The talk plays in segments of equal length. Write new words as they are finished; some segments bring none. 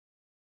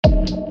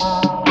You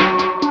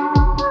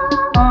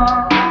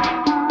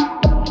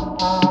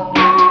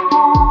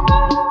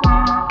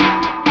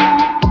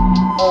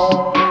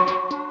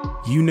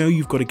know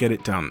you've got to get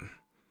it done.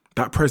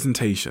 That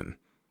presentation,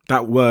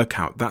 that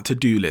workout, that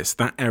to-do list,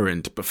 that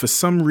errand, but for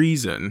some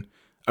reason,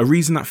 a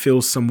reason that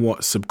feels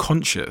somewhat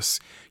subconscious,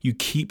 you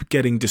keep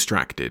getting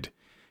distracted.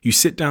 You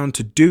sit down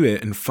to do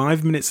it, and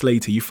 5 minutes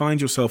later, you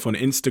find yourself on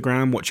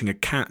Instagram watching a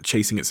cat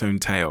chasing its own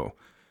tail.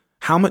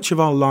 How much of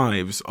our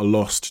lives are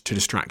lost to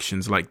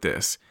distractions like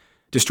this?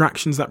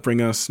 Distractions that bring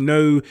us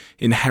no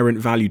inherent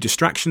value,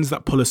 distractions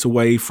that pull us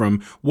away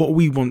from what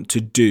we want to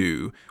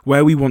do,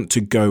 where we want to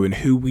go, and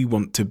who we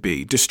want to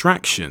be.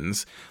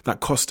 Distractions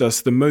that cost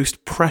us the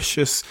most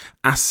precious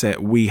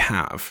asset we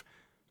have,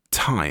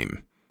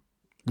 time.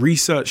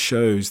 Research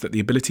shows that the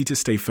ability to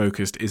stay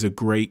focused is a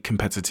great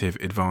competitive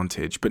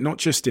advantage, but not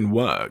just in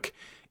work,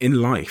 in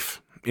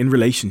life, in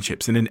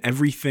relationships, and in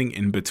everything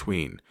in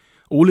between.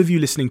 All of you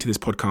listening to this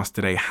podcast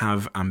today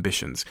have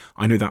ambitions.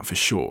 I know that for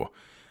sure.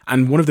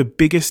 And one of the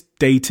biggest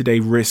day-to-day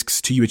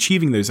risks to you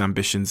achieving those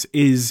ambitions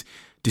is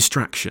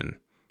distraction.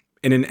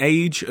 In an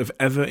age of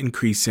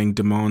ever-increasing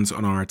demands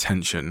on our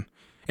attention,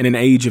 in an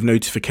age of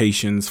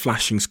notifications,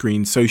 flashing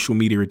screens, social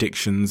media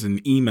addictions,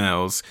 and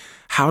emails,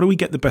 how do we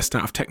get the best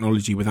out of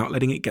technology without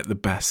letting it get the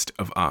best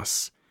of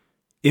us?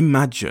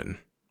 Imagine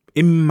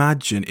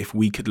if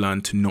we could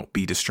learn to not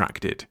be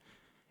distracted.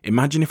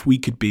 Imagine if we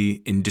could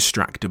be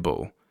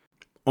indistractable.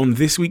 On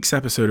this week's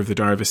episode of The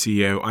Diary of a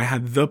CEO, I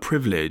had the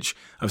privilege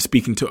of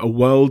speaking to a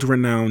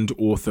world-renowned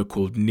author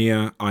called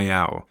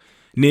Eyal.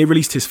 Nir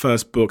released his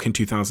first book in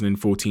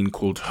 2014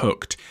 called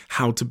Hooked,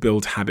 How to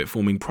Build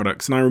Habit-Forming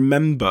Products. And I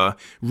remember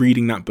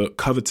reading that book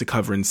cover to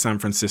cover in San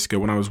Francisco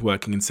when I was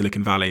working in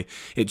Silicon Valley.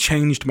 It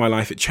changed my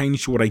life. It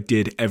changed what I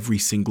did every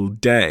single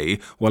day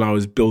while I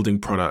was building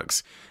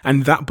products.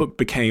 And that book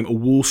became a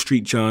Wall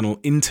Street Journal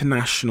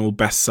international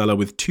bestseller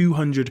with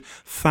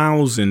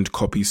 200,000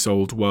 copies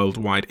sold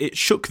worldwide. It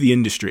shook the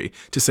industry,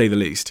 to say the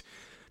least.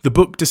 The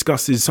book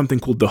discusses something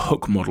called the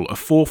hook model, a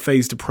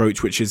 4-phased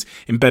approach which is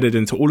embedded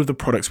into all of the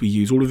products we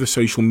use, all of the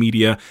social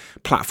media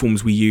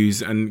platforms we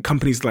use, and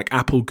companies like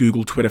Apple,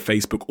 Google, Twitter,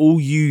 Facebook all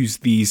use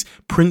these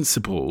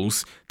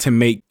principles to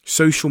make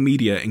social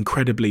media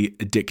incredibly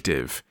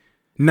addictive.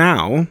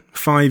 Now,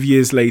 5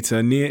 years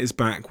later, Nir is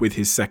back with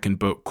his second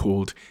book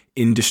called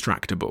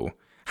Indistractable,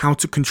 How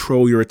to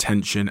Control Your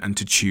Attention and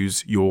to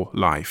Choose Your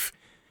Life.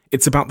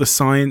 It's about the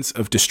science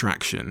of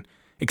distraction,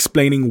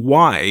 explaining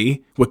why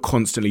we're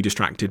constantly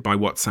distracted by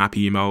WhatsApp,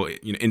 email,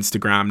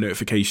 Instagram,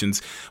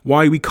 notifications,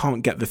 why we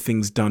can't get the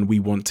things done we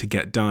want to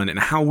get done, and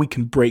how we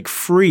can break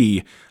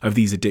free of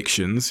these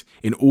addictions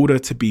in order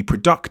to be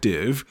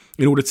productive,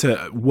 in order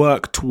to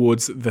work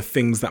towards the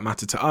things that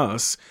matter to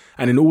us,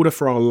 and in order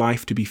for our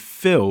life to be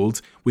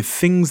filled with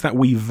things that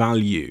we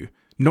value,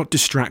 not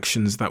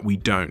distractions that we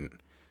don't.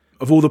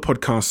 Of all the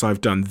podcasts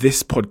I've done,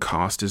 this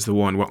podcast is the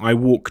one where I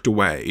walked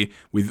away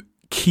with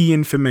key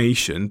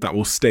information that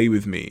will stay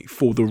with me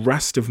for the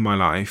rest of my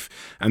life,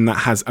 and that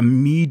has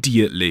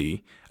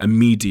immediately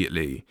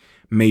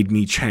made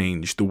me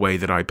change the way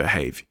that I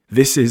behave.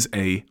 This is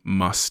a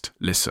must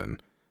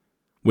listen.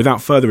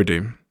 Without further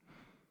ado,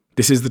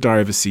 this is The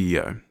Diary of a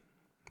CEO,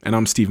 and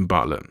I'm Stephen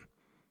Bartlett.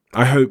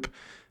 I hope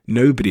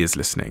nobody is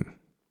listening,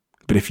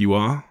 but if you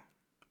are,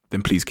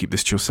 then please keep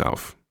this to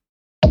yourself.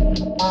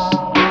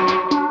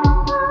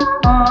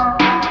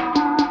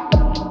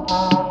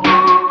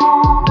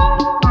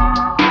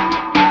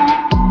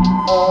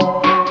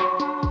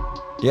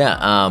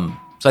 Yeah.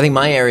 So I think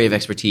my area of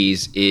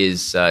expertise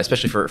is,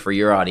 especially for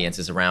your audience,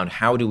 is around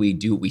how do we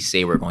do what we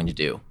say we're going to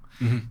do?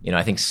 Mm-hmm.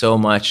 I think so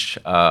much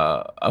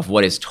of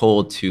what is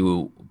told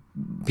to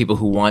people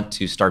who want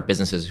to start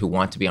businesses, who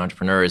want to be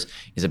entrepreneurs,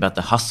 is about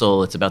the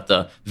hustle. It's about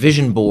the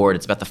vision board.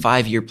 It's about the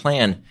 5-year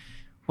plan.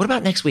 What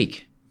about next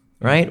week,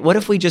 right? What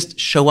if we just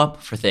show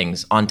up for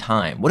things on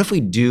time? What if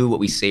we do what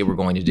we say we're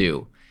going to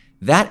do?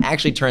 That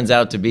actually turns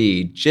out to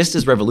be just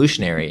as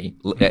revolutionary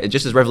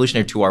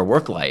to our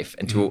work life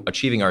and to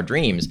achieving our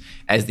dreams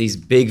as these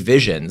big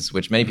visions,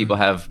 which many people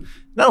have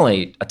not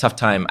only a tough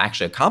time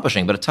actually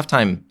accomplishing, but a tough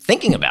time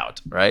thinking about,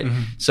 right?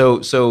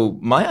 Mm-hmm. So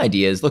my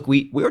idea is, look,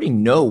 we already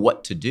know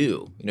what to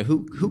do.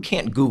 Who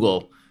can't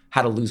Google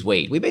how to lose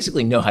weight? We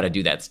basically know how to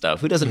do that stuff.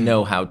 Who doesn't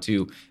know how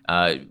to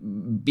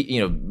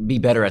be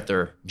better at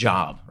their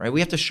job, right? We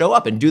have to show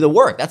up and do the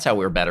work. That's how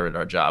we're better at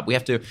our job. We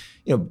have to,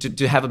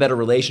 to have a better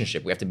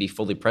relationship. We have to be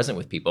fully present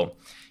with people.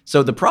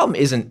 So the problem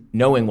isn't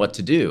knowing what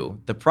to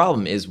do. The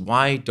problem is,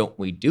 why don't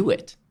we do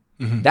it?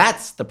 Mm-hmm.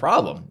 That's the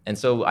problem. And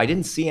so I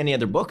didn't see any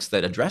other books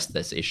that addressed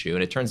this issue.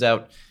 And it turns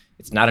out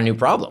it's not a new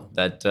problem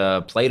that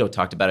Plato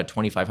talked about it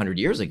 2,500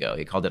 years ago.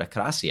 He called it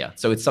akrasia.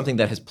 So it's something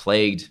that has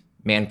plagued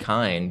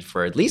mankind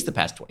for at least the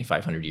past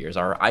 2,500 years.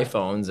 Our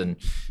iPhones and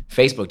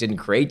Facebook didn't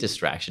create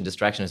distraction.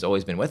 Distraction has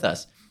always been with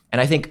us. And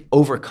I think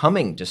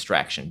overcoming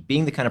distraction,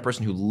 being the kind of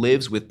person who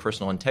lives with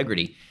personal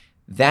integrity,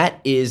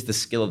 that is the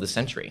skill of the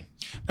century.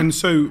 And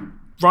so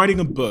writing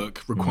a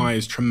book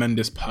requires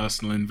tremendous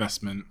personal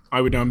investment.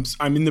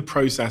 I'm in the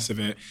process of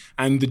it,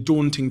 and the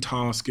daunting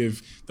task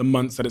of the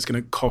months that it's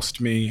going to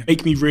cost me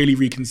make me really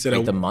reconsider.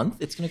 Like the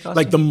month it's going to cost?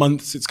 Like you? the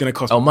months it's going to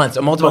cost. Oh, months,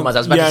 multiple months. I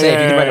was about to say,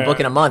 if you can write a book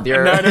in a month,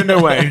 you're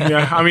no way.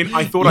 Yeah, I mean,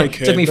 I thought I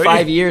could. It took me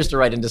 5 years to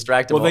write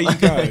Indistractable. Well, there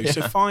you go.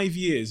 So 5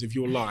 years of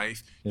your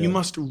life, you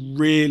must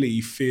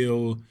really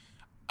feel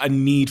a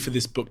need for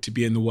this book to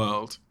be in the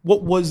world.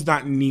 What was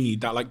that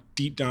need, that like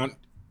deep down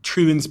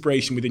true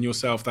inspiration within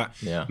yourself that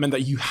meant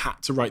that you had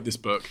to write this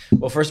book?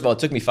 Well, first of all, it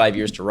took me 5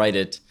 years to write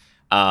it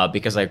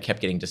because I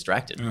kept getting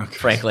distracted,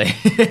 frankly.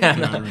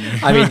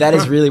 I mean, that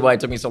is really why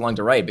it took me so long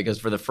to write, because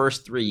for the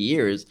first 3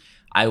 years,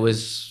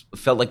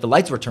 felt like the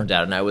lights were turned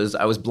out and I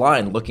was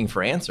blind looking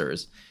for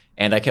answers.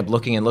 And I kept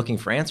looking and looking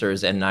for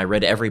answers, and I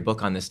read every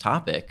book on this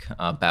topic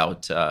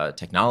about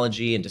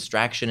technology and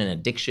distraction and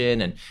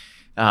addiction, and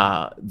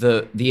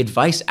the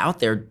advice out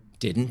there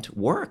didn't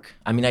work.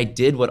 I mean, I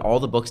did what all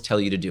the books tell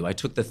you to do. I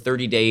took the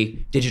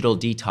 30-day digital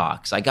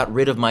detox. I got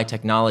rid of my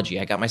technology.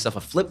 I got myself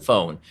a flip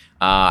phone.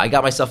 I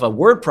got myself a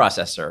word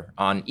processor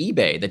on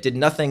eBay that did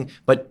nothing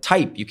but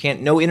type.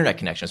 No internet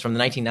connections from the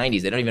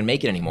 1990s. They don't even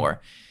make it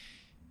anymore.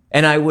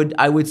 And I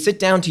would sit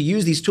down to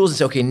use these tools and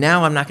say, okay,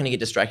 now I'm not going to get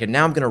distracted.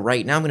 Now I'm going to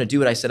write. Now I'm going to do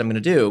what I said I'm going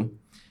to do.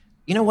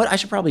 You know what? I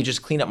should probably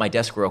just clean up my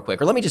desk real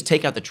quick, or let me just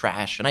take out the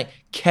trash. And I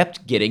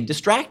kept getting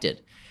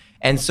distracted.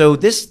 And so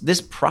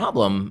this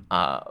problem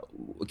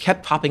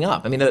kept popping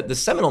up. I mean, the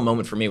seminal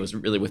moment for me was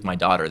really with my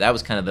daughter. That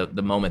was kind of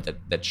the moment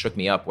that shook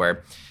me up,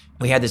 where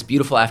we had this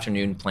beautiful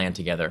afternoon planned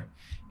together.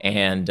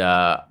 And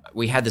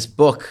we had this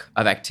book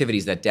of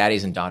activities that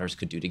daddies and daughters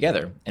could do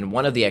together. And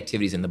one of the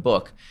activities in the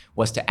book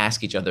was to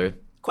ask each other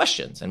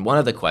questions. And one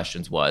of the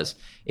questions was,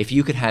 if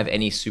you could have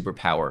any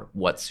superpower,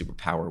 what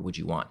superpower would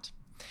you want?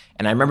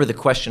 And I remember the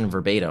question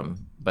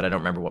verbatim, but I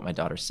don't remember what my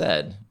daughter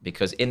said,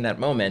 because in that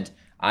moment,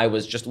 I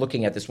was just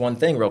looking at this one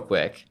thing real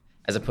quick,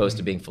 as opposed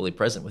to being fully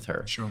present with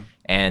her. Sure.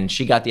 And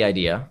she got the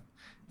idea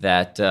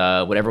that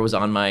whatever was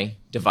on my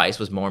device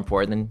was more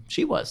important than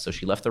she was. So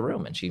she left the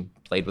room and she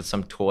played with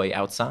some toy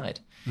outside.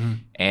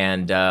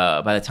 And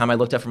by the time I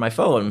looked up from my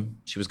phone,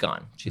 she was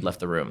gone. She'd left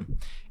the room.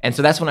 And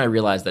so that's when I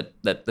realized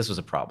that this was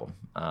a problem.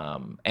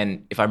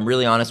 And if I'm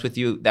really honest with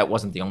you, that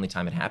wasn't the only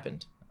time it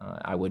happened.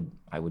 I would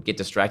get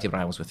distracted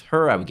when I was with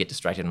her. I would get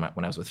distracted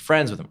when I was with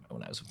friends,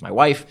 when I was with my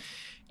wife,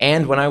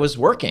 and when I was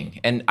working.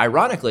 And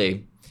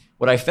ironically,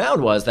 what I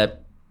found was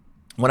that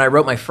when I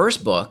wrote my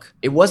first book,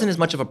 it wasn't as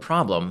much of a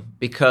problem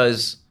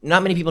because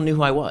not many people knew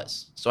who I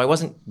was. So I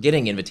wasn't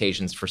getting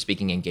invitations for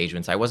speaking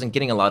engagements. I wasn't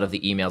getting a lot of the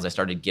emails I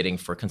started getting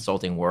for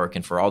consulting work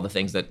and for all the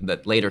things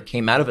that later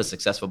came out of a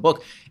successful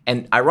book.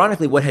 And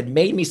ironically, what had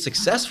made me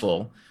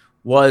successful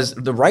was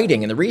the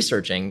writing and the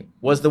researching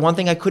was the one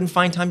thing I couldn't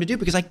find time to do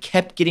because I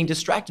kept getting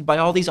distracted by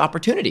all these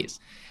opportunities.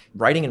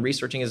 Writing and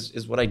researching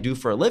is what I do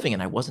for a living,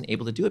 and I wasn't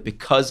able to do it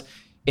because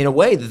in a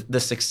way, the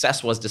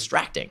success was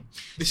distracting.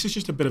 This is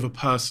just a bit of a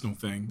personal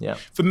thing. Yeah.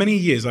 For many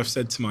years, I've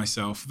said to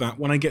myself that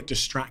when I get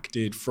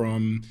distracted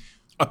from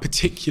a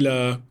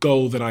particular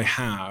goal that I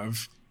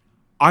have,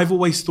 I've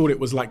always thought it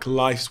was like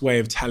life's way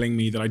of telling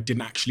me that I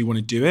didn't actually want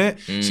to do it.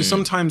 So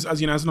sometimes,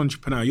 as an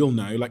entrepreneur, you'll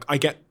know, like I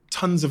get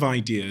tons of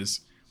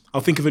ideas.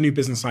 I'll think of a new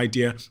business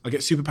idea. I'll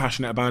get super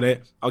passionate about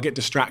it. I'll get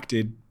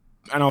distracted.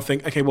 And I'll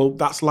think, okay, well,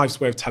 that's life's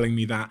way of telling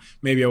me that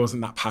maybe I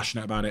wasn't that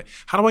passionate about it.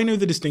 How do I know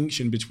the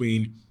distinction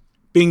between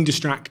being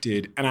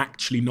distracted and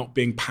actually not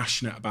being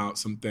passionate about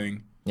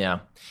something? Yeah.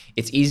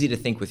 It's easy to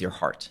think with your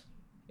heart.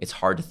 It's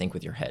hard to think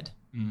with your head.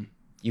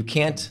 You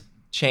can't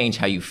change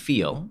how you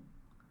feel.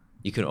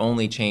 You can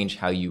only change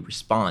how you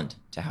respond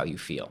to how you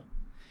feel.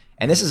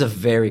 And this is a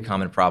very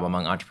common problem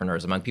among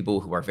entrepreneurs, among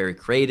people who are very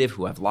creative,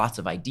 who have lots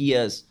of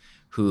ideas,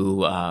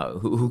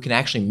 who can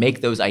actually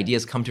make those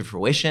ideas come to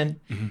fruition.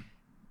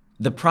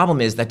 The problem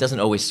is that doesn't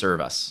always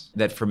serve us.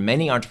 That for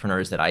many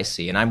entrepreneurs that I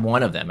see, and I'm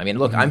one of them. I mean,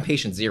 look, I'm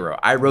patient zero.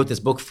 I wrote this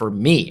book for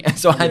me.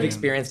 So I've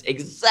experienced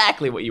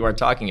exactly what you are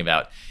talking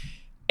about.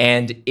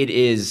 And it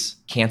is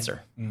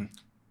cancer.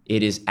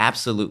 It is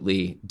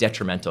absolutely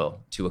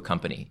detrimental to a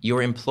company.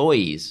 Your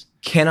employees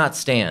cannot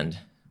stand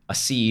a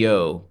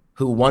CEO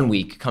who one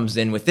week comes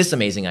in with this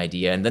amazing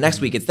idea, and the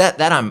next week it's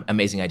that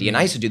amazing idea. And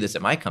I used to do this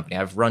at my company.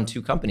 I've run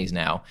 2 companies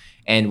now,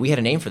 and we had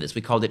a name for this.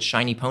 We called it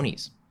Shiny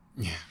Ponies.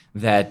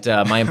 That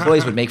my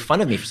employees would make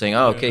fun of me for saying,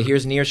 "Oh, okay,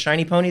 here's Near's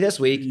shiny pony this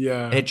week,"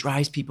 and it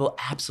drives people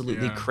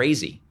absolutely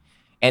crazy.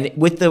 And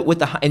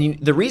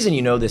the reason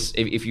you know this,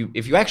 if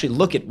you actually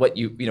look at what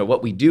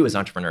what we do as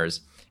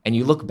entrepreneurs, and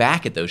you look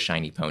back at those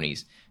shiny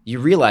ponies, you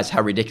realize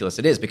how ridiculous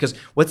it is. Because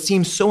what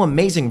seems so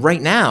amazing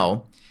right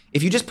now,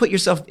 if you just put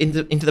yourself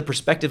into the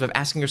perspective of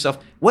asking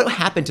yourself, what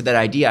happened to that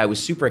idea I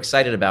was super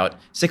excited about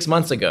 6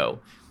 months ago?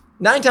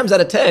 9 times out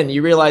of 10,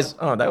 you realize,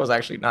 oh, that was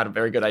actually not a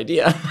very good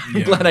idea.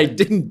 I'm glad I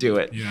didn't do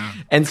it.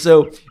 And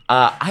so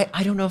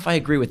I don't know if I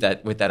agree with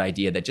that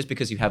idea that just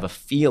because you have a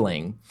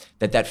feeling,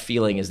 that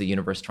feeling is the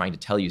universe trying to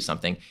tell you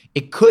something.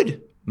 It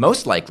could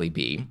most likely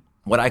be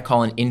what I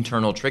call an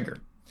internal trigger.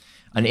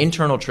 An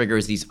internal trigger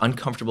is these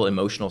uncomfortable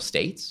emotional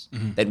states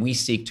that we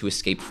seek to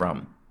escape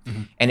from.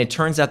 And it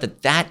turns out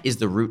that that is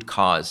the root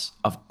cause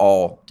of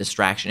all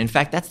distraction. In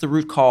fact, that's the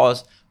root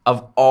cause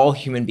of all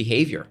human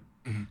behavior.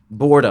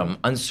 Boredom,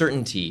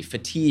 uncertainty,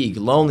 fatigue,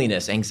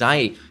 loneliness,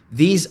 anxiety.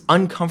 These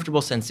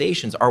uncomfortable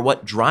sensations are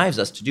what drives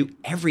us to do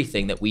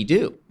everything that we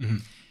do.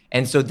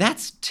 And so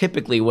that's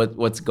typically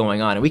what's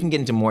going on. And we can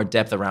get into more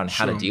depth around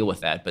how to deal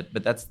with that,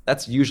 but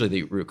that's usually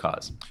the root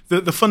cause.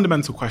 The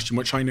fundamental question,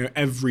 which I know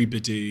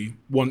everybody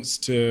wants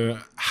to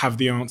have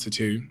the answer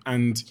to,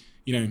 and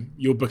you know,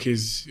 your book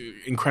is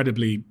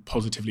incredibly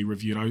positively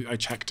reviewed. I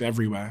checked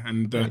everywhere,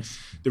 and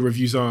the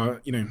reviews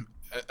are, you know,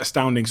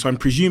 astounding. So I'm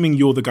presuming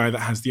you're the guy that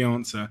has the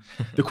answer.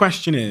 The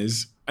question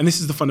is, and this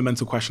is the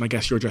fundamental question I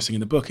guess you're addressing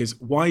in the book, is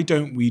why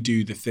don't we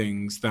do the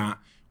things that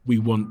we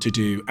want to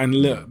do? And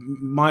look,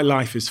 my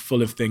life is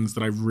full of things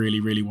that I really,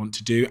 really want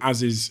to do,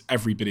 as is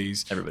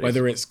everybody's.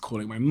 Whether it's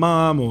calling my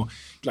mum, or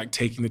like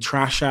taking the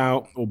trash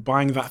out, or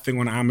buying that thing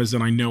on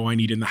Amazon I know I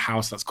need in the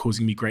house that's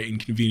causing me great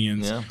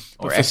inconvenience. Yeah.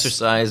 Or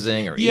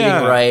exercising, or eating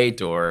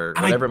right, or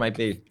whatever it might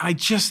be. I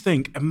just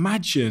think,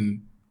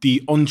 imagine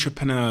the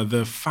entrepreneur,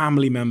 the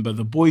family member,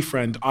 the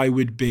boyfriend I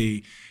would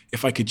be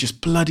if I could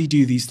just bloody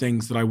do these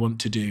things that I want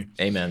to do.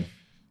 Amen.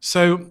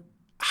 So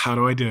how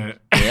do I do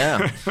it?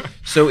 Yeah.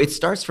 So it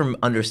starts from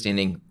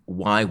understanding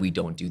why we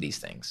don't do these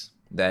things.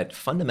 That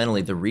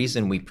fundamentally the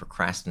reason we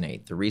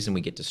procrastinate, the reason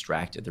we get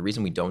distracted, the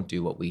reason we don't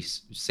do what we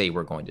say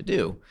we're going to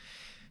do,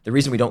 the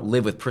reason we don't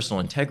live with personal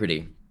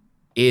integrity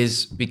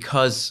is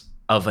because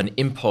of an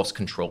impulse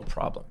control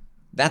problem.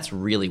 That's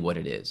really what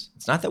it is.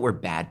 It's not that we're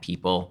bad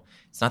people.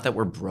 It's not that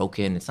we're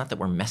broken. It's not that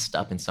we're messed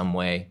up in some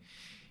way.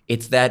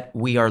 It's that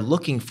we are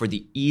looking for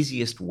the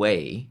easiest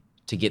way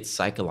to get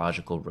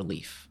psychological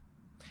relief.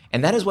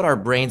 And that is what our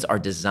brains are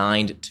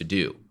designed to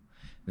do.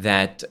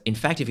 That, in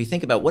fact, if you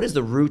think about what is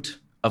the root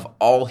of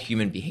all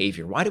human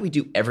behavior, why do we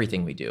do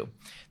everything we do?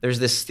 There's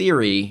this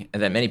theory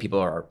that many people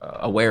are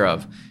aware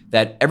of,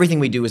 that everything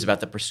we do is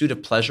about the pursuit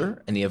of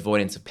pleasure and the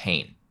avoidance of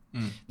pain.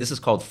 This is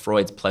called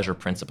Freud's pleasure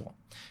principle.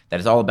 That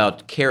is all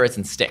about carrots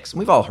and sticks. And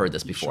we've all heard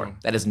this before. Sure.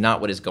 That is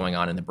not what is going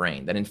on in the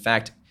brain. That in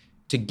fact,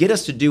 to get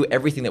us to do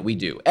everything that we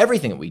do,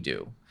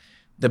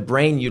 the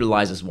brain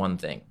utilizes one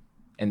thing,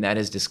 and that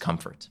is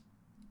discomfort.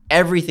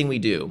 Everything we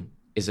do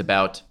is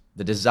about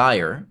the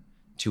desire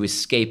to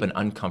escape an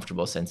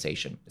uncomfortable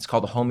sensation. It's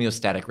called a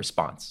homeostatic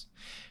response.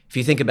 If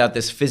you think about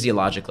this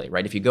physiologically,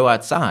 right? If you go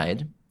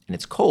outside and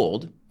it's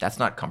cold, that's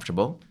not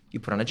comfortable, you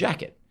put on a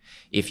jacket.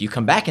 If you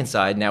come back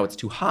inside, now it's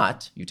too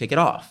hot, you take it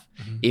off.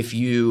 If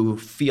you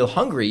feel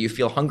hungry, you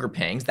feel hunger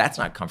pangs, that's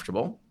not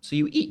comfortable, so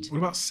you eat. What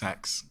about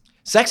sex?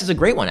 Sex is a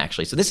great one,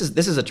 actually. So this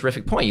is a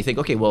terrific point. You think,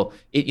 okay, well,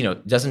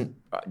 doesn't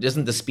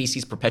the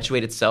species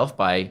perpetuate itself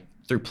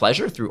through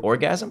pleasure, through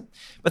orgasm?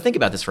 But think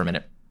about this for a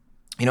minute.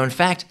 In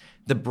fact,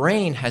 the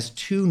brain has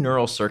two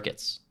neural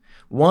circuits.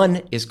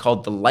 One is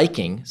called the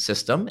liking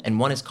system, and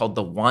one is called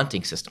the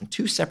wanting system,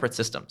 two separate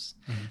systems.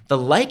 The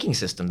liking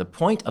system, the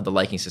point of the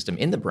liking system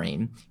in the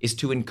brain is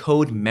to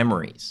encode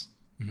memories,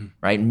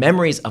 right?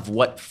 Memories of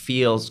what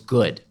feels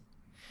good.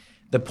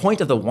 The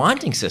point of the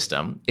wanting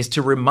system is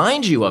to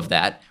remind you of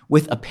that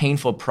with a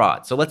painful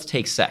prod. So let's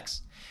take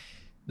sex.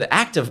 The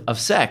act of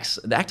sex,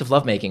 the act of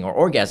lovemaking or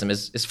orgasm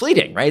is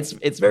fleeting, right?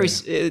 It's very,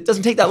 it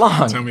doesn't take that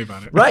long. Tell me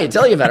about it. Right,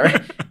 tell you about it,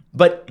 right?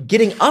 But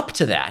getting up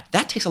to that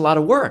takes a lot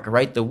of work,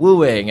 right? The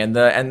wooing and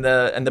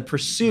the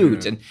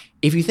pursuit. And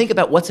if you think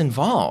about what's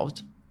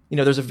involved,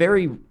 there's a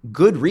very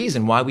good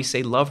reason why we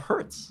say love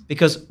hurts.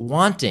 Because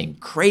wanting,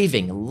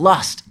 craving,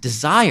 lust,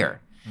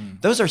 desire,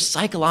 those are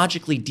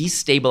psychologically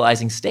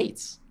destabilizing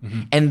states.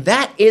 And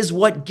that is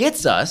what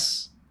gets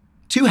us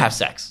to have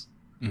sex.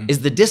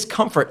 Is the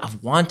discomfort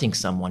of wanting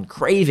someone,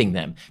 craving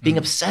them, being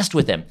obsessed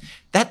with them.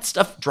 That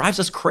stuff drives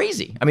us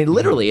crazy. I mean,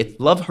 literally,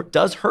 love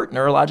does hurt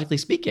neurologically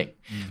speaking.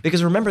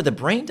 Because remember, the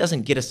brain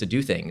doesn't get us to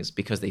do things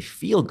because they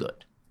feel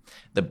good.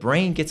 The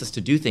brain gets us to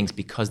do things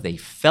because they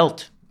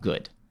felt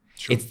good.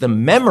 Sure. It's the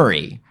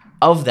memory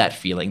of that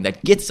feeling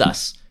that gets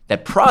us,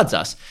 that prods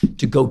us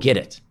to go get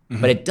it.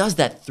 But it does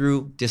that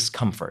through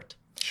discomfort.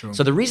 Sure.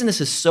 So the reason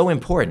this is so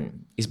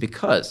important is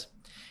because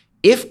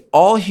if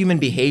all human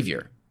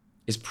behavior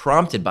is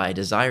prompted by a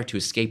desire to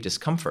escape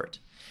discomfort,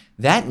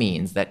 that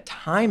means that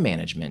time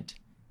management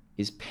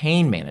is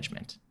pain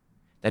management.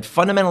 That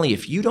fundamentally,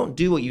 if you don't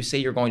do what you say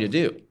you're going to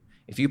do,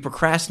 if you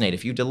procrastinate,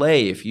 if you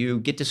delay, if you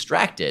get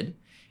distracted,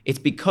 it's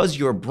because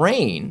your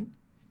brain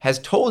has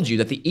told you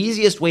that the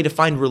easiest way to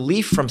find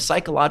relief from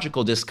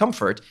psychological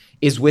discomfort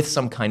is with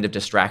some kind of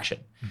distraction.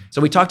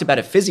 So we talked about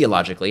it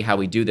physiologically, how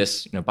we do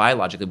this,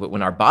 biologically, but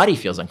when our body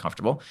feels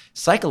uncomfortable,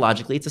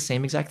 psychologically, it's the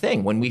same exact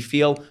thing. When we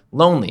feel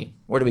lonely,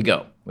 where do we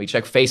go? We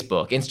check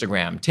Facebook,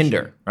 Instagram,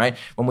 Tinder, right?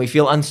 When we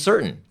feel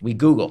uncertain, we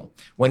Google.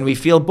 When we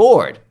feel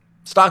bored,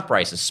 stock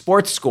prices,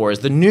 sports scores,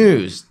 the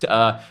news,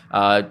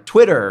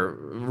 Twitter,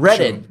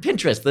 Reddit,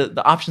 Pinterest,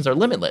 the options are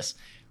limitless.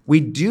 We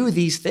do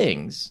these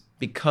things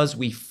because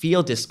we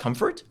feel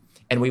discomfort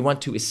and we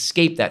want to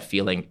escape that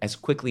feeling as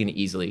quickly and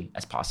easily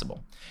as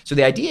possible. So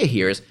the idea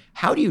here is,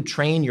 how do you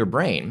train your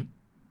brain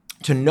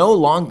to no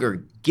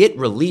longer get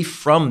relief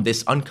from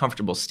this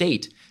uncomfortable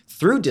state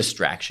through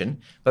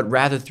distraction, but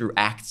rather through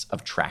acts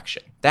of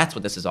traction. That's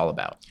what this is all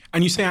about.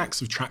 And you say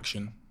acts of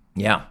traction.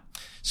 Yeah.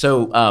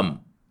 So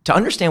to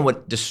understand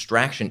what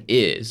distraction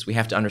is, we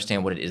have to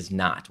understand what it is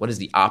not. What is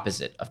the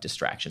opposite of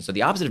distraction? So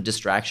the opposite of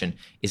distraction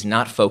is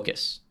not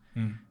focus.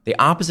 The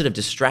opposite of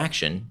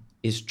distraction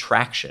is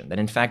traction. That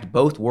in fact,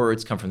 both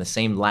words come from the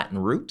same Latin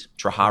root,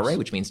 trahare,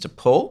 which means to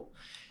pull.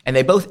 And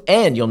they both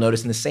end, you'll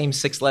notice, in the same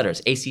 6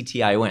 letters,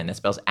 A-C-T-I-O-N. That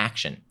spells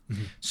action.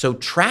 So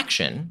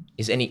traction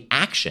is any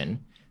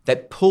action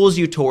that pulls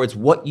you towards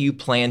what you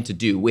plan to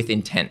do with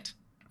intent,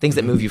 things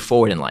that move you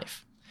forward in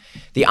life.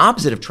 The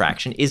opposite of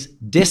traction is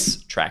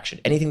distraction,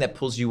 anything that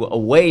pulls you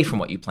away from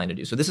what you plan to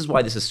do. So this is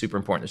why this is super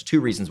important. There's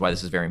 2 reasons why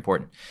this is very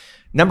important.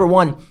 Number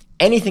 1,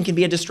 anything can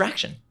be a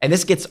distraction. And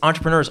this gets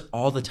entrepreneurs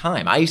all the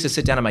time. I used to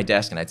sit down at my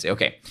desk and I'd say,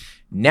 okay,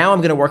 now I'm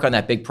going to work on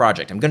that big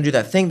project. I'm going to do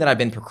that thing that I've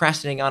been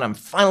procrastinating on. I'm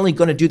finally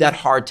going to do that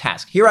hard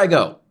task. Here I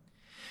go.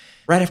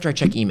 Right after I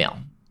check email.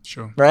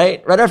 Sure.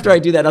 Right after I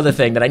do that other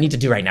thing that I need to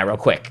do right now real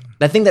quick.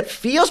 That thing that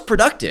feels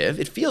productive,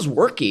 it feels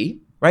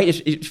worky, right?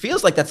 It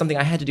feels like that's something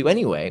I had to do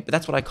anyway, but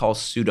that's what I call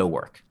pseudo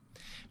work.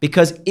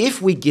 Because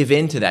if we give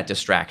in to that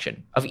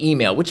distraction of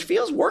email, which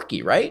feels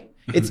worky, right?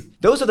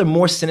 Those are the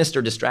more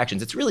sinister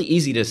distractions. It's really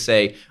easy to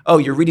say, oh,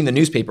 you're reading the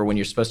newspaper when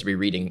you're supposed to be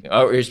reading,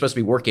 or you're supposed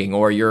to be working,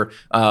 or you're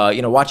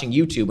watching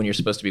YouTube when you're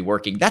supposed to be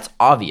working. That's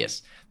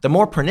obvious. The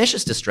more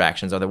pernicious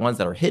distractions are the ones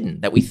that are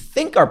hidden, that we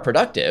think are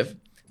productive,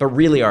 but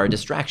really are a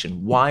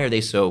distraction. Why are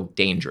they so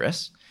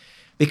dangerous?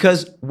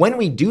 Because when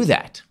we do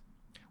that,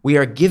 we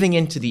are giving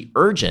in to the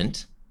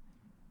urgent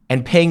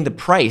and paying the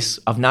price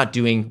of not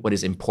doing what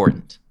is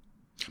important.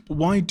 But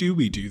why do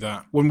we do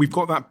that? When we've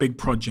got that big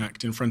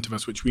project in front of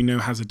us, which we know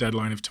has a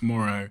deadline of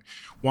tomorrow,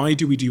 why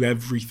do we do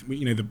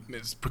everything?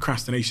 It's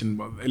procrastination.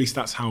 Well, at least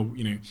that's how,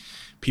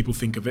 people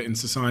think of it in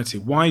society.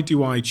 Why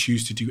do I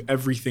choose to do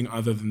everything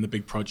other than the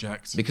big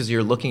project? Because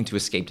you're looking to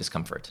escape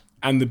discomfort.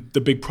 And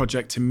the big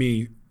project to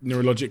me,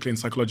 neurologically and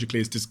psychologically,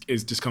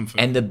 is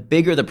discomfort. And the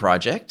bigger the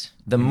project,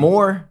 the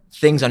more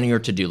things on your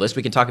to-do list.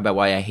 We can talk about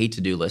why I hate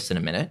to-do lists in a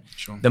minute.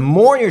 Sure. The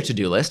more your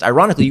to-do list,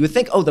 ironically, you would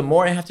think, the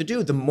more I have to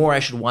do, the more I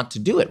should want to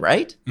do it,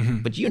 right?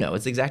 But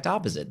it's the exact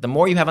opposite. The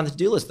more you have on the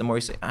to-do list, the more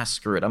you say,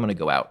 screw it, I'm going to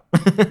go out,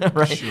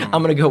 right? Sure.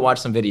 I'm going to go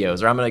watch some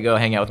videos, or I'm going to go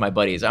hang out with my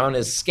buddies. I'm going to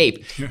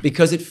escape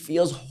because it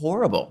feels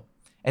horrible.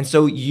 And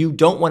so you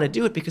don't want to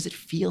do it because it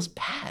feels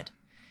bad.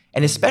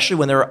 And especially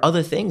when there are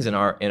other things in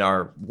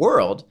our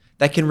world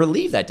that can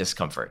relieve that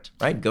discomfort,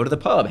 right? Go to the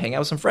pub, hang out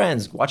with some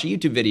friends, watch a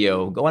YouTube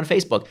video, go on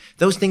Facebook.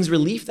 Those things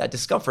relieve that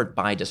discomfort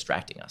by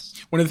distracting us.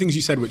 One of the things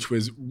you said, which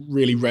was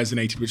really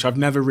resonated, which I've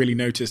never really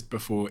noticed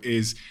before,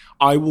 is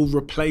I will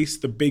replace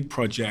the big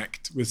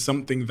project with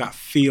something that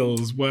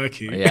feels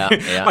worky.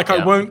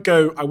 I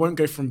won't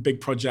go from big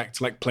project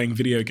to like playing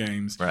video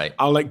games. Right.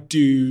 I'll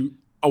do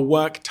a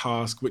work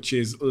task which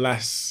is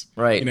less,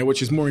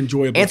 which is more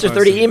enjoyable. Answer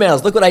 30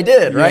 emails. Look what I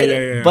did, right?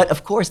 Yeah. But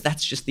of course,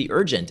 that's just the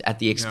urgent at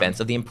the expense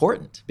of the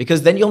important,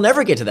 because then you'll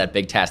never get to that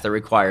big task that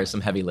requires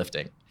some heavy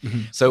lifting.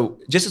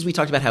 So just as we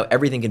talked about how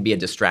everything can be a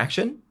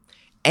distraction,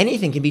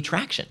 anything can be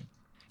traction.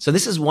 So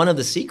this is one of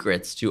the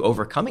secrets to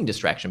overcoming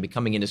distraction,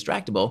 becoming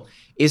indistractable,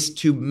 is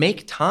to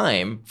make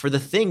time for the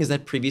things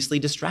that previously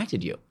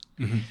distracted you.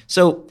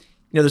 So,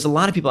 there's a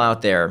lot of people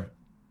out there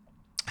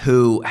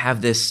who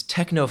have this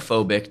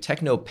technophobic,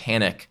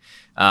 techno-panic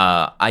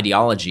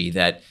ideology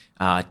that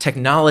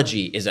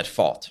technology is at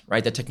fault,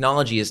 right? That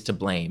technology is to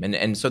blame.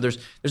 And so there's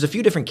a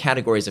few different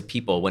categories of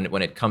people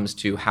when it comes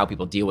to how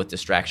people deal with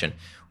distraction.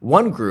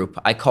 One group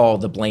I call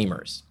the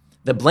blamers.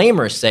 The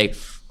blamers say,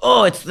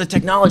 it's the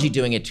technology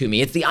doing it to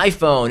me. It's the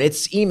iPhone,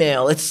 it's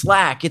email, it's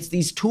Slack, it's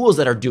these tools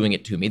that are doing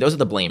it to me. Those are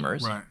the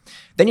blamers. Right.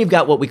 Then you've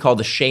got what we call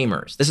the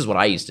shamers. This is what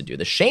I used to do.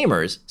 The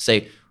shamers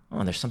say,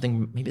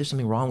 maybe there's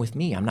something wrong with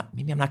me.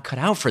 Maybe I'm not cut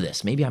out for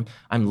this. Maybe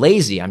I'm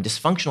lazy. I'm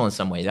dysfunctional in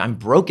some way. I'm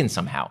broken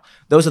somehow.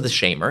 Those are the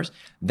shamers.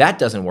 That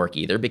doesn't work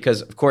either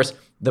because, of course,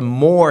 the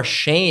more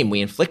shame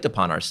we inflict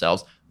upon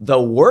ourselves, the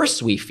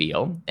worse we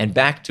feel. And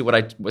back to what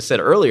I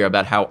said earlier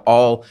about how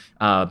all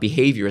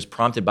behavior is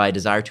prompted by a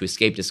desire to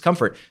escape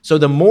discomfort. So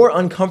the more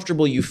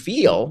uncomfortable you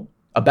feel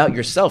about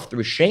yourself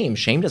through shame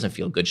doesn't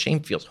feel good. Shame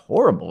feels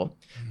horrible.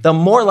 The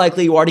more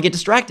likely you are to get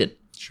distracted.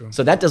 Sure.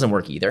 So that doesn't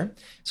work either.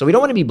 So we don't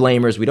want to be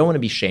blamers. We don't want to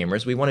be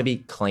shamers. We want to be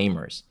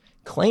claimers.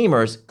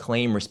 Claimers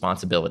claim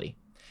responsibility.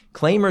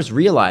 Claimers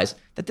realize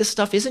that this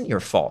stuff isn't your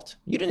fault.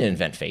 You didn't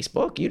invent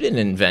Facebook. You didn't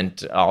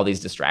invent all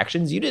these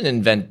distractions. You didn't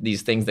invent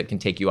these things that can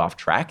take you off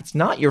track. It's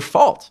not your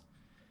fault,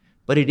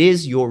 but it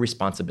is your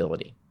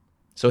responsibility.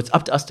 So it's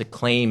up to us to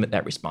claim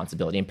that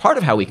responsibility. And part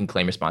of how we can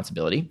claim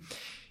responsibility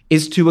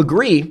is to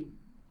agree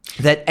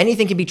that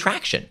anything can be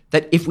traction,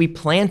 that if we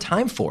plan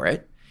time for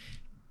it,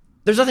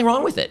 there's nothing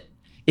wrong with it.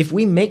 If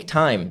we make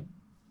time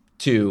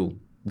to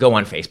go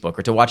on Facebook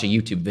or to watch a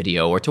YouTube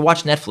video or to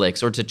watch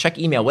Netflix or to check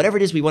email, whatever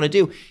it is we want to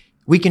do,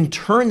 we can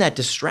turn that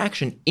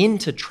distraction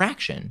into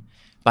traction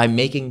by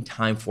making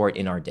time for it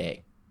in our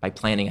day, by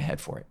planning ahead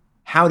for it.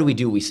 How do we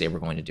do what we say we're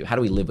going to do? How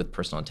do we live with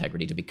personal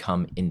integrity to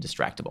become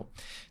indistractable?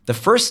 The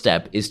first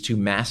step is to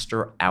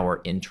master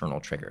our internal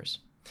triggers.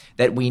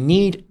 that we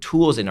need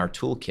tools in our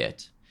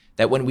toolkit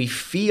that when we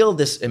feel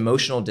this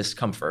emotional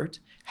discomfort,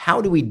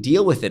 how do we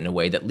deal with it in a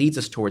way that leads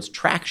us towards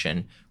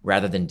traction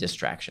rather than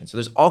distraction? So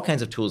there's all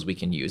kinds of tools we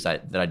can use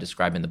that I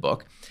describe in the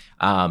book.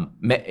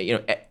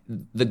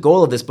 The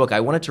goal of this book, I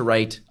wanted to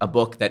write a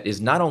book that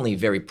is not only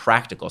very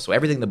practical, so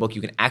everything in the book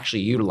you can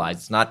actually utilize.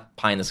 It's not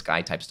pie in the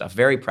sky type stuff,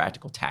 very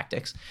practical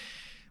tactics,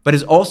 but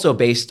is also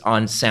based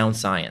on sound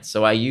science.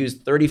 So I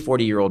used 30,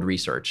 40-year-old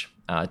research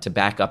to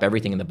back up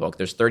everything in the book.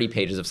 There's 30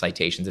 pages of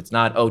citations. It's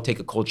not, take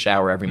a cold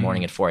shower every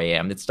morning at 4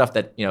 a.m. It's stuff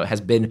that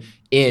has been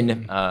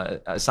in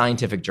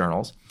scientific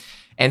journals.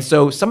 And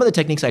so some of the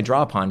techniques I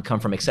draw upon come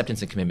from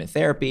acceptance and commitment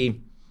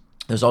therapy.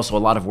 There's also a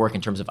lot of work in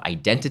terms of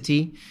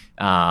identity.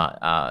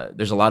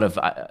 There's a lot of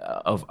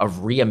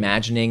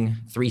reimagining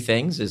three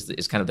things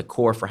is kind of the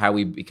core for how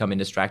we become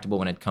indistractable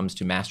when it comes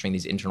to mastering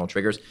these internal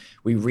triggers.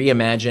 We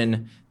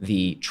reimagine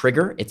the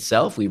trigger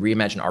itself. We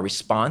reimagine our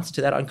response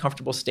to that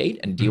uncomfortable state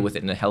and deal with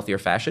it in a healthier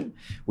fashion.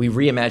 We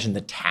reimagine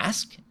the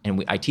task,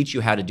 and I teach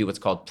you how to do what's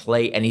called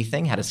play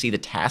anything, how to see the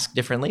task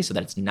differently so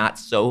that it's not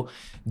so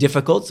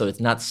difficult, so it's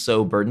not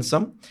so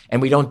burdensome.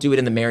 And we don't do it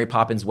in the Mary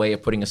Poppins way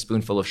of putting a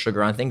spoonful of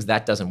sugar on things.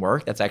 That doesn't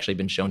work. That's actually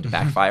been shown to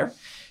backfire.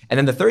 And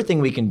then the third thing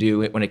we can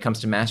do when it comes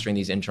to mastering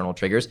these internal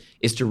triggers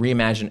is to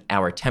reimagine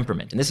our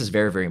temperament. And this is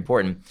very, very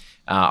important.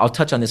 I'll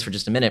touch on this for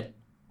just a minute.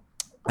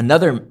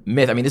 Another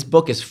myth, this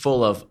book is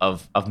full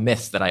of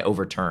myths that I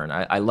overturn.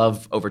 I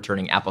love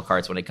overturning apple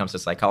carts when it comes to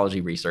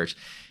psychology research.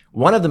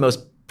 One of the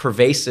most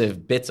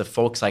pervasive bits of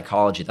folk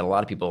psychology that a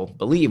lot of people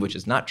believe, which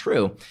is not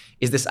true,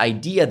 is this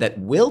idea that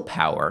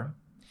willpower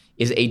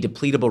is a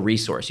depletable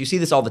resource. You see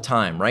this all the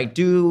time, right?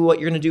 Do what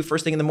you're going to do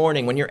first thing in the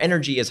morning when your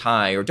energy is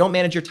high, or don't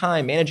manage your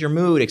time, manage your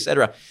mood,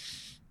 etc.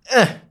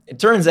 It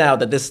turns out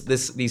that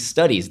these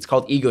studies, it's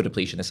called ego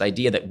depletion, this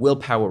idea that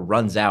willpower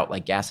runs out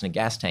like gas in a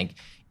gas tank,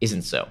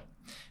 isn't so.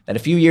 That a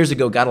few years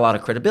ago got a lot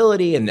of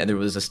credibility, and there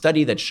was a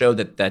study that showed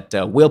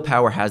that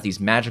willpower has these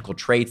magical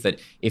traits that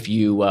if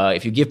you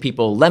give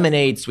people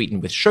lemonade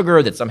sweetened with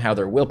sugar, that somehow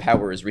their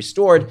willpower is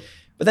restored.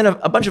 But then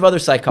a bunch of other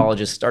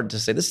psychologists started to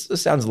say, this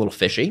sounds a little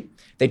fishy.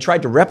 They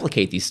tried to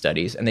replicate these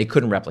studies, and they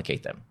couldn't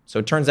replicate them. So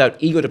it turns out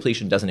ego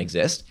depletion doesn't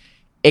exist,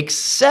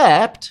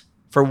 except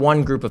for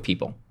one group of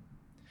people.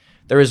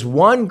 There is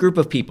one group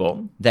of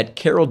people that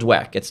Carol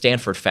Dweck at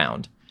Stanford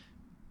found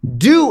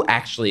do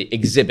actually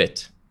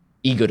exhibit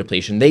ego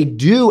depletion. They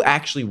do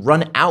actually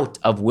run out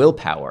of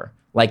willpower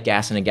like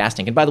gas in a gas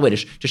tank. And by the way,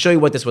 to show you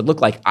what this would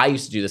look like, I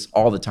used to do this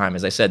all the time.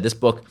 As I said,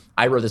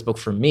 I wrote this book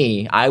for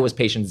me. I was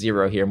patient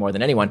zero here more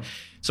than anyone.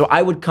 So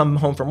I would come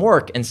home from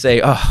work and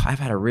say, I've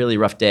had a really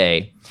rough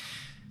day.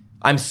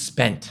 I'm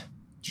spent,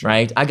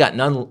 right? I got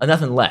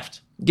nothing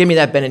left. Give me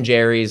that Ben &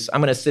 Jerry's. I'm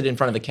going to sit in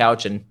front of the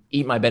couch and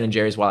eat my Ben &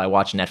 Jerry's while I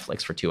watch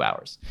Netflix for 2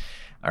 hours.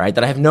 All right,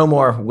 that I have no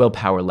more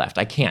willpower left.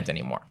 I can't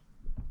anymore.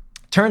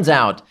 Turns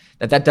out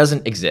that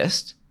doesn't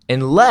exist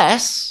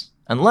unless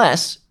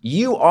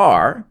you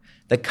are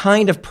the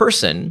kind of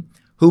person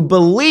who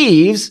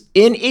believes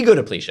in ego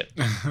depletion.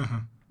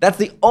 That's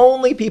the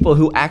only people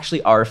who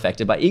actually are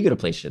affected by ego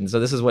depletion. So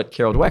this is what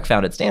Carol Dweck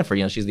found at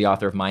Stanford. She's the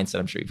author of Mindset.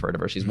 I'm sure you've heard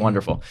of her. She's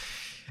wonderful.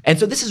 And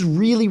so this is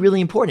really,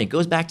 really important. It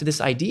goes back to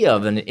this idea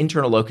of an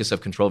internal locus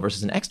of control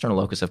versus an external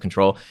locus of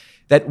control,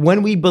 that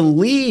when we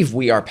believe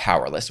we are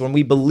powerless, when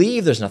we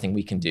believe there's nothing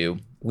we can do,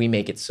 we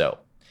make it so.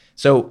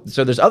 So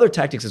there's other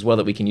tactics as well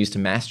that we can use to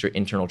master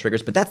internal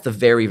triggers, but that's the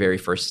very, very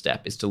first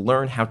step, is to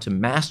learn how to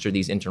master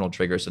these internal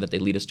triggers so that they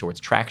lead us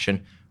towards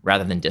traction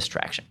rather than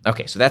distraction.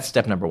 Okay, so that's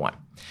step number one.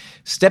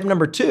 Step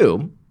number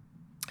two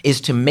is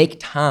to make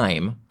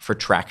time for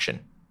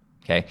traction.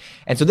 Okay,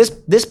 and so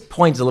this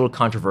point is a little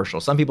controversial.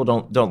 Some people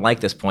don't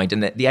like this point,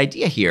 and the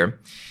idea here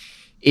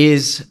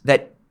is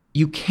that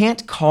you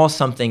can't call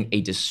something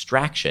a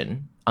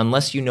distraction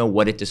unless you know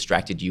what it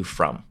distracted you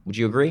from. Would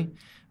you agree?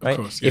 Right?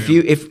 Of course,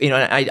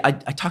 yeah. I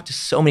talked to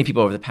so many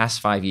people over the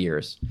past 5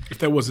 years. If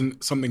there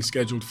wasn't something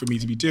scheduled for me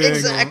to be doing.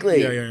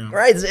 Exactly.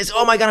 Right. It's,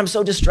 oh my God, I'm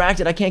so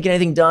distracted. I can't get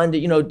anything done.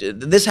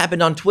 This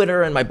happened on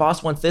Twitter and my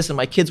boss wants this and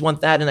my kids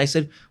want that. And I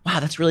said, wow,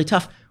 that's really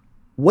tough.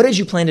 What did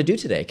you plan to do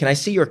today? Can I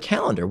see your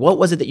calendar? What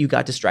was it that you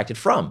got distracted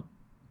from?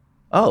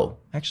 Oh,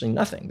 actually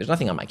nothing. There's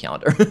nothing on my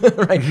calendar,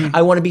 right?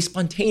 I want to be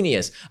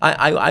spontaneous.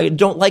 I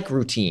don't like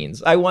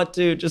routines. I want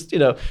to just,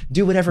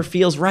 do whatever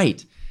feels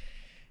right.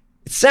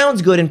 It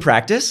sounds good in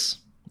practice,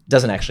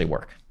 doesn't actually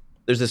work.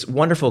 There's this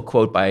wonderful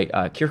quote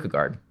by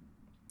Kierkegaard,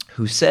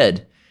 who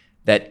said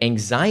that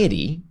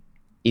anxiety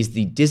is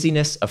the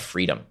dizziness of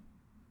freedom.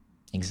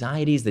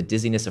 Anxiety is the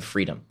dizziness of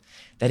freedom.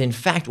 That in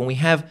fact, when we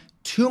have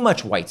too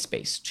much white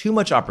space, too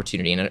much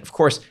opportunity, and of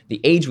course,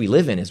 the age we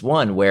live in is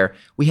one where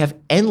we have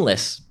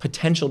endless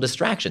potential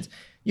distractions.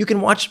 You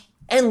can watch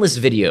endless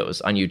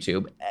videos on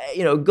YouTube,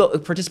 go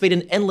participate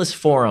in endless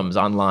forums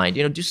online,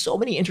 do so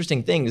many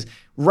interesting things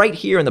right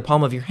here in the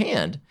palm of your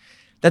hand,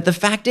 that the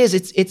fact is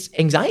it's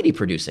anxiety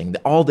producing,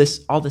 all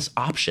this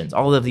options,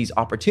 all of these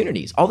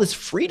opportunities, all this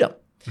freedom.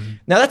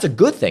 Now, that's a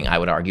good thing, I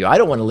would argue. I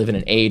don't want to live in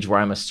an age where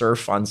I'm a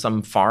serf on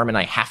some farm and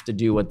I have to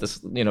do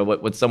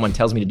what someone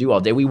tells me to do all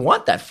day. We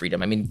want that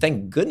freedom. I mean,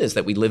 thank goodness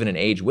that we live in an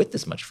age with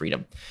this much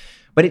freedom.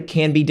 But it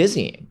can be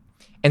dizzying.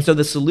 And so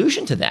the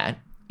solution to that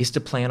is to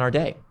plan our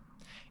day.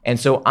 And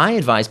so I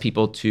advise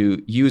people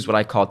to use what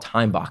I call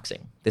time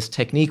boxing, this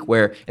technique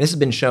where, and this has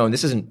been shown,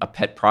 this isn't a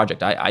pet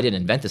project. I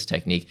didn't invent this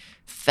technique.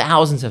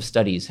 Thousands of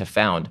studies have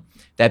found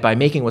that by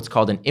making what's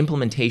called an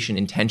implementation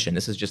intention,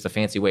 this is just a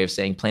fancy way of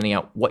saying planning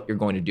out what you're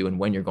going to do and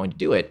when you're going to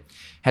do it,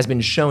 has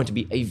been shown to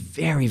be a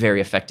very, very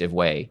effective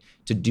way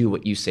to do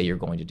what you say you're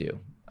going to do.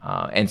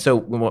 And so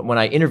when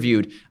I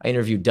interviewed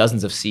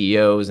dozens of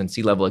CEOs and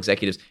C-level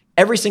executives.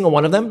 Every single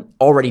one of them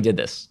already did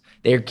this.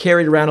 They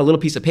carried around a little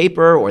piece of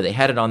paper or they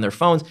had it on their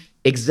phones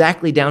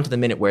exactly down to the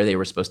minute where they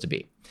were supposed to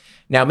be.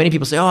 Now, many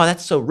people say, oh,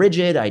 that's so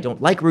rigid. I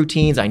don't like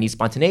routines. I need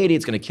spontaneity.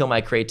 It's going to kill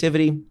my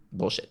creativity.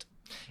 Bullshit.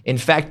 In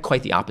fact,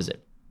 quite the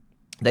opposite.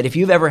 That if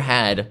you've ever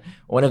had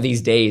one of these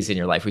days in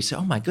your life where you say,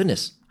 oh my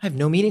goodness, I have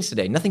no meetings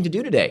today, nothing to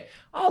do today.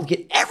 I'll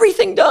get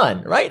everything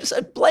done, right? It's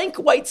a blank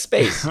white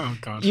space. Oh,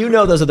 God. You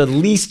know those are the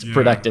least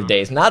productive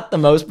days, not the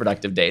most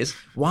productive days.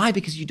 Why?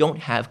 Because you don't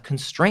have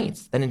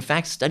constraints. And in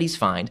fact, studies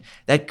find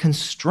that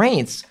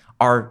constraints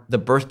are the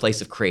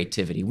birthplace of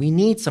creativity. We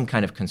need some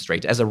kind of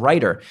constraint. As a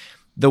writer,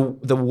 the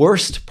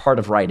worst part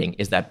of writing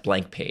is that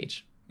blank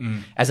page.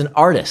 As an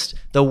artist,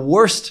 the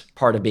worst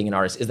part of being an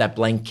artist is that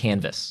blank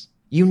canvas.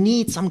 You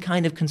need some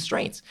kind of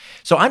constraints.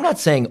 So I'm not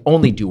saying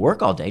only do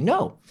work all day.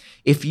 No.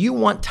 If you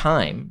want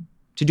time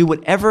to do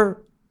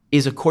whatever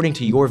is according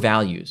to your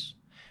values,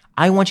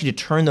 I want you to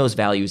turn those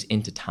values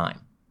into time,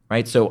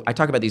 right? So I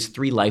talk about these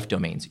 3 life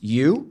domains: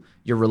 you,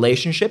 your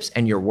relationships,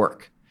 and your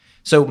work.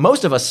 So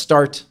most of us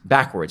start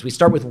backwards. We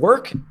start with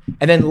work,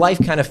 and then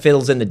life kind of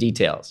fills in the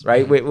details,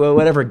 right?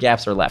 Whatever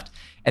gaps are left.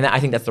 And I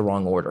think that's the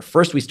wrong order.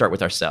 First, we start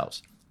with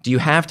ourselves. Do you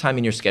have time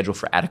in your schedule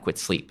for adequate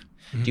sleep?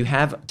 Do you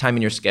have time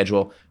in your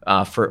schedule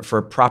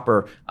for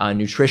proper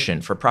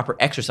nutrition, for proper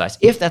exercise,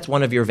 if that's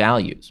one of your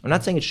values? I'm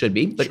not saying it should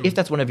be, but if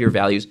that's one of your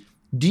values,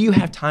 do you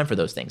have time for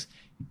those things?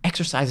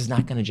 Exercise is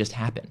not going to just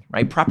happen,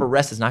 right? Proper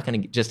rest is not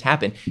going to just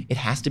happen. It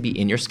has to be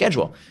in your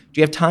schedule. Do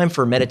you have time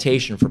for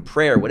meditation, for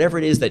prayer, whatever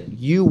it is that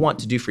you want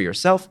to do for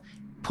yourself?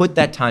 Put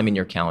that time in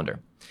your calendar.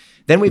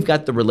 Then we've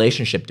got the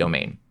relationship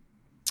domain.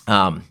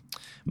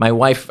 My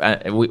wife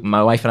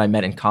and I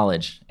met in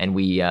college, and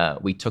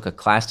we took a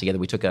class together.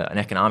 We took an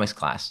economics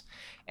class,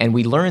 and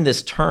we learned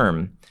this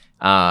term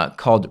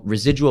called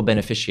residual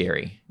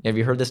beneficiary. Have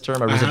you heard this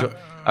term?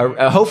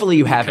 Hopefully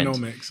you haven't.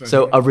 Economics,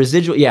 so a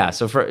residual,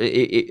 So for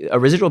a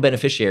residual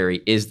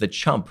beneficiary is the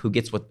chump who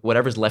gets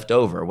whatever's left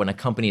over when a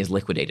company is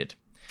liquidated.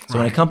 So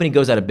when a company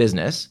goes out of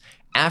business,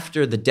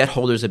 after the debt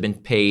holders have been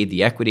paid,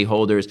 the equity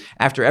holders,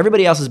 after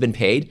everybody else has been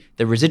paid,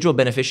 the residual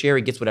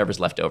beneficiary gets whatever's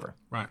left over.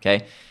 Right.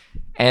 Okay.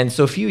 And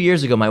so a few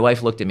years ago, my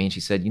wife looked at me and she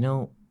said,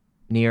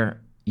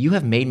 Nir, you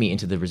have made me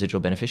into the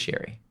residual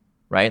beneficiary,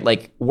 right?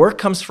 Like work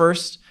comes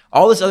first,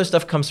 all this other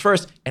stuff comes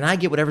first, and I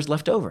get whatever's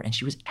left over. And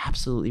she was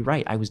absolutely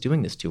right. I was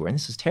doing this to her, and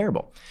this is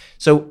terrible.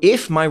 So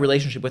if my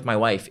relationship with my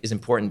wife is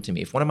important to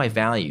me, if one of my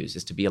values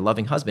is to be a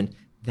loving husband,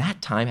 that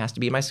time has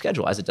to be in my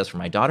schedule, as it does for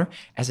my daughter,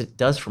 as it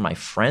does for my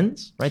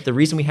friends, right? The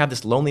reason we have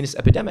this loneliness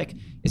epidemic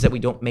is that we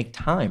don't make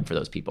time for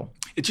those people.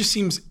 It just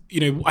seems,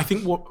 I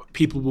think what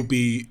people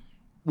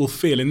will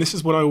feel, and this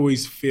is what I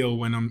always feel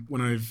when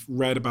I've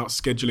read about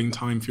scheduling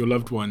time for your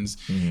loved ones,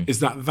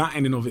 is that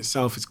in and of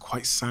itself is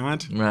quite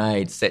sad.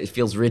 Right. It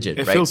feels rigid.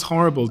 It feels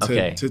horrible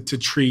to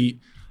treat.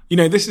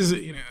 This is,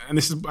 and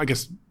this is, I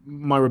guess,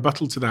 my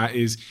rebuttal to that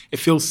is it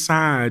feels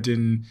sad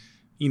and,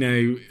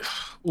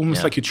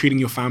 almost like you're treating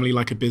your family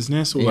like a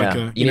business or like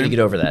a. You need to get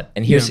over that.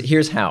 And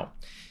here's how.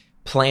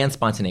 Plan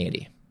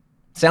spontaneity.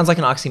 Sounds like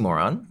an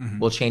oxymoron.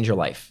 Will change your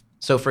life.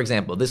 So, for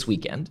example, this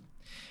weekend,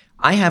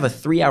 I have a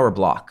 3-hour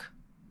block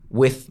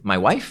with my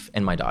wife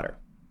and my daughter.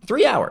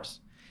 3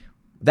 hours.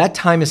 That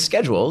time is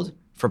scheduled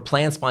for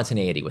planned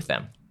spontaneity with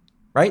them,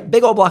 right?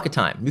 Big old block of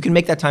time. You can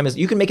make that time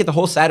you can make it the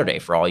whole Saturday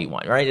for all you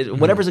want, right?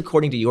 Whatever's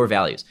according to your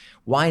values.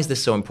 Why is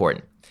this so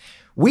important?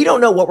 We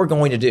don't know what we're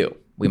going to do.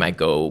 We might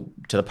go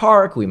to the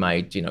park. We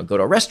might, go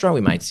to a restaurant.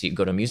 We might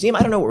go to a museum.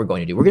 I don't know what we're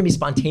going to do. We're going to be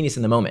spontaneous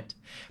in the moment.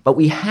 But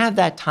we have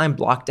that time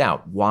blocked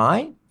out.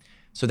 Why?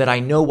 So that I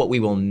know what we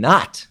will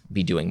not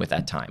be doing with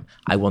that time.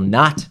 I will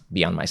not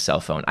be on my cell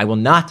phone. I will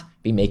not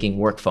be making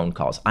work phone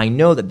calls. I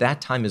know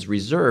that time is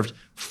reserved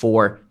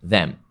for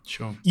them.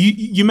 Sure.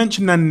 You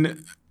mentioned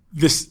then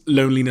this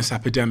loneliness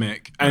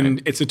epidemic,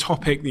 and it's a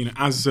topic,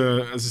 as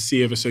a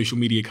CEO of a social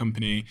media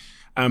company,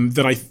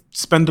 that I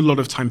spend a lot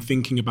of time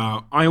thinking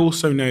about. I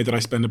also know that I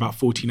spend about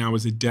 14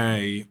 hours a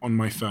day on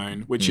my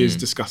phone, which is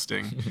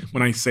disgusting.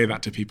 When I say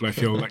that to people, I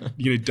feel like,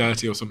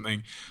 dirty or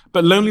something.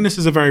 But loneliness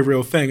is a very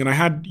real thing. And I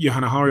had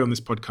Johanna Hari on this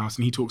podcast,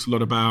 and he talks a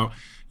lot about,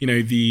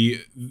 the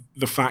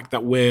fact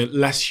that we're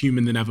less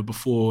human than ever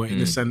before in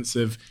the sense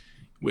of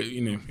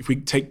if we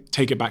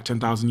take it back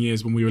 10,000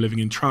 years when we were living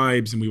in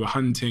tribes and we were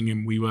hunting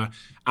and we were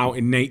out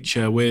in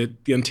nature, we're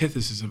the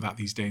antithesis of that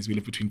these days. We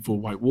live between four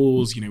white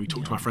walls. We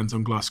talk to our friends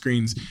on glass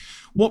screens.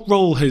 What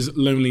role has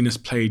loneliness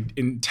played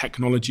in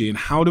technology, and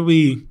how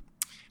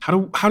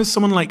does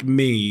someone like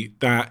me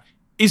that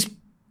is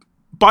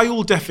by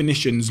all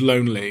definitions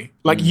lonely,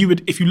 like you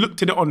would, if you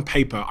looked at it on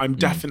paper, I'm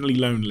definitely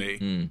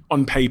lonely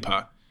on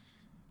paper.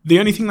 The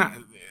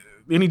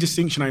only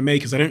distinction I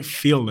make is I don't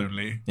feel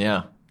lonely.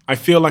 Yeah. I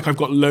feel like I've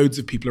got loads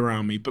of people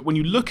around me. But when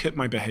you look at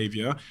my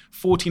behavior,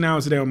 14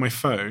 hours a day on my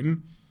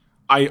phone,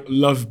 I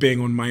love being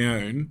on my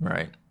own.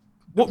 Right.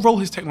 What role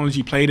has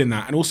technology played in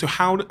that? And also,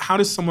 how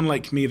does someone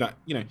like me that,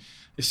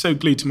 is so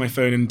glued to my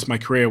phone and to my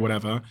career or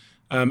whatever,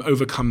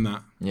 overcome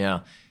that? Yeah.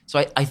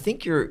 So I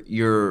think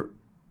you're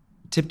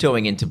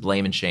tiptoeing into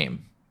blame and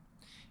shame.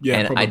 Yeah,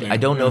 and probably. I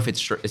don't know if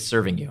it's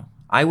serving you.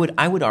 I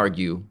would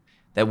argue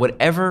that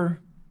whatever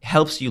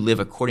helps you live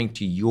according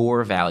to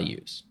your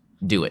values,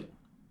 do it.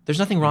 There's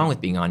nothing wrong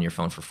with being on your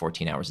phone for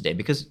 14 hours a day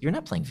because you're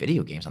not playing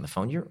video games on the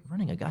phone. You're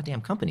running a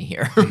goddamn company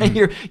here. Right?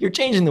 You're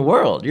changing the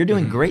world. You're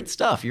doing great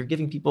stuff. You're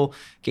giving people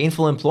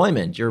gainful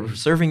employment. You're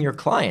serving your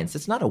clients.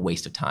 It's not a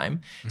waste of time.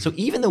 So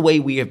even the way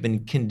we have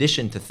been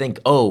conditioned to think,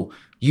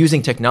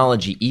 using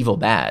technology, evil,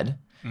 bad,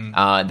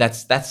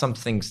 that's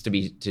something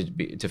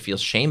to feel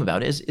shame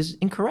about is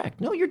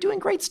incorrect. No, you're doing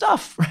great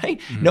stuff, right?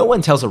 No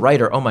one tells a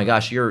writer, "Oh my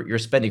gosh, you're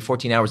spending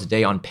 14 hours a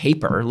day on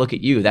paper. Look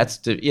at you."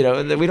 That's we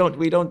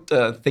don't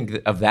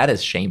think of that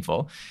as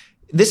shameful.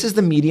 This is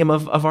the medium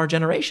of our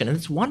generation, and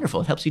it's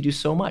wonderful. It helps you do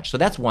so much. So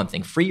that's one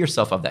thing. Free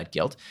yourself of that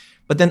guilt,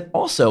 but then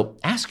also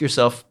ask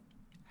yourself,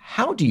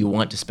 how do you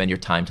want to spend your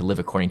time to live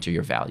according to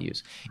your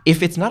values?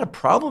 If it's not a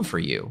problem for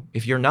you,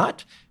 if you're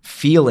not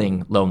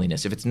feeling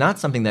loneliness, if it's not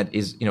something that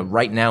is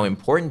right now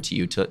important to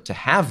you to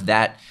have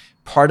that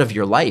part of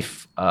your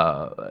life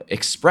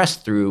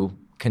expressed through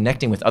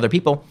connecting with other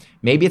people,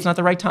 maybe it's not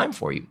the right time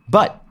for you.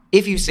 But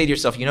if you say to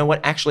yourself, you know what,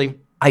 actually,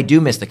 I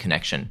do miss the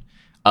connection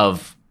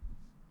of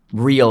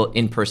real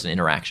in-person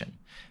interaction,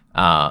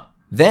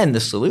 then the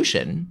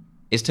solution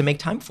is to make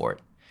time for it.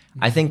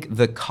 I think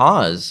the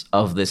cause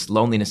of this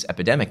loneliness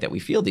epidemic that we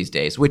feel these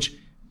days, which,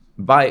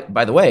 by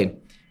the way,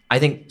 I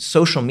think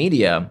social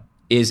media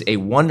is a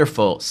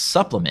wonderful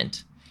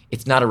supplement.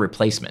 It's not a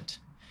replacement.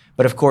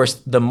 But of course,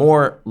 the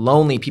more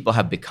lonely people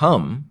have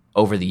become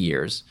over the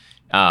years,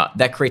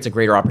 that creates a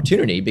greater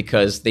opportunity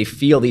because they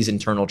feel these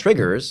internal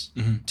triggers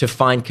to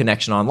find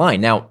connection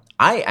online. Now,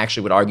 I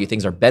actually would argue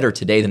things are better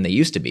today than they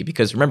used to be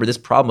because remember, this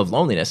problem of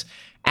loneliness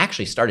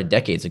actually started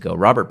decades ago.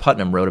 Robert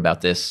Putnam wrote about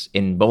this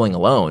in Bowling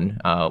Alone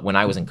when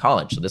I was in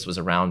college. So this was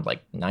around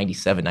like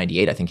 97,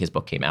 98, I think his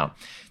book came out.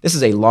 This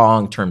is a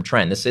long-term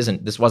trend.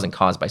 This wasn't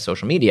caused by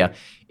social media.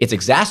 It's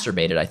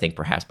exacerbated, I think,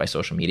 perhaps by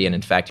social media. And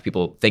in fact,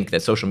 people think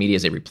that social media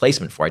is a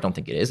replacement for it. I don't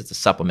think it is. It's a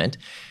supplement.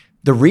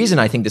 The reason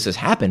I think this has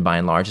happened by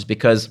and large is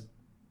because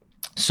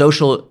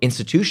social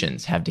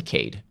institutions have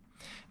decayed.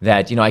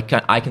 That,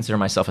 I consider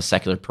myself a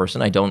secular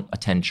person. I don't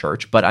attend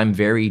church, but I'm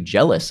very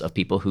jealous of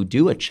people who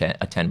do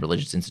attend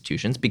religious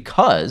institutions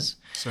because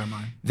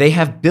they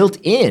have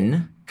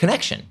built-in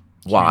connection.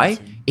 Why?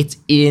 It's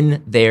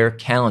in their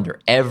calendar.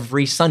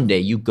 Every Sunday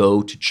you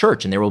go to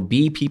church and there will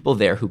be people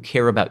there who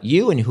care about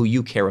you and who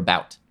you care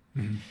about.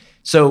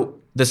 So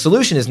the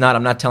solution is not,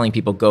 I'm not telling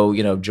people go,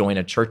 join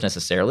a church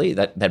necessarily.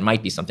 That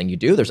might be something you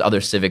do. There's other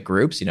civic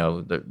groups,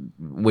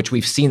 which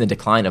we've seen the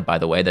decline of, by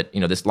the way, that,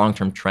 this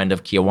long-term trend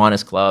of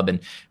Kiwanis Club and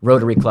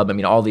Rotary Club. I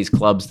mean, all these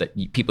clubs that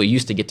people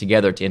used to get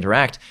together to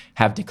interact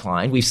have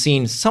declined. We've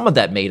seen some of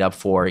that made up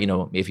for,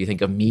 if you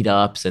think of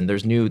meetups and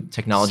there's new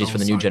technologies for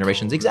the new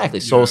generations. Exactly.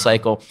 Soul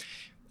Cycle.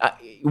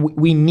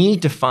 We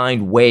need to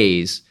find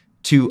ways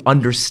to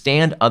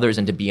understand others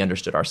and to be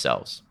understood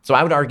ourselves. So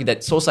I would argue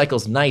that Soul Cycle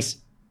is nice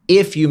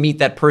if you meet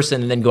that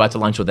person and then go out to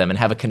lunch with them and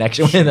have a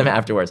connection with them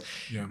afterwards.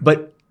 Yeah.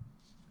 But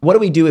what do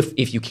we do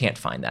if you can't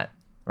find that,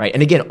 right?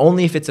 And again,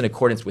 only if it's in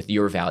accordance with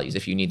your values,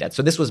 if you need that.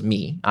 So this was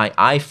me.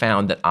 I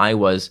found that I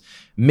was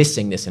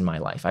missing this in my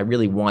life. I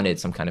really wanted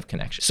some kind of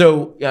connection.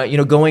 So,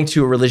 going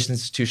to a religious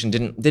institution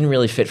didn't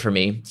really fit for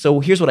me. So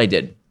here's what I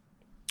did.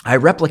 I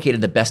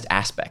replicated the best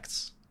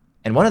aspects.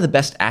 And one of the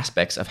best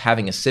aspects of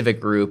having a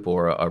civic group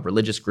or a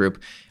religious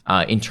group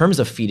in terms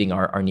of feeding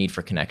our need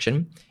for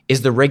connection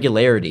is the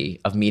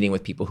regularity of meeting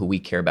with people who we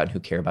care about and who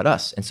care about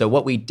us. And so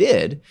what we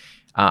did,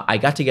 I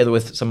got together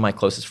with some of my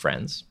closest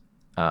friends,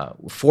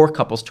 4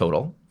 couples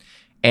total,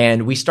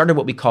 and we started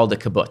what we called a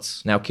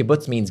kibbutz. Now,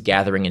 kibbutz means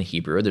gathering in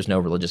Hebrew. There's no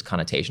religious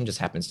connotation, just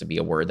happens to be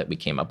a word that we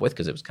came up with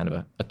because it was kind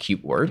of a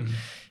cute word.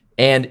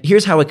 And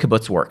here's how a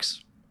kibbutz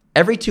works.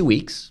 Every 2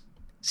 weeks,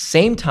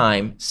 same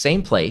time,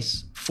 same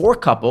place, 4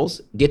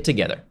 couples get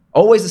together.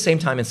 Always the same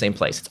time and same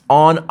place. It's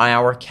on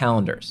our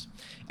calendars.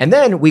 And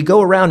then we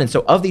go around, and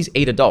so of these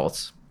 8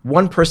 adults,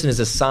 1 person is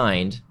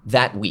assigned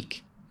that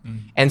week.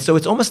 And so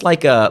it's almost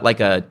like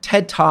a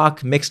TED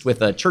Talk mixed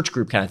with a church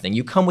group kind of thing.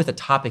 You come with a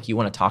topic you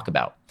want to talk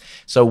about.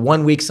 So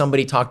one week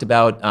somebody talked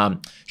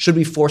about, should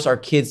we force our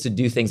kids to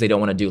do things they don't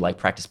want to do, like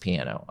practice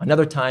piano?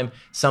 Another time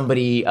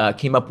somebody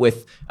came up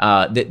with,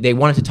 they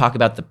wanted to talk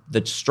about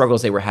the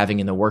struggles they were having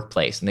in the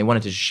workplace, and they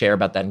wanted to share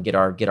about that and get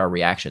our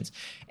reactions.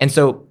 And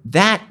so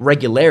that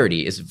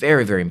regularity is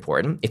very, very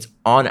important. It's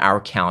on our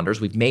calendars.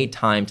 We've made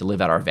time to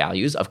live out our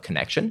values of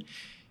connection.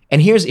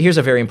 And here's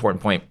a very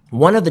important point.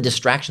 One of the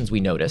distractions we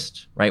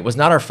noticed, right, was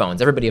not our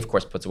phones. Everybody, of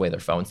course, puts away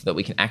their phones so that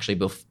we can actually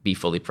be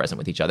fully present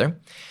with each other.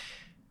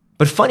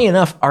 But funny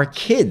enough, our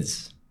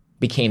kids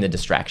became the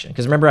distraction.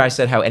 Because remember I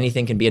said how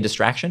anything can be a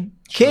distraction?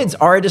 Kids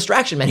are a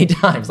distraction many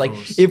times. Like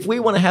if we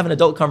want to have an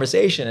adult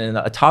conversation and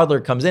a toddler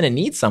comes in and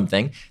needs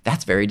something,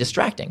 that's very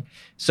distracting.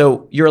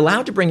 So you're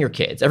allowed to bring your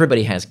kids.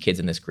 Everybody has kids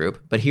in this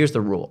group. But here's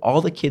the rule.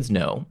 All the kids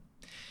know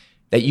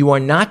that you are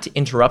not to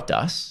interrupt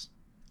us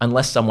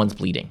unless someone's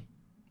bleeding.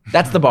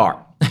 That's the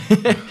bar.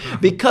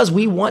 Because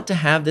we want to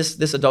have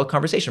this adult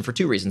conversation for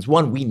two reasons.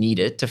 One, we need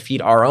it to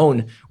feed our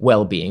own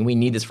well-being. We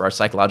need this for our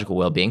psychological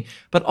well-being.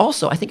 But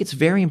also, I think it's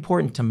very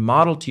important to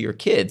model to your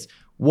kids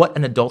what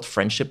an adult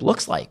friendship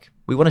looks like.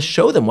 We want to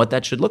show them what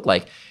that should look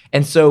like.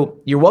 And so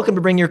you're welcome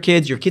to bring your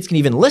kids. Your kids can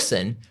even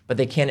listen, but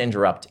they can't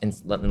interrupt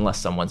unless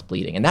someone's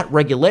bleeding. And that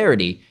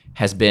regularity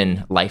has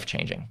been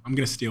life-changing. I'm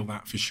going to steal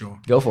that for sure.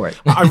 Go for it.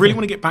 I really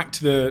want to get back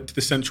to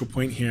the central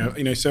point here.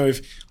 So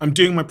if I'm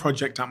doing my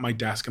project at my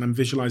desk and I'm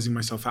visualizing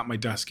myself at my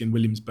desk in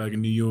Williamsburg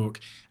in New York,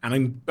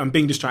 and I'm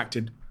being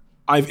distracted,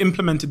 I've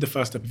implemented the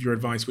first step of your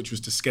advice, which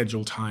was to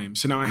schedule time.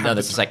 So now I have... No,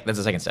 that's the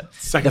second step.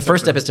 The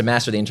first step is to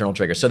master the internal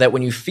trigger so that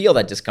when you feel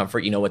that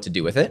discomfort, you know what to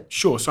do with it.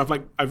 Sure. So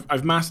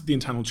I've mastered the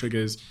internal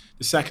triggers.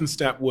 The second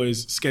step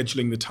was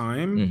scheduling the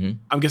time. Mm-hmm.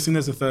 I'm guessing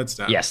there's a third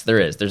step. Yes, there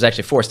is. There's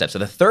actually 4 steps. So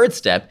the third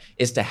step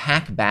is to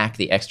hack back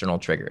the external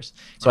triggers.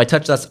 So I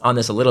touched on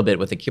this a little bit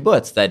with the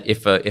kibbutz, that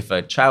if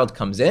a child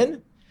comes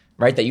in,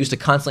 right, that used to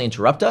constantly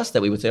interrupt us,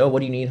 that we would say, oh,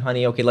 what do you need,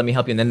 honey? Okay, let me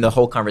help you. And then the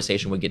whole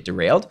conversation would get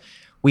derailed.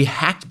 We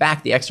hacked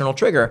back the external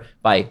trigger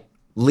by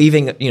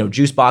leaving,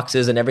 juice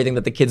boxes and everything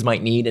that the kids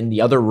might need in the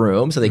other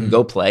room so they can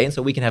go play, and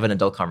so we can have an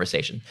adult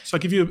conversation. So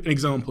I'll give you an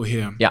example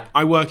here. Yeah.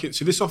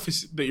 So this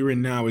office that you're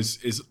in now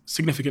is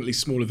significantly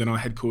smaller than our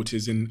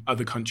headquarters in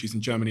other countries,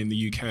 in Germany and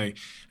the UK.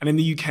 And in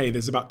the UK,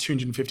 there's about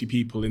 250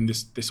 people in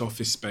this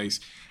office space.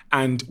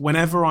 And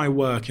whenever I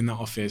work in that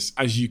office,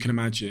 as you can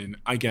imagine,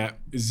 I get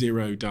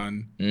zero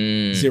done.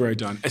 Zero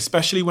done.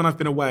 Especially when I've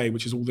been away,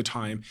 which is all the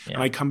time. Yeah.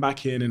 And I come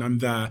back in and I'm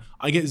there,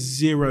 I get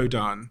zero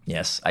done.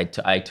 Yes, I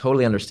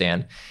totally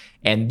understand.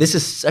 And this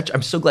is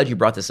I'm so glad you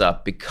brought this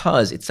up,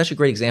 because it's such a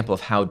great example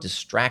of how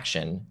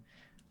distraction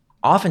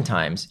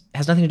oftentimes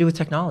has nothing to do with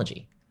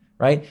technology,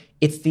 right?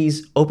 It's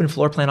these open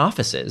floor plan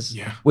offices,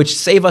 which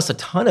save us a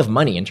ton of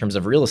money in terms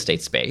of real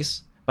estate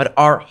space, but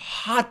are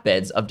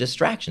hotbeds of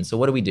distraction. So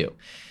what do?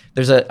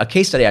 There's a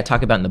case study I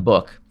talk about in the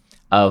book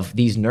of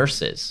these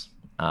nurses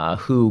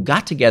who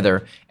got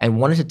together and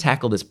wanted to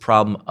tackle this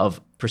problem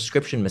of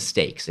prescription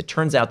mistakes. It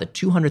turns out that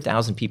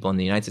 200,000 people in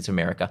the United States of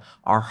America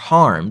are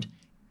harmed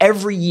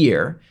every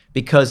year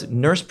because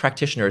nurse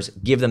practitioners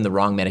give them the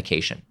wrong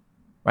medication,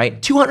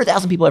 right?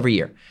 200,000 people every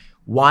year.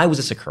 Why was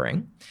this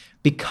occurring?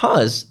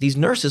 Because these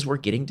nurses were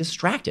getting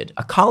distracted.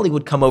 A colleague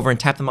would come over and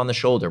tap them on the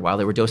shoulder while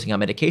they were dosing out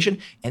medication,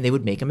 and they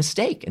would make a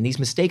mistake. And these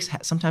mistakes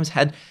sometimes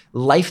had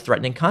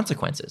life-threatening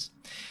consequences.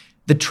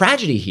 The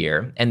tragedy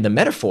here, and the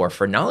metaphor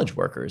for knowledge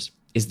workers,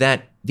 is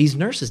that these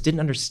nurses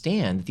didn't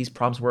understand that these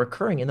problems were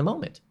occurring in the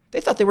moment.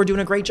 They thought they were doing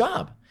a great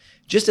job.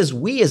 Just as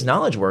we as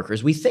knowledge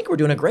workers, we think we're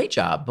doing a great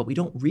job, but we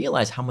don't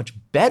realize how much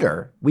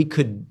better we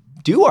could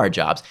do our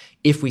jobs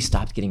if we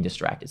stopped getting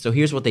distracted. So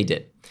here's what they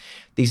did.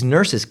 These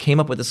nurses came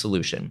up with a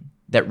solution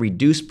that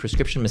reduced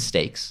prescription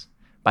mistakes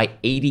by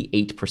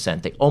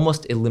 88%. They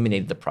almost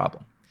eliminated the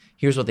problem.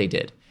 Here's what they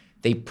did.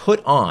 They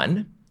put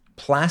on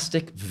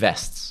plastic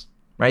vests,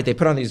 right? They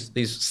put on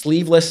these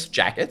sleeveless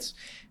jackets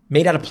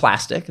made out of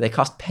plastic. They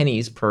cost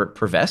pennies per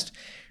vest,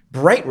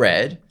 bright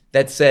red,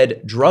 that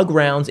said, drug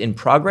rounds in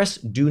progress,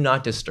 do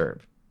not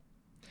disturb.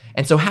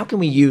 And so how can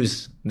we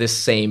use this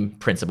same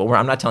principle, where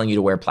I'm not telling you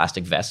to wear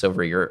plastic vests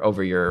over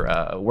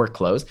your work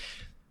clothes,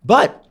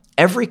 but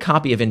every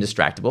copy of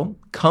Indistractable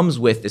comes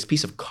with this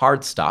piece of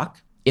cardstock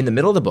in the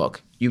middle of the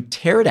book. You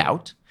tear it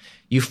out,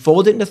 you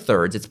fold it into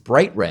thirds, it's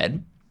bright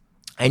red,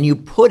 and you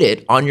put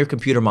it on your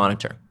computer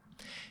monitor.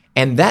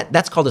 And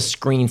that's called a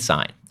screen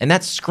sign. And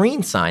that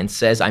screen sign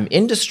says, I'm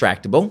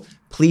Indistractable,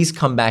 please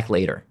come back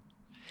later.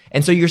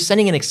 And so you're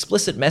sending an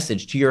explicit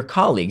message to your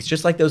colleagues,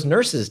 just like those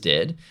nurses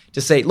did, to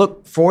say,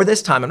 look, for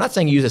this time, I'm not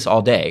saying use this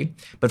all day,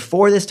 but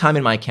for this time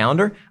in my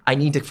calendar, I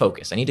need to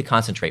focus. I need to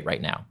concentrate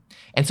right now.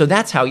 And so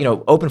that's how,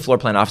 open floor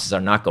plan offices are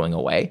not going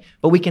away,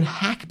 but we can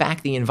hack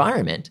back the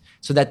environment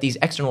so that these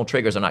external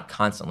triggers are not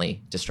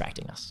constantly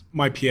distracting us.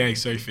 My PA,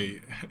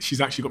 Sophie, she's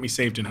actually got me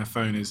saved in her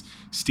phone as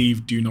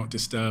Steve, do not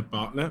disturb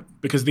Bartlett,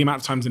 because the amount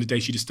of times in a day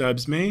she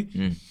disturbs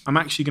me. I'm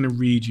actually going to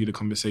read you the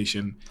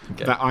conversation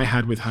that I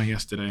had with her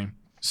yesterday.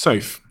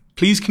 Soph,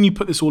 please can you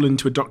put this all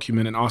into a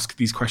document and ask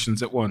these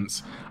questions at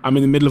once? I'm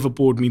in the middle of a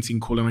board meeting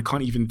call and I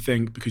can't even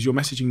think because you're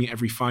messaging me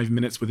every 5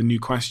 minutes with a new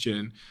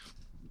question.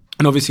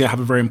 And obviously I have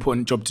a very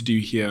important job to do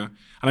here.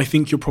 And I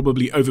think you're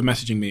probably over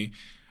messaging me.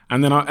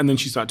 And then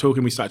she started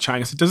talking, we started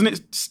chatting. I said, doesn't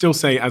it still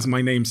say as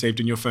my name saved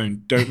in your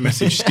phone, don't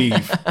message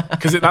Steve?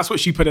 Because that's what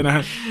she put in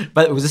her.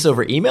 But was this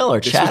over email or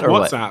chat or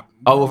WhatsApp. What?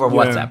 Oh, over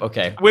WhatsApp.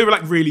 Okay. We were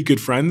like really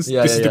good friends.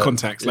 This is the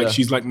context. Like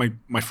she's like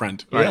my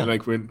friend, right? Yeah.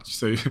 Like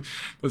so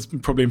that's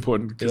probably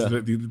important because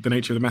of the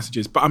nature of the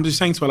messages. But I'm just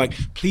saying to her, like,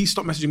 please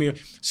stop messaging me.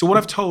 So what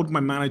I've told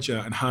my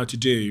manager and her to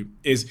do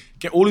is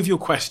get all of your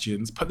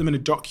questions, put them in a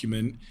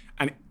document,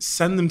 and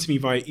send them to me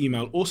via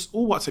email or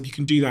WhatsApp. You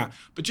can do that,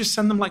 but just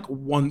send them like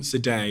once a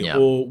day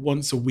or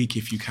once a week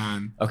if you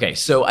can. Okay,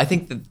 so I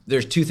think that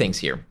there's two things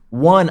here.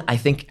 One, I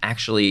think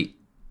actually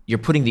you're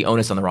putting the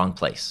onus on the wrong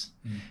place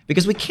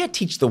because we can't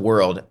teach the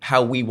world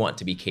how we want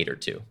to be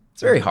catered to.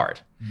 It's very hard.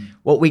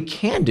 What we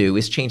can do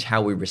is change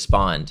how we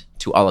respond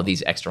to all of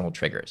these external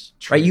triggers,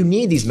 right? You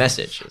need these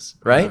messages,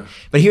 right?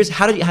 But here's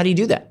how do you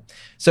do that?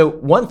 So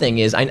one thing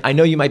is, I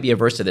know you might be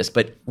averse to this,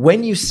 but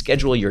when you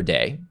schedule your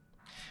day,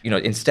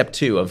 in step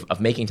 2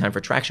 of making time for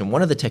traction,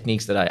 one of the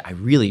techniques that I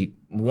really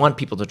want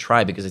people to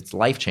try because it's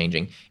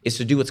life-changing is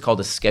to do what's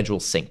called a schedule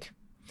sync.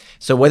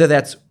 So whether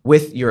that's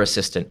with your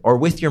assistant or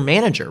with your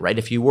manager, right?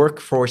 If you work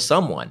for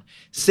someone,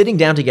 sitting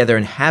down together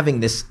and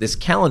having this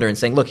calendar and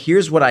saying, look,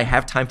 here's what I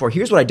have time for,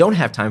 here's what I don't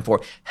have time for,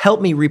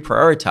 help me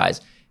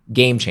reprioritize.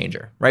 Game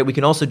changer, right? We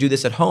can also do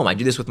this at home. I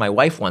do this with my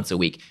wife once a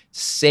week.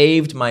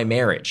 Saved my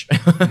marriage.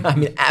 I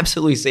mean,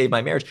 absolutely saved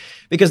my marriage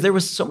because there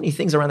was so many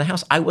things around the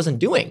house I wasn't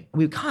doing.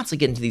 We would constantly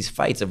get into these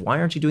fights of why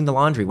aren't you doing the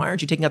laundry? Why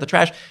aren't you taking out the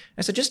trash?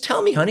 I said, just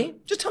tell me, honey.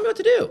 Just tell me what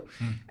to do.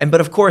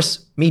 But of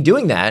course, me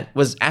doing that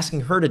was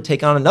asking her to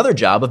take on another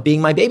job of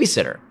being my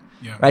babysitter,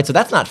 right? So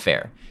that's not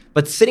fair.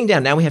 But sitting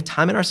down, now we have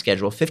time in our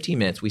schedule, 15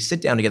 minutes. We sit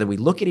down together. We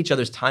look at each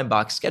other's time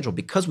box schedule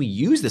because we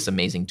use this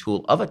amazing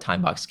tool of a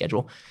time box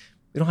schedule.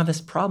 We don't have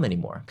this problem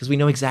anymore because we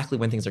know exactly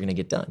when things are going to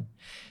get done.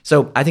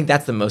 So I think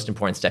that's the most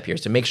important step here is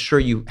to make sure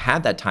you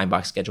have that time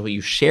box schedule, you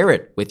share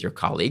it with your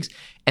colleagues.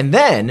 And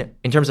then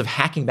in terms of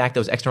hacking back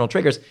those external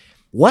triggers,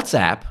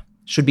 WhatsApp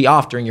should be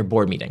off during your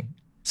board meeting.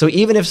 So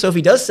even if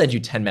Sophie does send you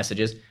 10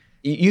 messages,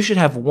 you should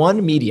have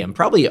one medium,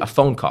 probably a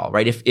phone call,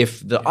 right?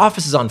 If the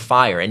office is on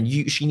fire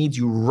and she needs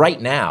you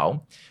right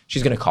now,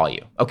 she's going to call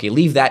you. Okay,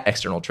 leave that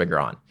external trigger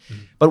on.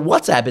 But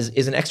WhatsApp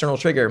is an external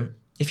trigger.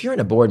 If you're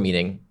in a board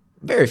meeting,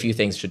 very few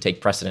things should take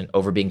precedent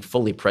over being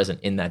fully present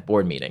in that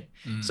board meeting.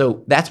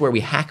 So that's where we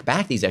hack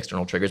back these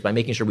external triggers by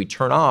making sure we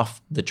turn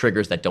off the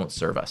triggers that don't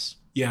serve us.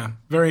 Yeah,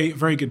 very,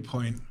 very good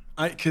point.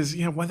 Because,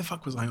 why the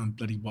fuck was I on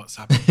bloody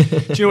WhatsApp?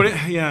 Do you know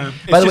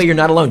what By the way, you're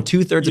not alone.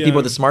 2/3 of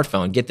people with a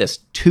smartphone, get this,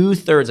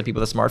 2/3 of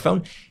people with a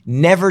smartphone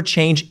never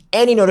change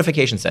any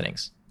notification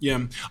settings.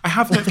 Yeah, I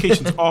have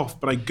notifications off,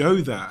 but I go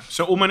there.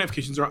 So all my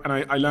notifications are, and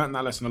I learned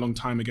that lesson a long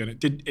time ago.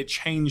 And it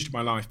changed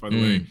my life, by the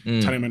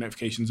way, turning my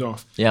notifications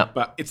off. Yeah.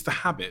 But it's the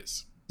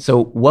habits.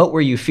 So what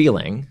were you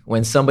feeling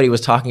when somebody was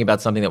talking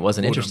about something that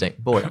wasn't interesting?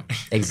 Boredom.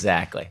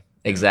 Exactly.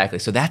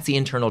 So that's the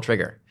internal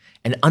trigger.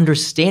 And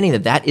understanding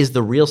that is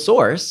the real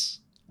source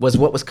was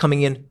what was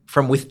coming in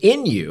from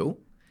within you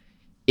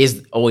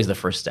is always the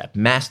first step.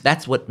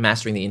 That's what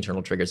mastering the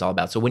internal trigger is all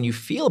about. So when you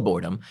feel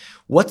boredom,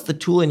 what's the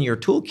tool in your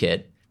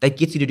toolkit that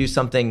gets you to do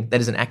something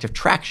that is an act of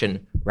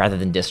traction rather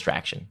than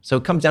distraction? So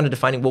it comes down to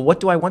defining, well,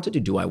 what do I want to do?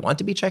 Do I want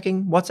to be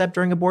checking WhatsApp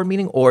during a board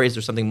meeting, or is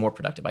there something more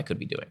productive I could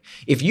be doing?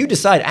 If you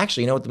decide,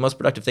 actually, what the most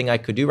productive thing I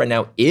could do right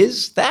now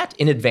is that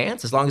in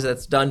advance, as long as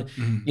that's done,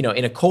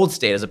 in a cold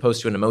state as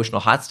opposed to an emotional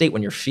hot state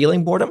when you're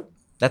feeling boredom,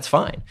 that's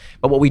fine.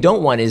 But what we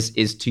don't want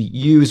is to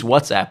use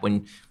WhatsApp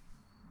when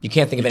you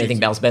can't think of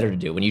anything else better to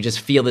do, when you just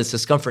feel this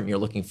discomfort and you're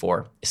looking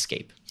for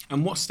escape.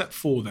 And what's step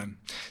 4 then?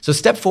 So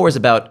step 4 is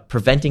about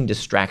preventing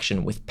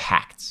distraction with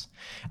pacts.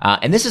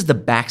 And this is the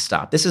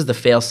backstop. This is the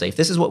fail-safe.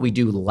 This is what we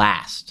do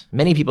last.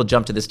 Many people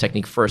jump to this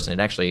technique first, and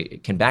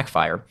it can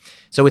backfire.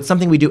 So it's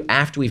something we do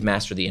after we've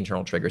mastered the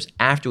internal triggers,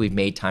 after we've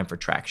made time for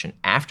traction,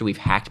 after we've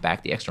hacked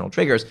back the external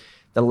triggers.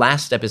 The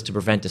last step is to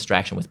prevent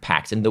distraction with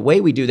pacts. And the way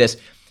we do this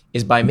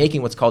is by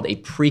making what's called a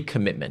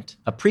pre-commitment.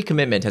 A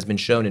pre-commitment has been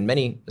shown in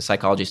many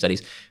psychology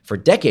studies for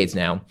decades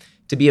now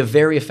to be a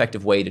very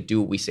effective way to do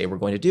what we say we're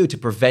going to do to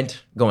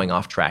prevent going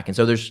off track. And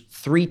so there's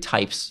 3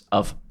 types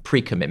of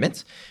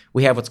pre-commitments.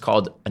 We have what's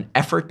called an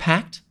effort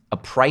pact, a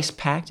price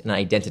pact, and an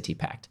identity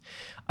pact.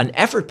 An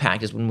effort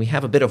pact is when we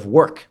have a bit of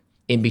work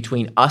in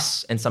between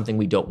us and something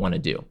we don't want to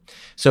do.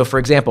 So for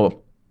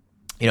example,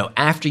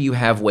 after you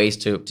have ways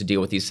to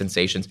deal with these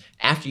sensations,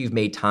 after you've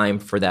made time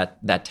for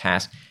that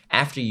task,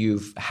 after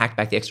you've hacked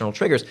back the external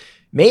triggers,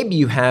 maybe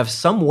you have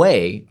some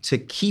way to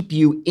keep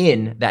you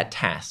in that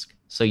task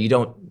so you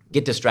don't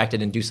get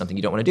distracted and do something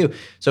you don't want to do.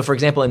 So for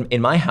example,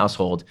 in my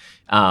household,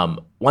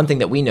 one thing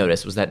that we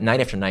noticed was that night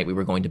after night, we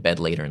were going to bed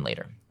later and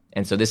later.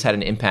 And so this had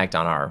an impact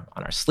on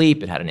our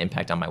sleep. It had an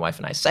impact on my wife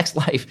and I's sex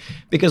life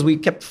because we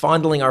kept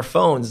fondling our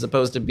phones as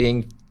opposed to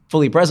being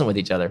fully present with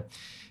each other.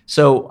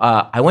 So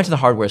I went to the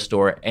hardware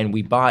store and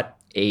we bought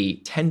a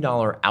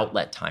 $10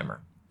 outlet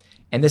timer.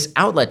 And this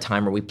outlet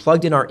timer, we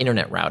plugged in our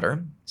internet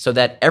router so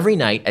that every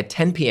night at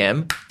 10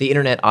 p.m., the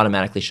internet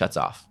automatically shuts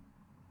off,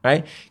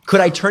 right?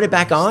 Could I turn it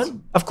back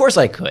on? Of course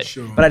I could,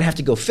 but I'd have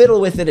to go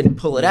fiddle with it and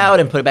pull it out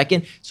and put it back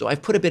in. So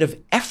I've put a bit of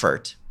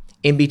effort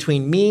in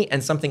between me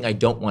and something I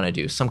don't want to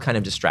do, some kind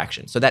of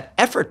distraction. So that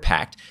effort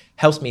pact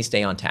helps me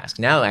stay on task.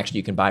 Now, actually,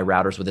 you can buy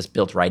routers with this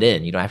built right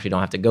in. You don't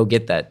have to go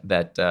get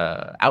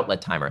that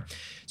outlet timer.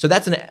 So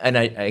that's an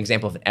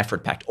example of an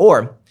effort pact.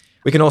 Or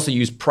we can also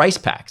use price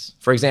packs.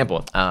 For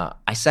example,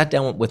 I sat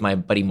down with my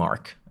buddy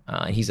Mark,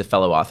 and he's a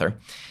fellow author,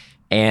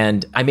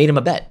 and I made him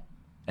a bet.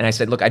 And I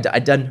said, look,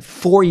 I'd done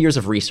 4 years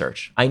of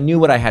research. I knew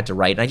what I had to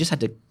write, and I just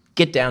had to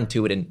get down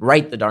to it and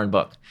write the darn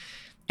book.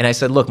 And I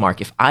said, look,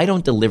 Mark, if I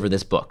don't deliver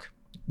this book,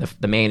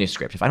 the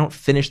manuscript, if I don't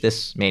finish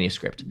this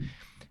manuscript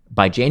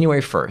by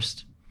January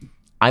 1st,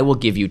 I will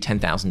give you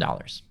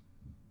 $10,000.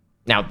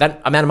 Now,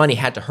 that amount of money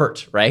had to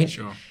hurt, right?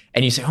 Sure.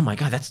 And you say, oh my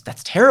God,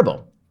 that's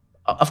terrible.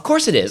 Of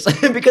course it is,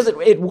 because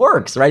it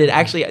works, right? It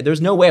actually,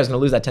 there's no way I was going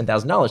to lose that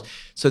 $10,000.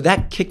 So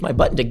that kicked my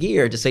butt into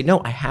gear to say,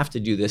 no, I have to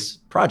do this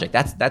project.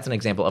 That's an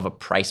example of a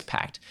price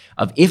pact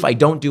of if I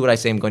don't do what I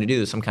say I'm going to do,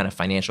 there's some kind of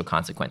financial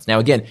consequence. Now,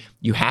 again,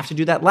 you have to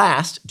do that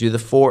last, do the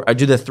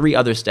 3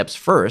 other steps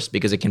first,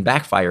 because it can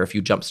backfire if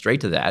you jump straight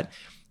to that.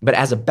 But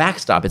as a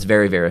backstop, it's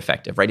very, very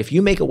effective, right? If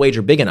you make a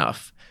wager big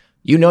enough,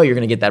 you know you're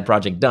going to get that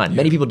project done. Yeah.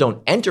 Many people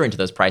don't enter into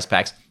those price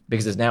packs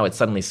because now it's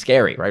suddenly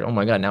scary, right? Oh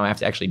my God, now I have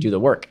to actually do the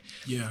work.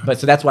 Yeah. But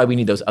so that's why we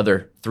need those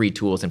other 3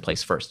 tools in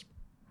place first.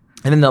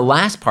 And then the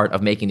last part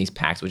of making these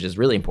pacts, which is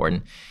really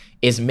important,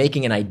 is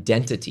making an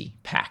identity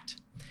pact.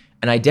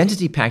 An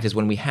identity pact is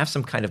when we have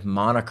some kind of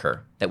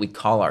moniker that we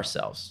call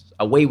ourselves,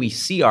 a way we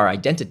see our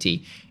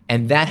identity,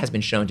 and that has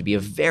been shown to be a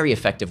very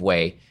effective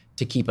way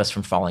to keep us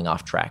from falling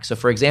off track. So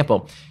for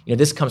example,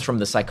 this comes from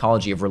the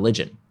psychology of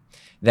religion.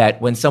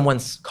 That when someone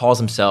calls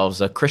themselves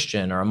a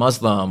Christian or a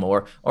Muslim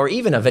or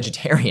even a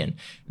vegetarian,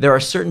 there are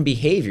certain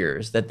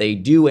behaviors that they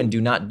do and do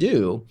not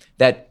do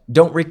that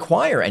don't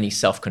require any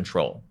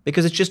self-control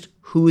because it's just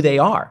who they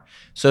are.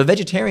 So a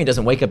vegetarian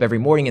doesn't wake up every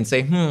morning and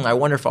say, I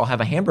wonder if I'll have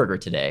a hamburger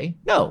today.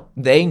 No,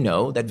 they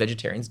know that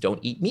vegetarians don't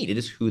eat meat. It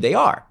is who they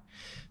are.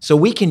 So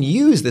we can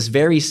use this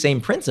very same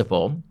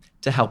principle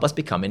to help us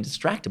become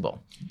indistractable.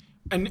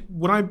 And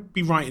would I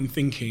be right in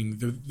thinking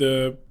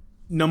the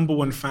number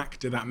one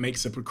factor that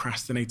makes a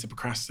procrastinator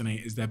procrastinate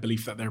is their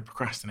belief that they're a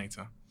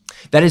procrastinator?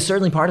 That is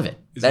certainly part of it.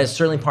 That is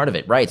certainly part of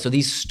it, right? So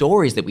these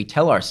stories that we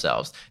tell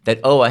ourselves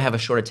that, I have a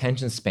short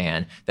attention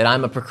span, that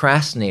I'm a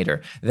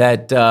procrastinator,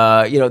 that,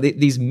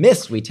 these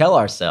myths we tell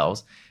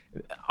ourselves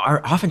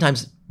are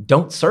oftentimes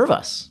don't serve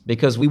us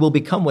because we will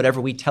become whatever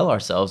we tell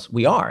ourselves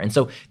we are. And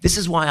so this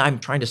is why I'm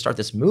trying to start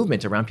this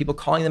movement around people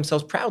calling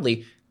themselves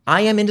proudly,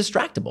 I am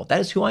indistractable. That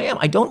is who I am.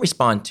 I don't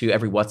respond to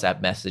every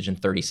WhatsApp message in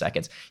 30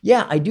 seconds.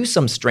 Yeah, I do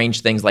some strange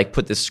things like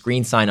put this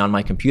screen sign on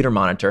my computer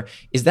monitor.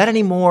 Is that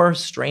any more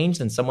strange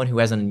than someone who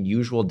has an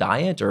unusual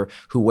diet or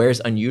who wears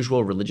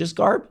unusual religious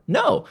garb?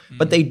 No,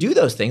 but they do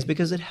those things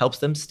because it helps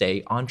them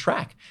stay on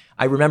track.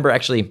 I remember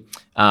actually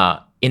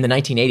in the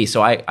 1980s,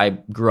 so I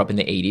grew up in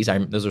the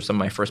 80s. Those are some of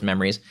my first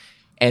memories.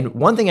 And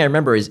one thing I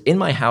remember is in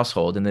my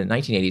household in the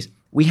 1980s,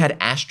 we had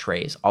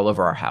ashtrays all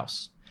over our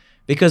house.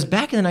 Because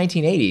back in the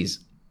 1980s,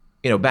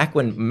 back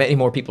when many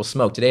more people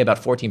smoked, today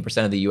about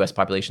 14% of the US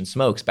population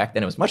smokes. Back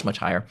then it was much, much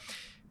higher.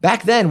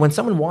 Back then, when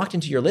someone walked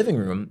into your living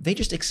room, they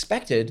just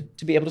expected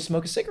to be able to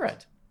smoke a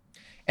cigarette.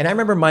 And I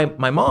remember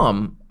my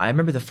mom,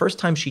 the first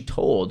time she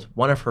told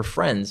one of her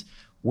friends,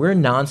 we're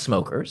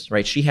non-smokers,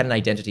 right? She had an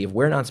identity of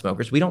we're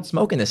non-smokers. We don't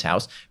smoke in this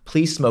house.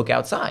 Please smoke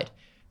outside.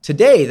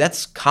 Today,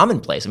 that's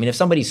commonplace. If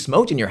somebody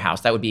smoked in your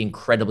house, that would be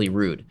incredibly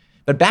rude.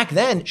 But back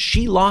then,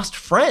 she lost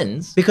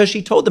friends because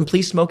she told them,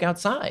 please smoke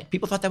outside.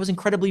 People thought that was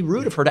incredibly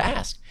rude of her to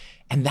ask.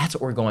 And that's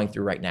what we're going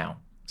through right now.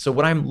 So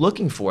what I'm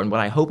looking for and what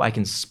I hope I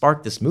can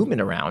spark this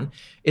movement around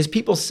is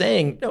people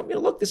saying,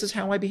 look, this is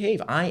how I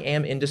behave. I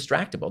am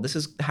indistractable. This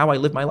is how I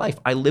live my life.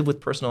 I live with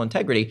personal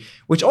integrity,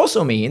 which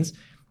also means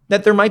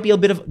that there might be a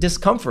bit of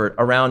discomfort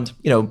around,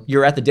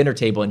 you're at the dinner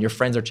table and your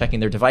friends are checking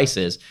their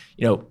devices.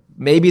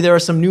 Maybe there are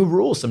some new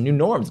rules, some new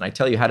norms, and I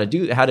tell you how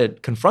to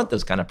confront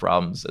those kind of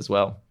problems as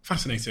well.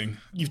 Fascinating.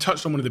 You've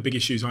touched on one of the big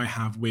issues I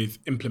have with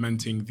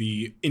implementing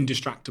the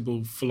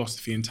indistractable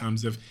philosophy in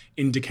terms of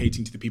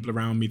indicating to the people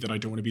around me that I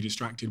don't want to be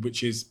distracted,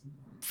 which is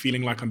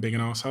feeling like I'm being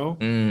an asshole.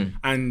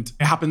 And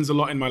it happens a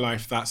lot in my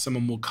life that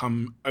someone will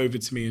come over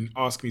to me and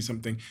ask me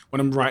something when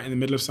I'm right in the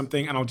middle of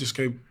something, and I'll just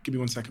go, give me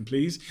 1 second,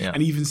 please. Yeah.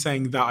 And even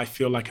saying that, I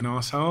feel like an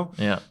asshole.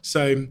 Yeah.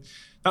 So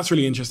that's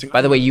really interesting.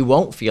 By the way, you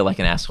won't feel like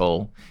an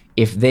asshole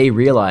if they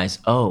realize,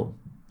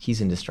 he's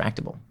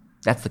indistractable.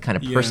 That's the kind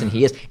of person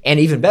he is. And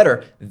even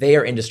better, they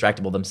are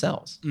indistractable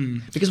themselves.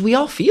 Because we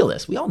all feel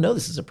this. We all know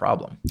this is a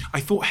problem. I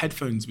thought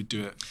headphones would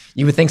do it.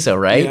 You would think so,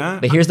 right? Yeah.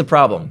 But here's the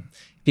problem.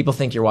 People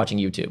think you're watching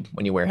YouTube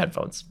when you wear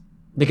headphones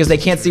because they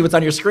can't see what's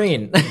on your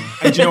screen.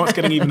 And do you know what's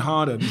getting even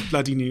harder? These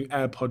bloody new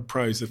AirPod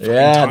Pros are fucking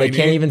tiny. They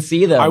can't even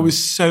see them. I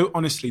was so,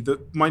 honestly,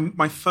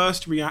 my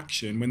first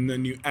reaction when the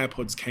new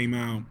AirPods came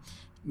out,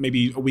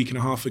 maybe a week and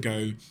a half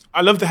ago,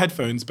 I love the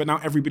headphones, but now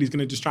everybody's going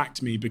to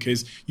distract me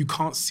because you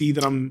can't see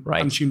that I'm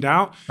tuned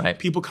out. Right.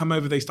 People come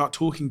over, they start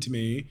talking to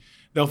me.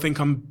 They'll think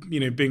I'm,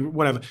 being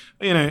whatever,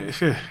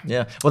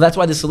 Yeah. Well, that's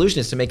why the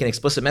solution is to make an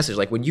explicit message.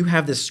 Like when you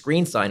have this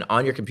screen sign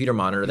on your computer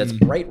monitor that's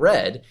bright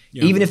red,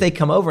 even if they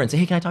come over and say,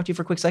 hey, can I talk to you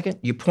for a quick second?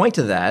 You point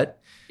to that.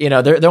 They're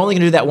only going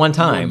to do that one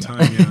time.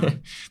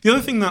 The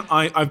other thing that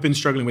I've been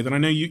struggling with, and I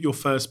know your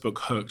first book,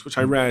 Hooked, which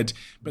I read,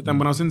 but then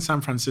when I was in San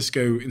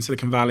Francisco, in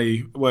Silicon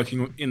Valley,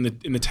 working in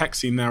the tech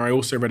scene there, I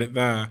also read it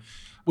there,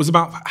 was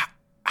about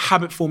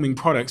habit-forming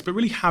products, but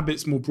really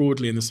habits more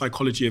broadly and the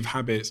psychology of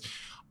habits.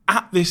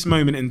 At this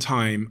moment in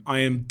time, I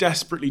am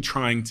desperately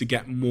trying to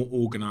get more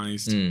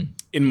organized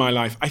in my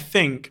life. I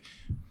think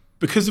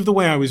because of the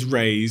way I was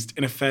raised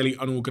in a fairly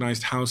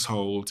unorganized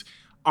household,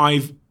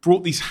 I've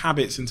brought these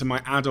habits into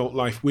my adult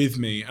life with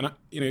me. And,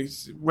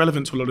 it's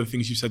relevant to a lot of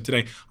things you said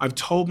today. I've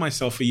told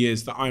myself for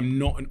years that I'm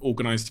not an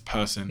organized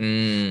person.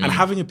 And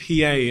having a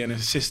PA, an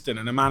assistant,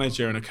 and a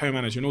manager, and a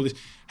co-manager, and all this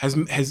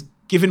has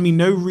given me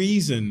no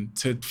reason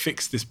to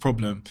fix this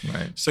problem.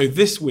 Right. So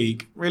this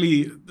week,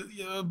 really,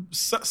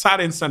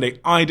 Saturday and Sunday,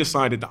 I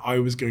decided that I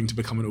was going to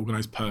become an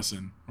organized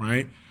person,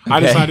 right? Okay.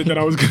 I decided that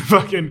I was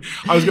going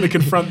to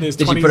confront this.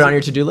 Did you put it on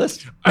your to-do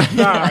list?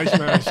 No,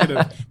 I should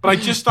have. But I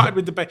just started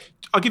with the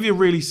I'll give you a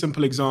really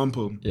simple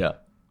example. Yeah.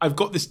 I've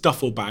got this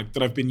duffel bag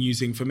that I've been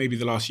using for maybe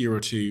the last year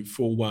or two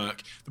for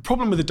work. The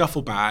problem with a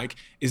duffel bag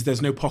is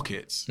there's no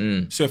pockets.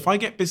 So if I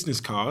get business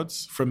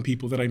cards from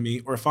people that I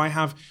meet, or if I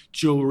have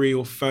jewelry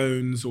or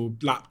phones or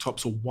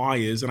laptops or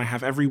wires, and I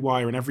have every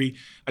wire and every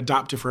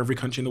adapter for every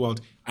country in the world,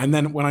 and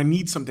then when I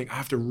need something, I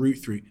have to root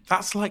through.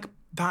 That's like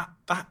that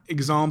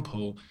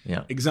example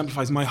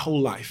exemplifies my whole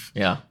life.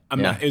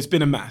 It's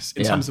been a mess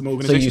in terms of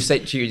organization.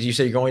 So you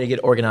said you're going to get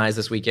organized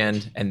this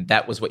weekend, and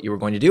that was what you were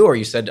going to do, or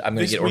you said I'm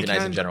going to get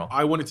organized in general?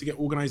 I wanted to get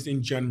organized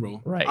in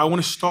general. Right. I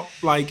want to stop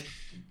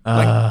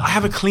I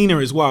have a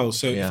cleaner as well.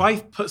 So if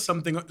I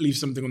leave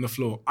something on the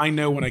floor, I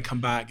know when I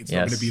come back, it's not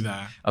going to be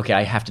there. Okay,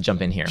 I have to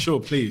jump in here. Sure,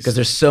 please. Because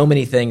there's so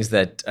many things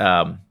that,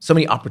 so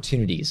many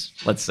opportunities,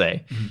 let's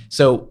say.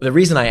 So the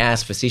reason I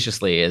asked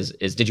facetiously is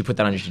did you put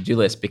that on your to-do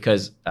list?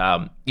 Because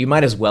you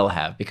might as well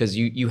have, because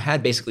you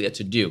had basically a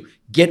to-do,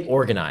 get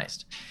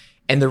organized.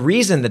 And the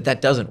reason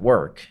that doesn't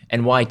work,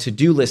 and why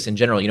to-do lists in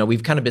general,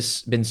 we've kind of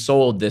been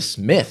sold this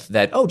myth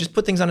that, just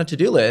put things on a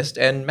to-do list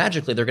and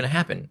magically they're going to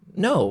happen.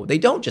 No, they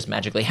don't just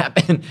magically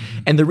happen.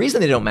 And the reason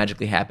they don't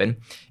magically happen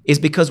is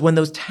because when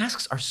those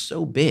tasks are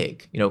so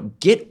big,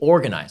 get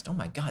organized. Oh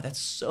my God,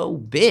 that's so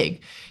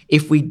big.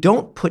 If we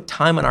don't put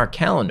time on our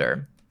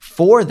calendar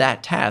for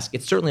that task,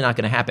 it's certainly not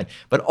going to happen.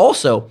 But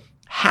also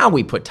how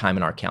we put time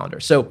in our calendar.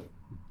 So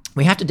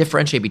we have to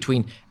differentiate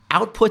between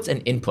outputs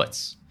and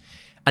inputs.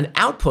 An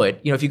output,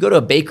 if you go to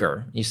a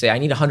baker, you say, I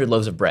need 100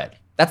 loaves of bread.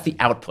 That's the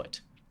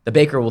output. The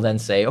baker will then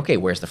say, okay,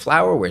 where's the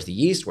flour? Where's the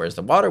yeast? Where's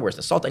the water? Where's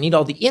the salt? I need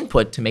all the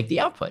input to make the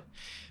output.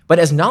 But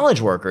as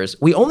knowledge workers,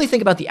 we only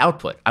think about the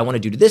output. I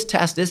want to do this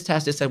task, this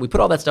task, this task. We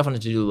put all that stuff on a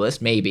to-do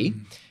list, maybe.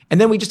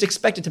 And then we just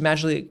expect it to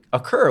magically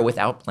occur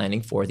without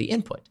planning for the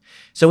input.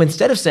 So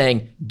instead of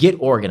saying, get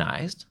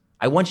organized,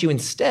 I want you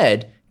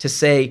instead to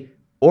say,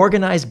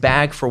 organize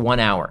bag for 1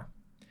 hour.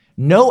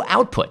 No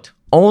output,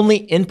 only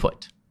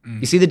input.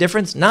 You see the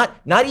difference?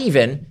 Not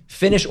even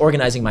finish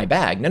organizing my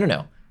bag.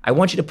 No. I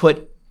want you to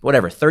put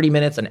 30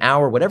 minutes, an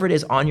hour, whatever it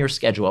is on your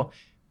schedule.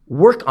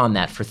 Work on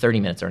that for 30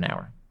 minutes or an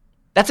hour.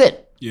 That's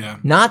it. Yeah.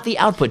 Not the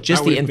output,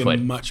 just the input. That would have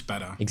been much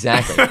better.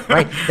 Exactly,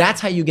 right?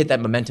 That's how you get that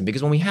momentum.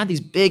 Because when we have these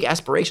big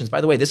aspirations,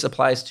 by the way, this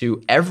applies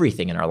to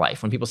everything in our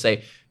life. When people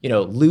say,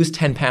 lose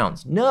 10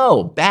 pounds.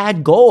 No,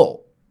 bad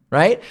goal,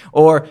 right?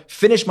 Or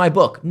finish my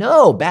book.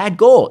 No, bad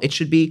goal. It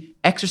should be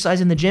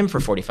exercise in the gym for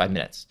 45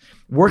 minutes.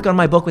 Work on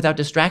my book without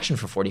distraction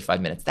for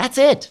 45 minutes. That's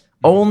it.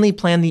 Only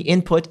plan the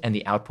input and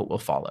the output will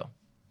follow.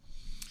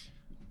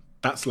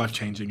 That's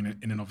life-changing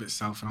in and of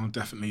itself, and I'll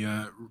definitely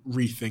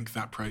rethink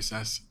that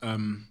process.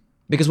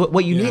 Because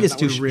what you need is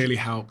to... That really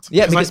helped.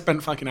 Yeah, because I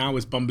spent fucking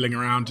hours bumbling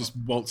around, just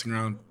waltzing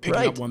around,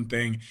 picking up one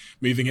thing,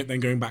 moving it, then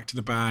going back to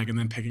the bag, and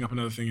then picking up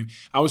another thing. And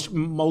I was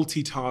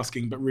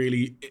multitasking, but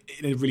really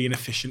in a really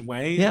inefficient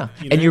way. Yeah,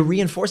 and you're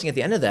reinforcing at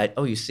the end of that,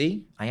 you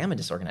see, I am a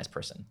disorganized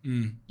person.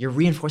 You're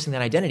reinforcing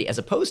that identity as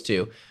opposed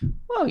to,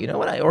 well, you know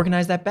what, I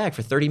organized that bag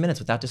for 30 minutes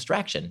without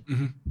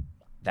distraction.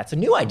 That's a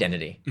new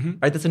identity,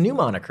 right? That's a new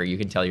moniker you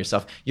can tell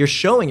yourself. You're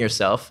showing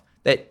yourself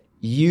that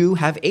you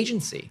have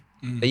agency.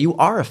 That you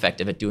are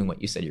effective at doing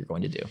what you said you're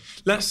going to do.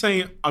 Let's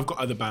say I've got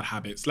other bad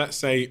habits. Let's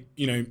say,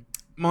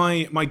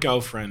 my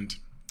girlfriend,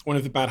 one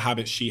of the bad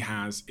habits she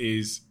has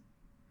is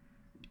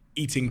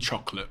eating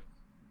chocolate.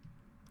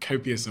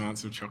 Copious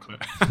amounts of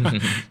chocolate.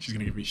 She's going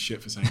to give me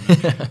shit for saying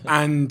that.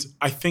 And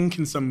I think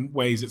in some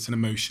ways it's an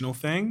emotional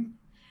thing.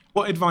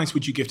 What advice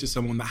would you give to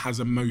someone that has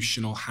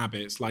emotional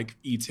habits like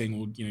eating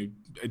or,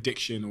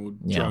 addiction or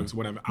drugs or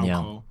whatever,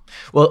 alcohol? Yeah.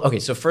 Well, okay,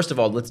 so first of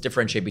all, let's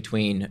differentiate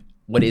between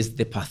what is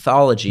the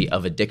pathology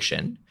of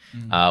addiction,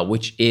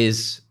 which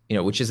is,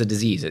 which is a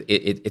disease.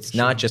 It's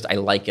not just I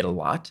like it a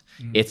lot.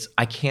 It's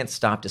I can't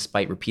stop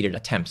despite repeated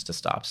attempts to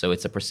stop. So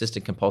it's a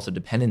persistent compulsive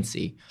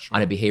dependency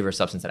on a behavior or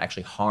substance that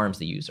actually harms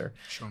the user.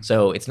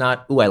 So it's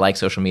not, ooh, I like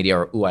social media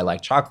or ooh, I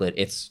like chocolate.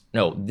 It's,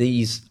 no,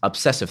 these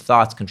obsessive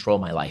thoughts control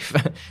my life.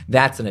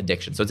 That's an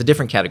addiction. So it's a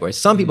different category.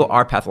 Some people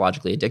are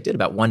pathologically addicted,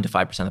 about 1% to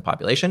 5% of the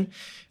population.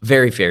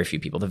 Very, very few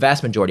people. The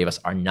vast majority of us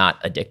are not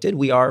addicted.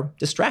 We are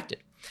distracted.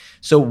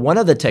 So one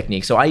of the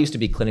techniques, so I used to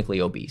be clinically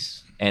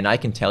obese, and I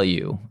can tell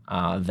you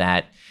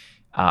that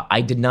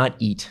I did not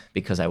eat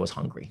because I was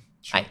hungry.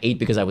 I ate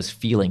because I was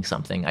feeling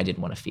something I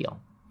didn't want to feel.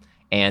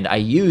 And I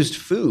used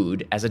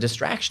food as a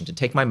distraction to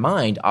take my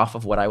mind off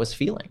of what I was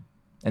feeling.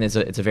 And it's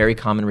a very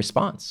common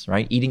response,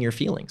 right? Eating your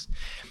feelings.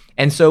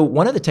 And so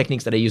one of the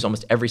techniques that I use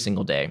almost every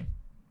single day,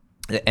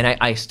 and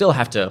I still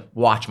have to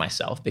watch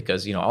myself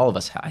because, all of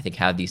us, I think,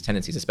 have these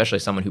tendencies, especially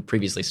someone who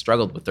previously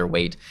struggled with their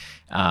weight.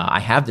 I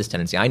have this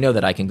tendency. I know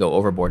that I can go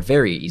overboard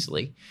very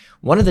easily.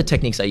 One of the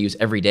techniques I use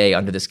every day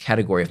under this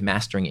category of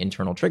mastering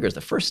internal triggers,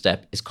 the first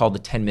step is called the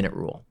 10-minute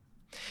rule.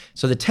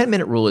 So the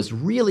 10-minute rule is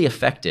really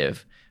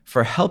effective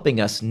for helping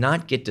us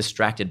not get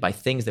distracted by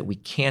things that we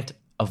can't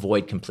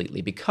avoid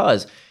completely,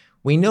 because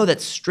we know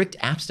that strict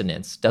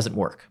abstinence doesn't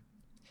work.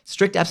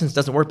 Strict abstinence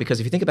doesn't work because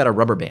if you think about a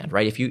rubber band,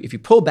 right? If you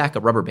pull back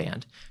a rubber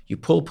band, you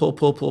pull.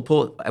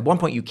 At one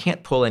point, you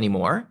can't pull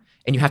anymore,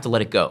 and you have to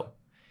let it go.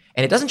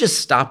 And it doesn't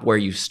just stop where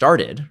you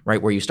started, right?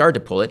 Where you started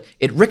to pull it,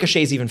 it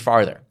ricochets even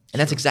farther.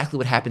 And that's exactly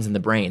what happens in the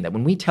brain, that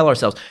when we tell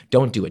ourselves,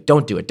 don't do it,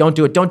 don't do it, don't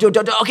do it, don't do it,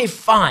 don't do it, okay,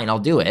 fine, I'll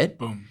do it.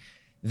 Boom.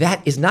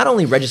 That is not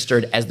only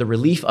registered as the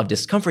relief of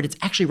discomfort, it's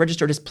actually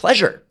registered as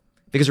pleasure.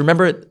 Because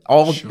remember,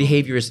 all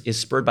behavior is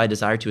spurred by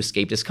desire to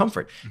escape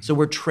discomfort. So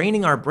we're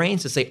training our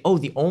brains to say, oh,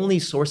 the only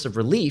source of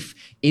relief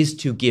is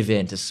to give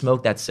in, to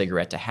smoke that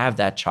cigarette, to have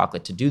that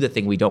chocolate, to do the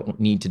thing we don't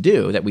need to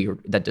do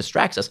that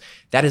distracts us.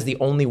 That is the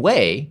only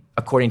way,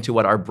 according to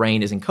what our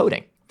brain is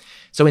encoding.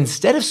 So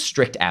instead of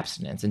strict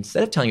abstinence,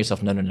 instead of telling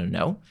yourself,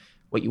 no,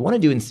 what you want to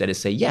do instead is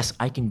say, yes,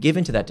 I can give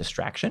into that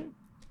distraction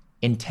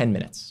in 10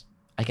 minutes.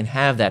 I can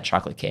have that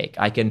chocolate cake.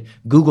 I can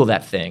Google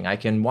that thing. I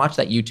can watch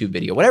that YouTube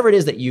video. Whatever it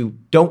is that you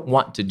don't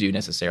want to do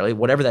necessarily,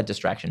 whatever that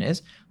distraction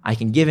is, I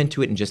can give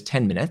into it in just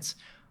 10 minutes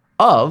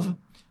of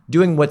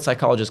doing what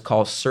psychologists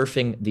call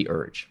surfing the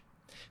urge.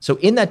 So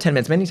in that 10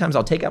 minutes, many times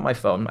I'll take out my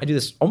phone. I do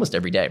this almost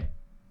every day.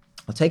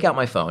 I'll take out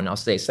my phone. I'll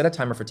say, set a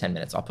timer for 10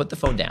 minutes. I'll put the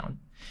phone down.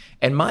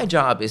 And my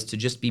job is to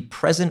just be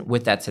present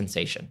with that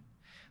sensation.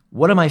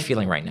 What am I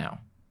feeling right now?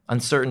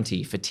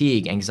 Uncertainty,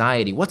 fatigue,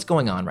 anxiety, what's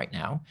going on right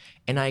now?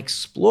 And I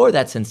explore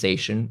that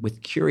sensation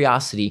with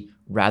curiosity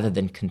rather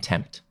than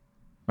contempt,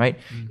 right?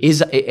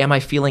 Am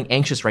I feeling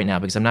anxious right now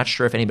because I'm not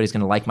sure if anybody's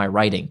going to like my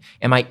writing?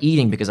 Am I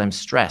eating because I'm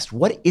stressed?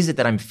 What is it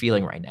that I'm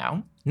feeling right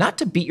now? Not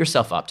to beat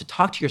yourself up, to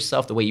talk to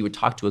yourself the way you would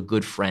talk to a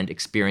good friend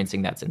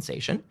experiencing that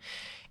sensation.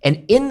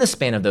 And in the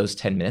span of those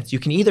 10 minutes, you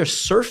can either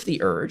surf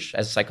the urge,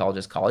 as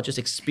psychologists call it, just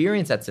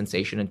experience that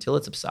sensation until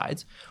it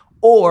subsides,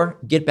 or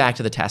get back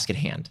to the task at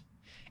hand.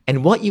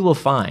 And what you will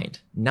find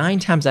 9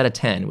 times out of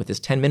 10 with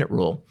this 10-minute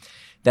rule,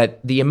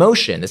 that the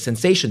emotion, the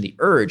sensation, the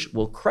urge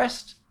will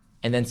crest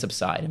and then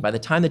subside. And by the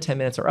time the 10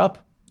 minutes are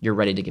up, you're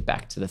ready to get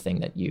back to the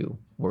thing that you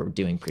were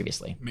doing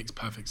previously. Makes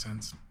perfect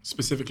sense.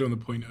 Specifically on the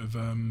point of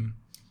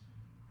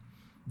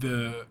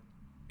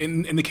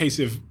in the case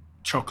of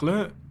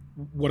chocolate,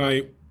 what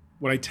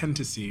I tend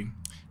to see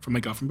from my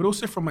girlfriend, but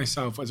also from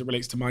myself as it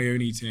relates to my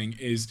own eating,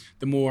 is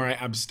the more I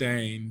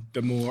abstain,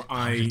 the more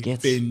I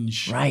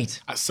binge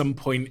at some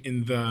point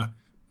in the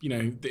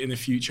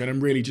future. And I'm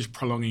really just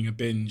prolonging a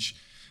binge.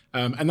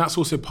 And that's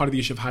also part of the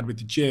issue I've had with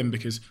the gym,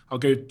 because I'll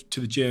go to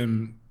the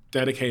gym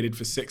dedicated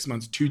for 6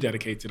 months, too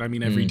dedicated. I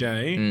mean, every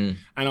day. And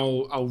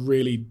I'll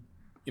really,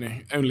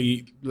 only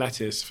eat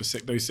lettuce for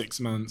those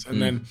 6 months.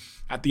 And then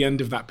at the end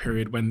of that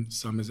period, when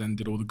summer's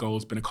ended, all the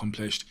goals been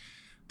accomplished,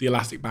 the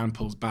elastic band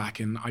pulls back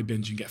and I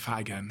binge and get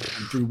fat again.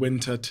 And through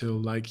winter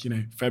till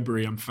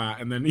February, I'm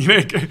fat. And then,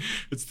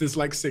 it's this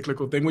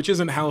cyclical thing, which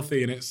isn't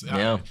healthy. And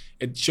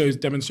it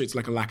demonstrates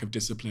a lack of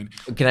discipline.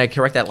 Can I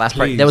correct that last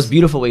part? That was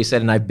beautiful what you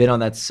said. And I've been on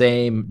that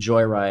same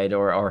joyride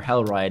or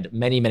hell ride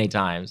many, many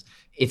times.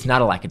 It's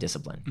not a lack of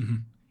discipline. Mm-hmm.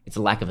 It's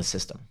a lack of a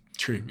system.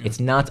 True. Yeah.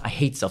 It's not, I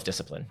hate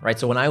self-discipline, right?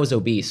 So when I was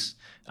obese,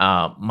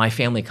 my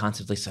family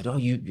constantly said, oh,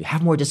 you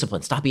have more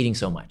discipline. Stop eating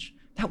so much.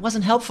 That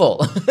wasn't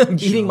helpful.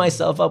 Beating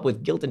myself up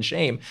with guilt and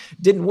shame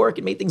didn't work.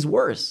 It made things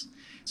worse.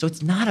 So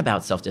it's not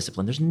about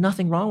self-discipline. There's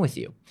nothing wrong with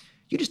you.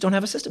 You just don't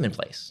have a system in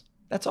place.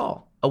 That's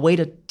all. A way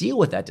to deal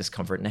with that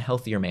discomfort in a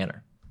healthier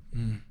manner.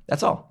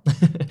 That's all.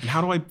 And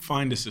how do I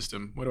find a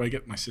system? Where do I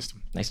get my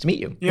system? Nice to meet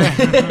you. Yeah.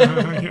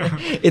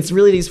 It's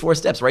really these 4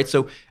 steps, right?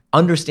 So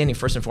understanding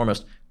first and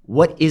foremost,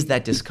 what is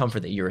that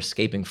discomfort that you're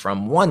escaping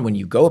from? One, when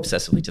you go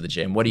obsessively to the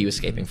gym, what are you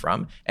escaping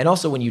from? And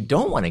also when you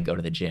don't want to go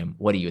to the gym,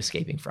 what are you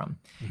escaping from?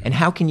 And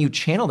how can you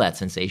channel that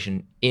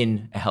sensation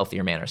in a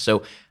healthier manner?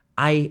 So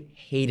I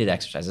hated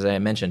exercise. As I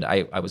mentioned,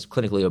 I was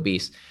clinically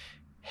obese.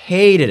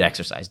 Hated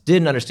exercise.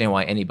 Didn't understand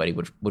why anybody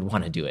would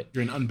want to do it.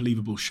 You're in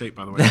unbelievable shape,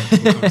 by the way.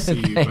 People can't see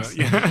you, but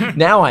yeah.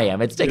 Now I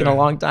am. It's taken a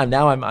long time.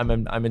 Now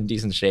I'm in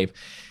decent shape.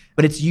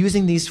 But it's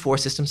using these 4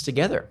 systems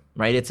together,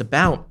 right? It's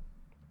about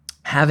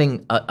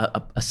having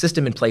a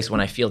system in place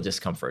when I feel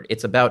discomfort.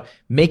 It's about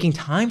making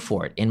time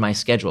for it in my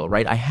schedule,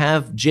 right? I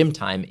have gym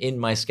time in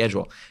my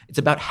schedule. It's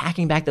about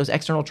hacking back those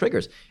external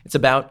triggers. It's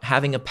about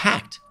having a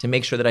pact to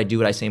make sure that I do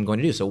what I say I'm going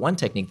to do. So one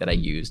technique that I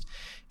used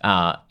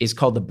is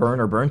called the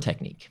burn or burn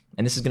technique.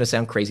 And this is going to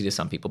sound crazy to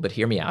some people, but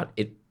hear me out.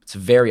 It's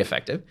very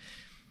effective.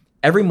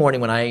 Every morning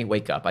when I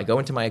wake up, I go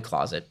into my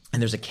closet and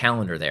there's a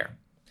calendar there.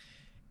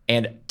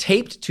 And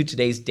taped to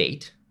today's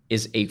date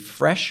is a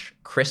fresh,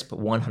 crisp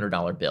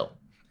 $100 bill.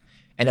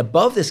 And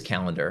above this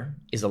calendar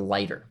is a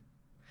lighter.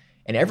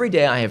 And every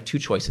day I have 2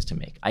 choices to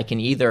make. I can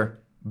either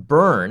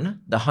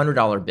burn the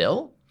 $100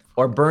 bill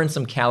or burn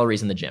some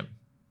calories in the gym,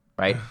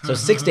 right? So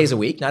 6 days a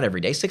week, not every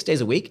day, 6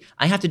 days a week,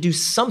 I have to do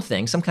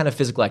something, some kind of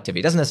physical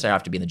activity. It doesn't necessarily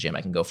have to be in the gym.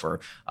 I can go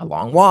for a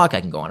long walk.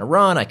 I can go on a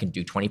run. I can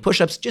do 20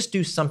 push-ups. Just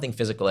do something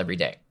physical every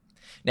day.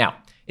 Now,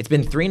 it's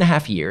been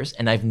 3.5 years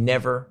and I've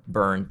never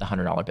burned the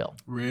 $100 bill.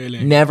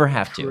 Really? Never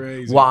have to.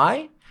 Crazy.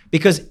 Why?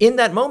 Because in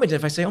that moment,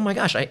 if I say, oh my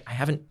gosh, I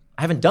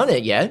haven't done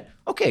it yet,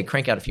 okay,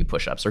 crank out a few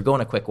push-ups or go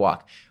on a quick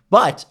walk.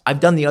 But I've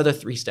done the other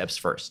 3 steps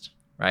first,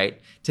 right?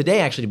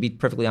 Today, actually, to be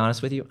perfectly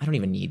honest with you, I don't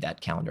even need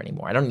that calendar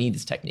anymore. I don't need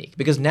this technique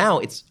because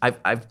now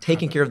I've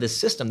taken care of this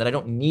system that I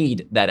don't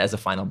need that as a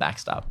final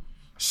backstop.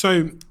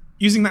 So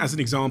using that as an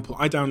example,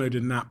 I downloaded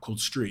an app called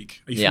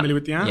Streak. Are you familiar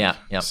with the app?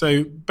 Yeah.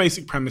 So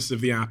basic premise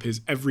of the app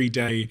is every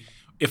day,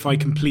 if I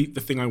complete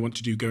the thing I want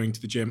to do going to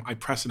the gym, I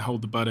press and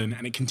hold the button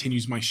and it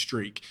continues my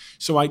streak.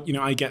 So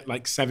I get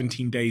like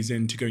 17 days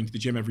into going to the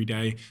gym every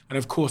day. And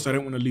of course, I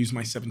don't want to lose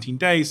my 17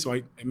 days. So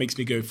it makes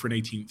me go for an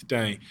 18th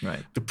day.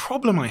 Right. The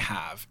problem I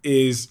have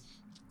is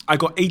I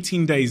got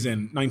 18 days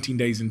in, 19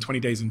 days in, 20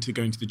 days into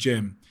going to the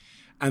gym.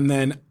 And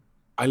then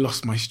I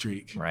lost my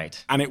streak.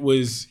 Right. And it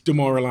was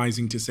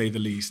demoralizing to say the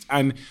least.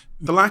 And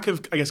the lack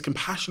of, I guess,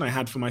 compassion I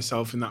had for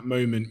myself in that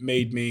moment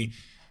made me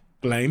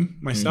blame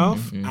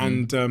myself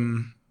and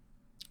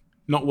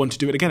not want to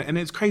do it again. And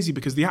it's crazy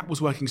because the app was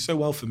working so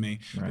well for me.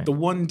 Right. But the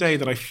one day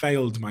that I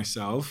failed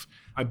myself,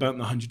 I burnt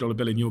the $100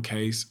 bill in your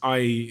case,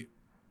 I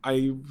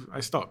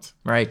stopped.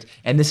 Right.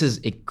 And this is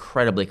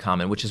incredibly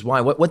common, which is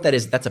why what that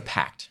is, that's a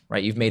pact,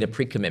 right? You've made a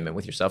pre-commitment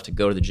with yourself to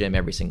go to the gym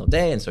every single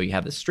day. And so you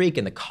have the streak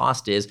and the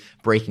cost is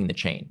breaking the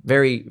chain.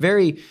 Very,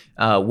 very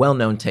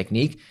well-known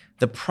technique.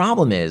 The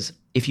problem is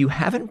if you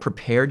haven't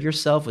prepared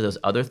yourself with those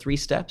other 3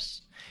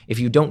 steps, if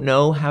you don't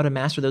know how to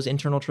master those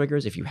internal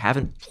triggers, if you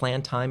haven't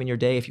planned time in your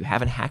day, if you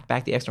haven't hacked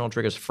back the external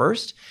triggers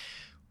first,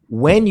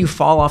 when you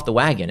fall off the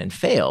wagon and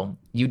fail,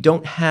 you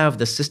don't have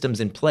the systems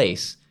in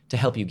place to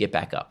help you get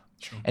back up.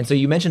 Sure. And so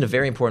you mentioned a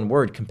very important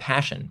word,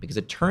 compassion, because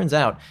it turns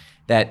out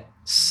that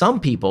some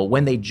people,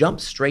 when they jump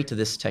straight to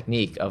this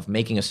technique of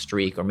making a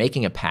streak or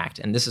making a pact,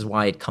 and this is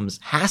why it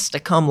has to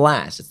come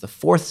last, it's the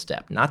 4th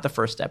step, not the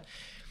first step,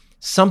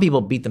 some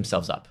people beat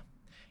themselves up.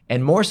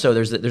 And more so,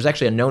 there's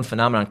actually a known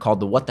phenomenon called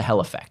the what the hell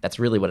effect. That's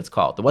really what it's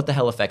called. The what the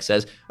hell effect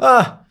says,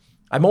 I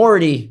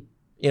already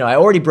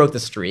broke the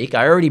streak.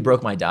 I already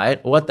broke my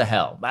diet. What the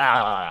hell?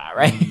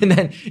 Right? And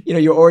then,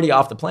 you're already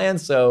off the plan,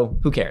 so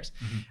who cares?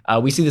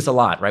 We see this a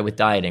lot, right, with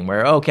dieting,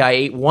 where, okay, I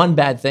ate one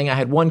bad thing. I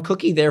had one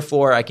cookie,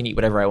 therefore I can eat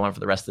whatever I want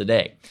for the rest of the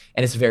day.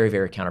 And it's very,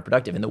 very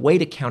counterproductive. And the way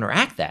to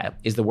counteract that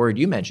is the word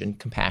you mentioned,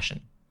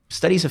 compassion.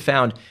 Studies have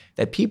found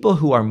that people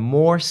who are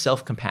more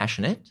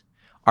self-compassionate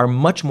are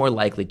much more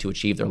likely to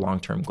achieve their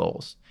long-term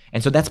goals.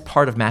 And so that's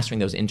part of mastering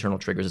those internal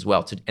triggers as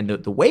well. And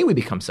the way we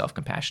become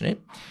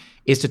self-compassionate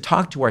is to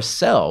talk to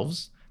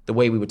ourselves the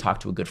way we would talk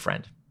to a good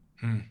friend,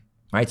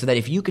 right? So that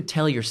if you could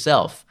tell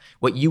yourself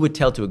what you would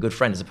tell to a good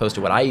friend as opposed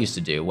to what I used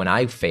to do when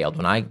I failed,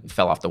 when I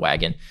fell off the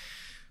wagon,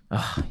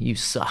 you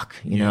suck,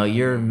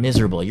 you're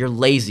miserable, you're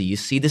lazy, you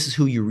see, this is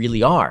who you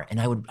really are.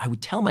 And I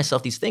would tell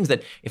myself these things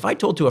that if I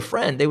told to a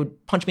friend, they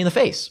would punch me in the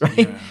face,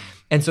 right? Yeah.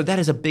 And so that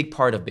is a big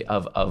part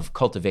of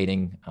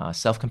cultivating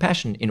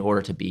self-compassion in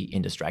order to be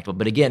indistractable.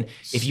 But again,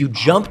 if you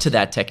jump to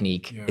that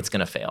technique, it's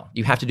going to fail.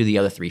 You have to do the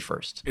other 3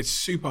 first. It's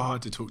super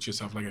hard to talk to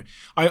yourself like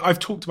I've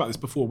talked about this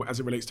before as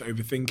it relates to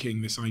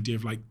overthinking, this idea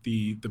of like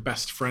the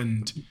best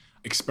friend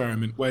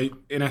experiment where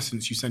in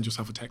essence you send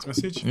yourself a text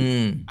message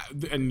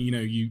and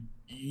you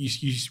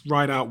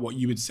write out what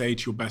you would say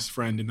to your best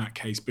friend in that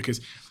case,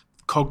 because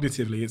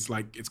cognitively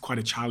it's quite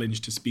a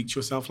challenge to speak to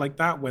yourself like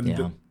that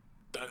when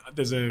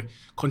there's a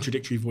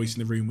contradictory voice in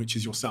the room, which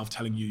is yourself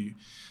telling you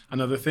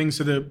another thing.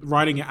 So the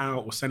writing it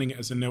out or sending it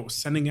as a note or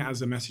sending it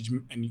as a message,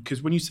 and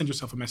because when you send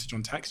yourself a message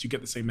on text, you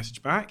get the same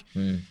message back,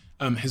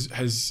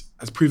 has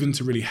proven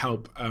to really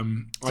help.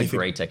 It's a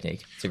great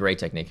technique. It's a great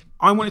technique.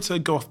 I wanted to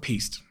go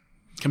off-piste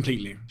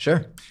completely.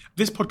 Sure.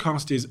 This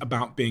podcast is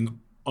about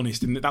being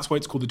honest, and that's why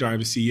it's called The Diary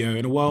of a CEO.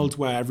 In a world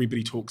where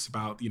everybody talks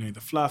about, the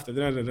fluff,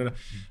 there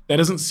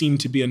doesn't seem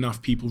to be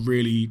enough people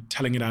really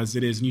telling it as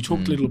it is. And you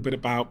talked a little bit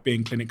about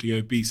being clinically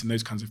obese and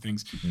those kinds of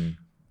things.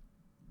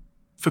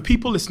 For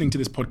people listening to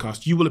this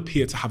podcast, you will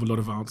appear to have a lot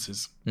of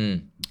answers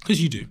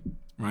because you do,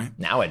 right?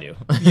 Now I do.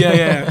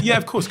 Yeah,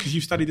 of course, because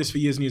you've studied this for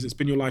years and years. It's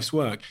been your life's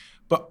work.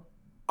 But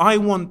I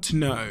want to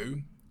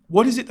know,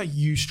 what is it that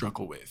you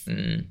struggle with?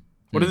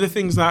 What are the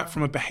things that,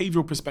 from a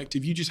behavioral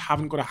perspective, you just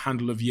haven't got a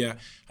handle of yet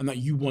and that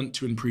you want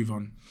to improve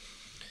on?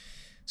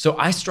 So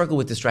I struggle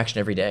with distraction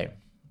every day.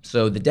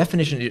 So the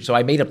definition, so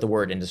I made up the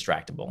word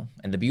indistractable.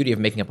 And the beauty of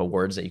making up a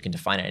word is that you can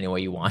define it any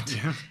way you want.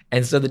 Yeah.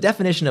 And so the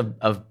definition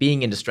of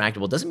being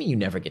indistractable doesn't mean you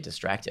never get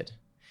distracted.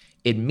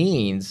 It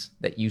means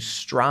that you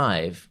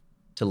strive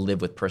to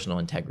live with personal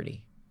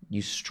integrity.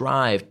 You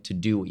strive to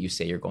do what you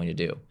say you're going to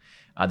do.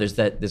 There's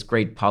this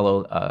great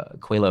Paulo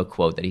Coelho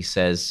quote that he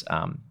says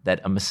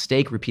that a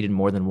mistake repeated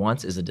more than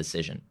once is a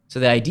decision.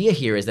 So the idea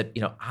here is that,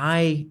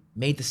 I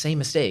made the same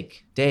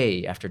mistake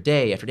day after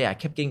day after day. I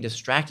kept getting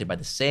distracted by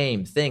the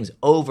same things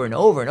over and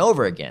over and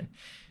over again.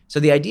 So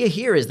the idea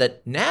here is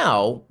that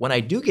now when I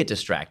do get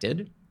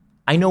distracted,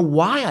 I know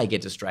why I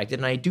get distracted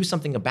and I do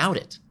something about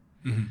it.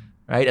 Mm-hmm.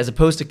 Right? As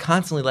opposed to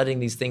constantly letting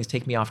these things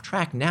take me off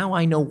track. Now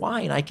I know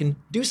why and I can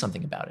do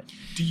something about it.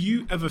 Do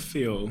you ever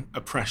feel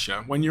a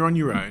pressure when you're on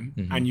your own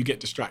and you get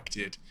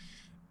distracted?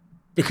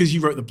 Because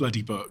you wrote the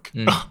bloody book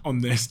on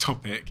this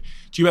topic,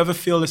 do you ever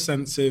feel a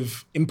sense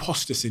of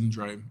imposter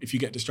syndrome if you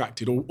get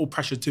distracted, or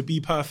pressure to be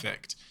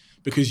perfect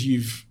because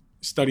you've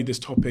studied this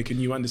topic and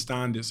you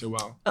understand it so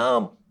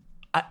well?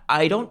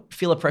 I don't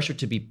feel a pressure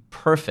to be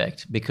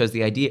perfect, because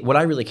what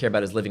I really care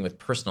about is living with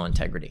personal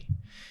integrity.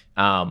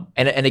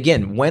 And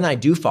again, when I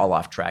do fall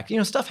off track,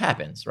 stuff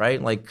happens,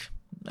 right? Like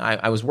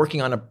I was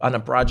working on a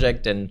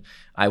project and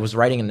I was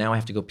writing and now I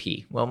have to go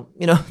pee. Well,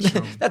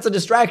 sure. That's a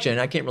distraction.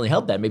 I can't really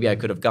help that. Maybe I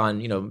could have gone,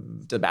 to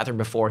the bathroom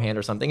beforehand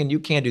or something, and you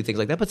can do things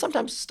like that. But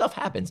sometimes stuff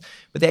happens.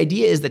 But the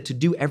idea is that to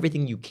do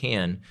everything you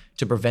can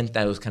to prevent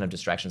those kind of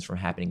distractions from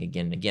happening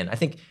again and again. I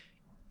think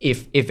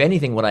if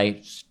anything, what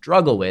I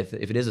struggle with,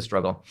 if it is a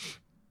struggle,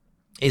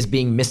 is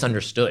being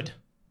misunderstood,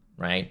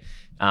 right?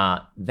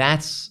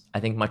 That's, I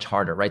think, much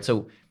harder, right?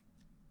 So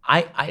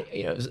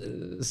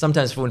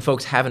sometimes when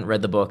folks haven't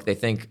read the book, they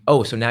think,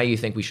 oh, so now you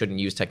think we shouldn't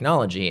use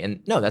technology.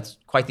 And no, that's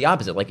quite the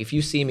opposite. Like if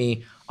you see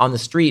me on the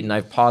street and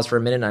I've paused for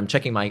a minute and I'm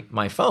checking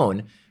my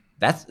phone,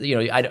 that's,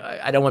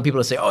 I don't want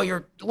people to say, oh,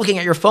 you're looking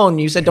at your phone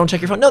and you said don't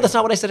check your phone. No, that's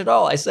not what I said at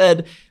all. I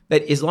said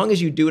that as long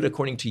as you do it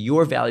according to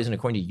your values and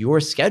according to your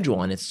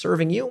schedule and it's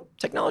serving you,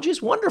 technology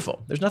is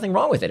wonderful. There's nothing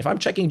wrong with it. If I'm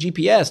checking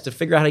GPS to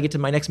figure out how to get to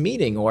my next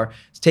meeting, or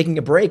taking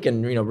a break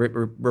and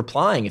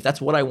replying, if that's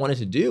what I wanted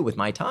to do with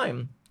my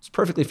time, it's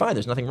perfectly fine.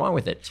 There's nothing wrong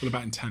with it. It's all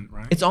about intent,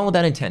 right? It's all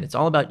about intent. It's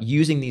all about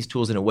using these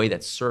tools in a way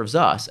that serves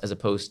us as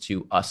opposed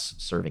to us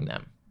serving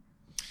them.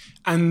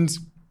 And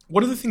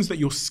what are the things that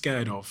you're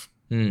scared of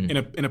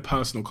in a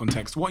personal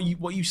context? What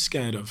are you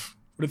scared of?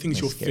 What are the things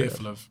you're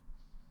fearful of?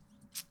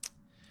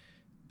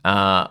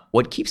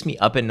 What keeps me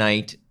up at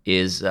night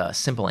is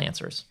simple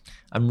answers.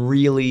 I'm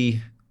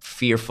really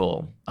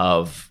fearful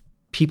of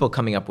people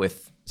coming up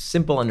with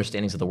simple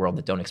understandings of the world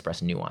that don't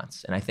express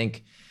nuance. And I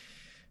think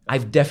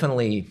I've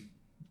definitely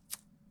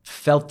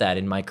felt that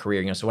in my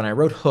career. So when I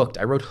wrote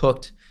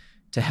Hooked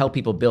to help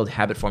people build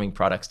habit-forming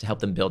products, to help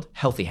them build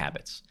healthy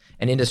habits.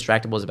 And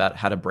Indistractable is about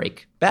how to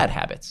break bad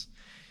habits.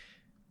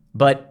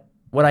 But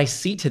what I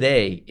see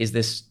today is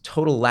this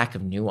total lack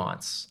of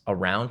nuance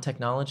around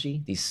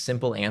technology, these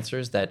simple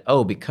answers that,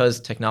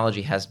 because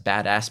technology has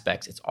bad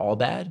aspects, it's all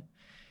bad.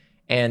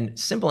 And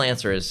simple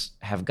answers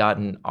have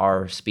gotten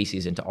our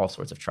species into all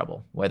sorts of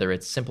trouble, whether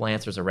it's simple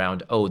answers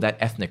around, that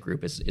ethnic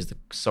group is the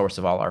source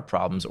of all our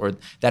problems, or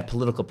that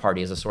political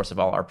party is the source of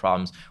all our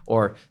problems,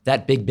 or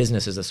that big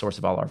business is the source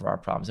of all of our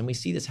problems. And we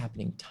see this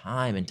happening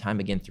time and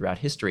time again throughout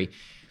history.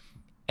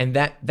 And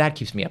that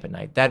keeps me up at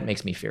night. That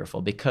makes me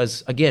fearful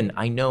because, again,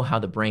 I know how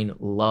the brain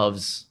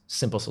loves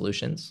simple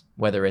solutions,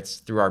 whether it's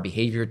through our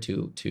behavior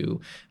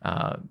to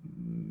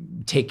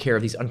take care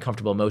of these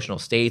uncomfortable emotional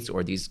states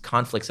or these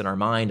conflicts in our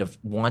mind of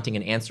wanting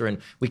an answer. And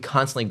we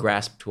constantly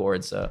grasp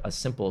towards a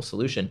simple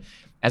solution,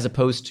 as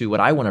opposed to what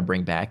I want to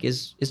bring back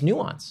is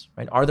nuance,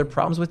 right? Are there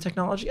problems with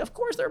technology? Of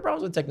course there are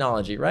problems with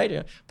technology,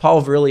 right?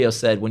 Paul Virilio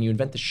said, when you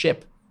invent the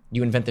ship,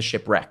 you invent the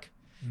shipwreck.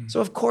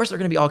 So of course there are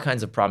going to be all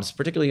kinds of problems,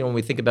 particularly when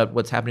we think about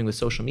what's happening with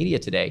social media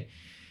today.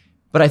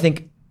 But I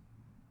think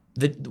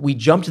that we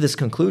jump to this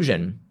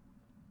conclusion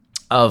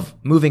of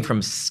moving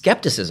from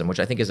skepticism, which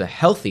I think is a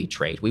healthy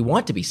trait. We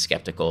want to be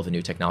skeptical of a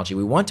new technology.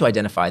 We want to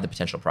identify the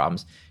potential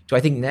problems. To I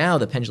think now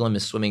the pendulum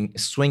is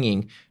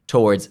swinging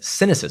towards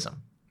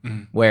cynicism,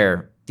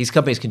 where these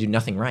companies can do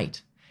nothing right.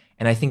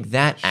 And I think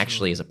that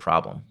actually is a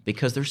problem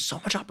because there's so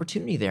much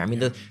opportunity there. I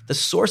mean, the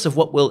source of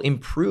what will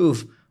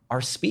improve our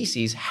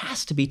species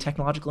has to be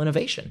technological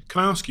innovation.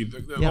 Can I ask you,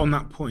 on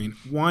that point,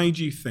 why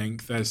do you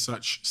think there's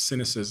such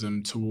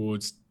cynicism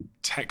towards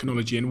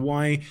technology, and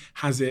why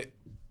has it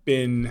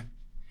been,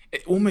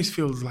 it almost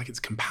feels like it's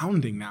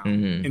compounding now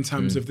in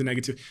terms of the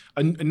negative.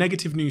 A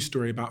negative news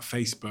story about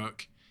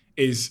Facebook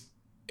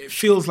it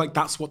feels like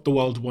that's what the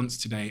world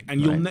wants today.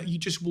 And you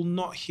just will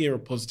not hear a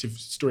positive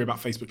story about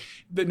Facebook.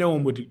 That no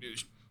one would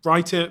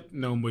write it,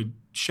 no one would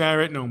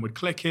share it, no one would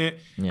click it.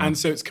 Yeah. And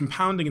so it's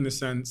compounding in the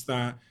sense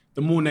that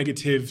the more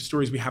negative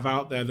stories we have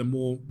out there, the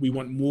more we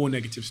want more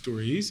negative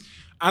stories.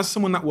 As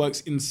someone that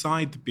works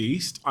inside the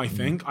beast, I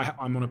think,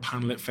 I'm on a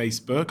panel at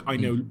Facebook. I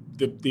know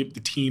the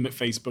team at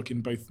Facebook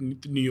in both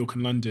New York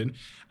and London,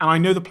 and I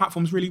know the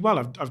platforms really well.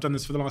 I've done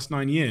this for the last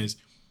 9 years.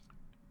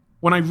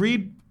 When I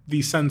read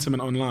the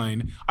sentiment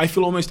online, I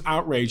feel almost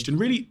outraged and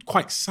really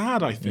quite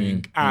sad, I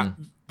think, at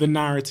the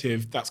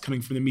narrative that's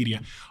coming from the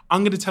media.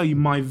 I'm going to tell you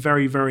my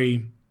very,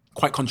 very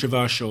quite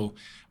controversial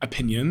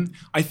opinion.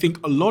 I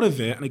think a lot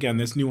of it, and again,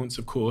 there's nuance,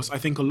 of course, I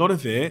think a lot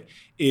of it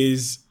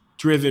is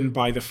driven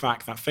by the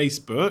fact that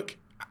Facebook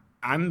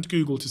and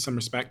Google, to some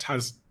respect,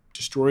 has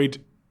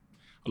destroyed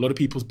a lot of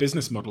people's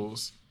business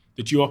models.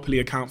 The duopoly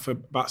account for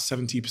about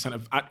 70%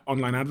 of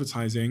online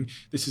advertising.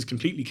 This has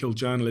completely killed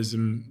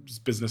journalism's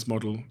business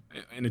model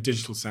in a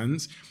digital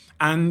sense.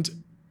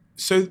 And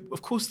so,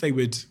 of course, they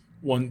would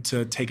want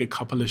to take a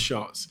couple of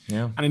shots.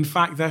 Yeah. And in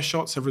fact, their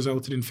shots have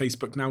resulted in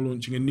Facebook now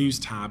launching a news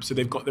tab. So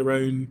they've got their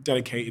own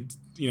dedicated,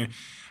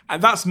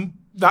 and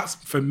that's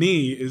for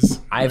me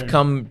is... I've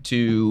come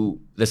to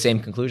the same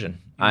conclusion.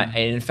 And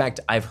in fact,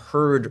 I've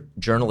heard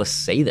journalists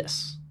say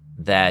this,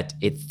 that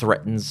it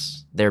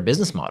threatens their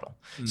business model.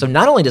 So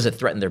not only does it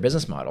threaten their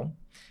business model,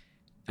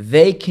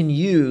 they can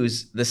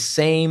use the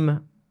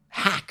same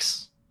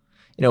hacks.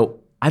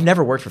 I've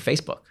never worked for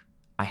Facebook.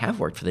 I have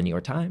worked for the New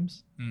York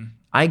Times.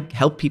 I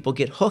help people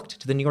get hooked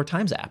to the New York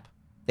Times app.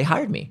 They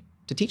hired me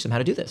to teach them how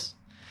to do this.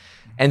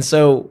 And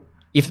so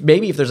if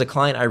there's a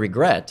client I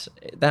regret,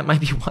 that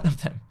might be one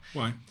of them.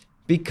 Why?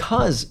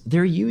 Because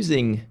they're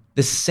using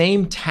the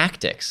same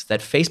tactics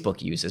that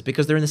Facebook uses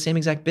because they're in the same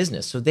exact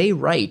business. So they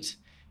write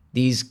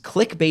these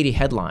clickbaity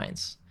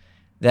headlines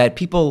that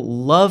people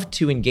love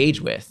to engage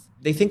with.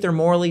 They think they're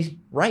morally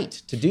right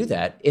to do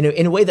that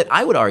in a way that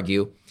I would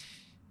argue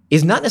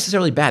is not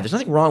necessarily bad. There's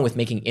nothing wrong with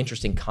making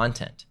interesting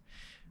content.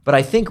 But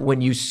I think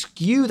when you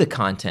skew the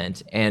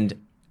content and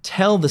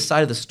tell the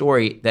side of the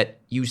story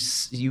that you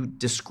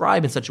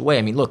describe in such a way,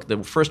 I mean, look,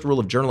 the first rule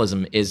of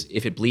journalism is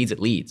if it bleeds, it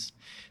leads.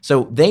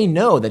 So they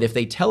know that if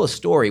they tell a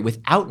story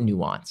without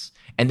nuance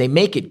and they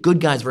make it good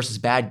guys versus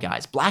bad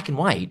guys, black and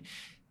white,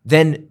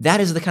 then that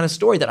is the kind of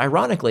story that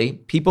ironically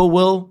people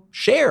will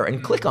share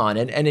and click on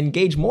and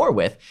engage more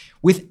with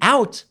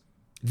without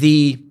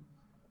the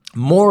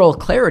moral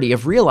clarity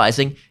of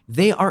realizing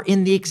they are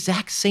in the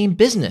exact same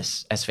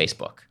business as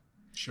Facebook.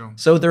 Sure.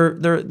 So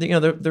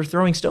they're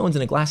throwing stones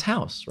in a glass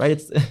house,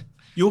 right?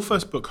 Your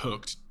first book,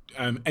 Hooked,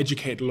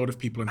 educated a lot of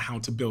people on how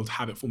to build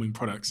habit-forming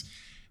products.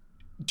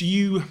 Do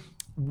you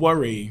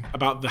worry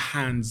about the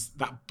hands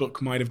that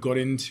book might have got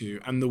into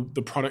and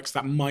the products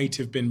that might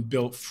have been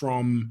built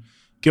from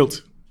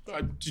guilt?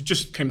 It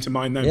just came to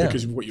mind then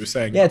because of what you were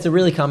saying. Yeah, it's a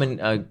really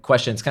common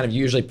question. It's kind of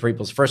usually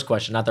people's first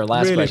question, not their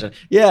last Really? question.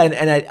 Yeah,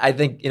 and I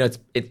think it's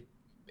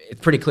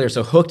pretty clear.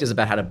 So Hooked is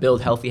about how to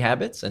build healthy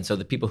habits. And so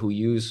the people who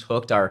use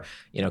Hooked are,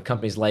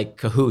 companies like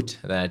Kahoot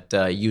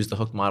that use the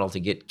Hooked model to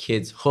get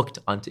kids hooked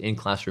onto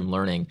in-classroom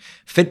learning.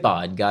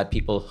 Fitbod got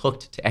people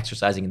hooked to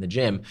exercising in the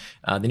gym.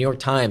 The New York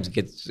Times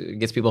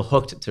gets people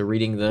hooked to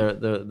reading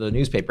the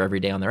newspaper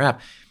every day on their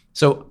app.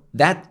 So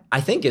that,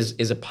 I think,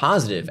 is a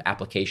positive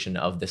application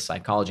of this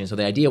psychology. And so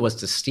the idea was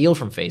to steal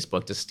from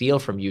Facebook, to steal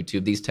from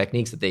YouTube, these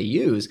techniques that they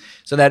use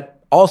so that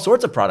all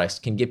sorts of products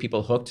can get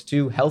people hooked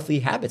to healthy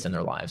habits in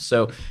their lives.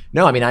 So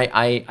no, I mean,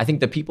 I think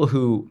the people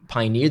who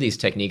pioneer these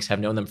techniques have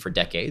known them for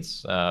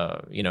decades.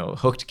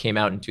 Hooked came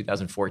out in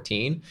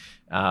 2014.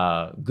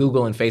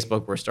 Google and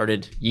Facebook were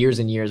started years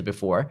and years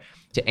before.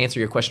 To answer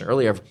your question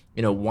earlier of,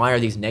 why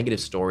are these negative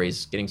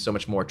stories getting so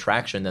much more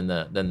traction than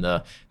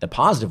the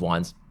positive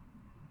ones?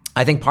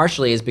 I think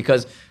partially is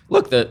because,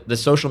 look, the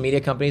social media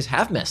companies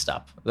have messed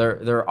up.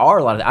 There are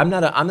a lot of. I'm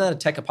not a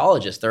tech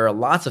apologist. There are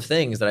lots of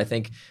things that I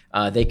think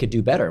they could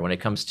do better when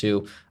it comes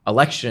to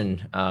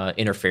election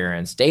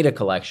interference, data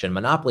collection,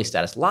 monopoly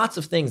status. Lots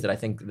of things that I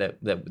think that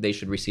they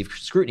should receive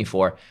scrutiny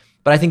for.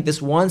 But I think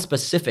this one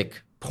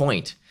specific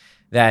point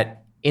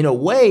that, in a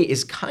way,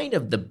 is kind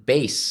of the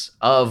base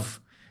of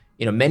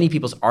many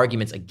people's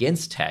arguments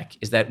against tech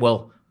is that,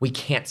 well, we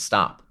can't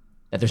stop.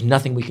 That there's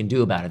nothing we can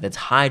do about it, that's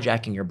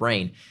hijacking your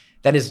brain.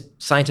 That is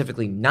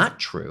scientifically not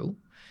true,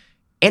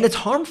 and it's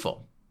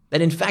harmful.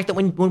 That in fact, that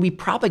when we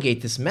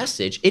propagate this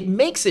message, it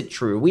makes it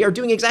true. We are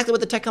doing exactly what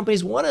the tech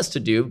companies want us to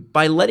do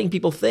by letting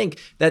people think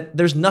that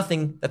there's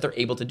nothing that they're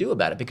able to do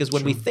about it. Because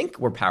when we think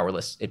we're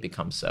powerless, it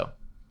becomes so.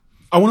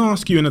 I want to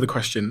ask you another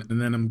question, and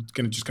then I'm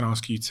just going to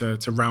ask you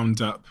to round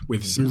up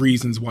with some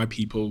reasons why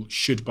people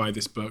should buy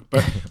this book.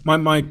 But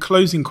my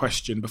closing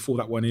question before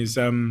that one is,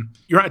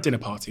 you're at a dinner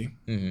party.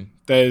 Mm-hmm.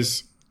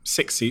 There's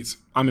 6 seats.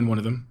 I'm in one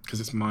of them because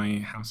it's my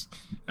house.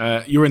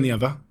 You're in the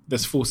other.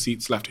 There's 4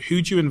 seats left.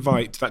 Who do you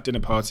invite to that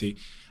dinner party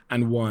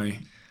and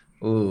why?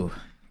 Ooh.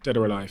 Dead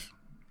or alive?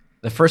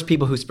 The first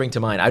people who spring to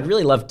mind, I'd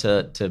really love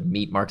to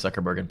meet Mark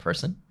Zuckerberg in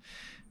person.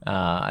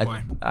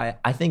 Why?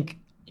 I think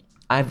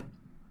I've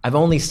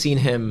only seen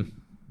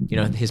him,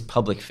 his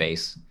public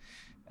face.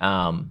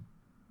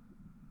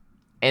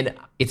 And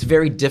it's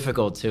very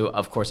difficult to,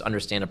 of course,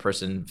 understand a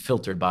person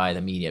filtered by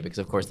the media, because,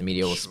 of course, the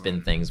media will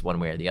spin things one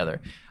way or the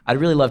other. I'd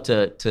really love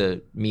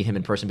to meet him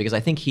in person, because I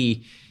think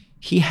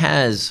he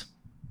has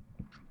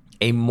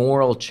a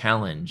moral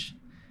challenge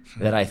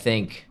that I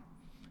think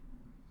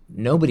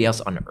nobody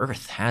else on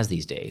earth has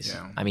these days.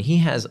 Yeah. I mean, he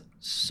has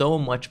so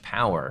much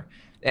power,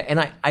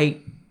 and I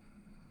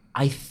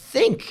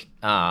think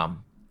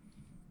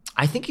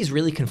he's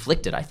really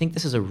conflicted. I think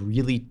this is a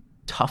really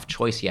tough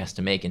choice he has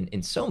to make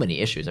in so many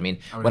issues. I mean,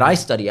 what I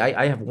study,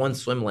 I have one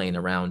swim lane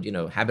around,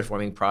 habit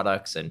forming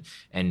products and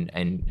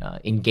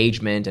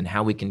engagement and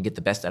how we can get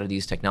the best out of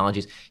these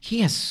technologies. He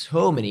has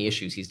so many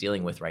issues he's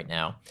dealing with right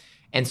now.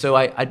 And so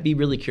I'd be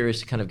really curious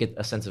to kind of get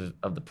a sense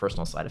of the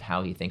personal side of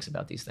how he thinks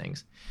about these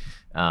things.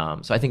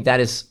 So I think that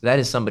is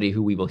somebody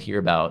who we will hear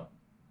about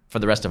for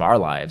the rest of our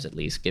lives, at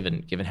least,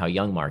 given how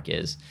young Mark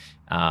is.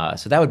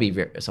 So that would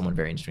be someone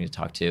very interesting to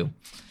talk to.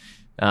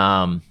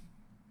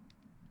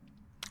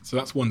 So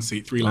that's one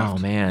seat, 3 left. Oh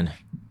man,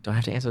 do I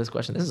have to answer this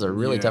question? This is a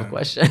really tough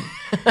question.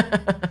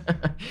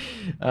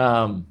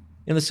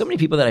 There's so many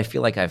people that I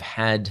feel like I've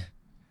had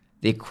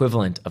the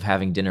equivalent of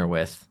having dinner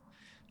with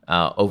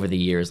over the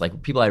years,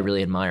 like people I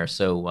really admire.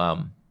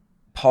 So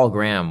Paul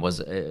Graham is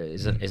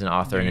an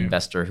author and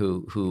investor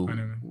who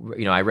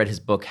I read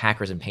his book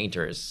Hackers and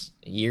Painters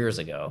years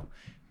ago,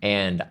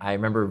 and I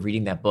remember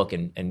reading that book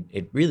and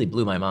it really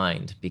blew my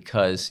mind,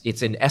 because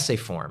it's in essay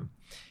form,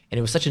 and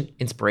it was such an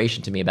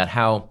inspiration to me about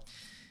how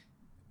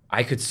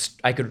I could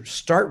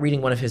start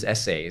reading one of his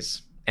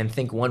essays and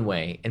think one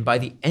way, and by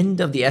the end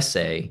of the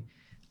essay,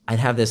 I'd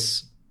have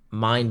this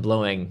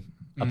mind-blowing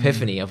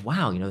epiphany of,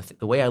 wow,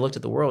 the way I looked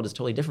at the world is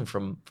totally different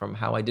from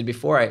how I did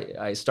before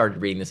I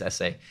started reading this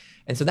essay.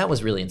 And so that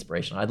was really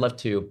inspirational. I'd love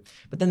to,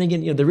 but then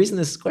again, the reason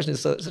this question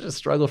is such a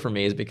struggle for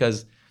me is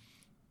because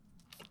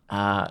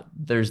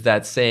there's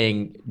that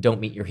saying, don't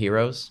meet your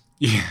heroes.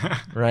 Yeah.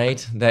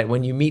 Right? That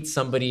when you meet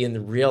somebody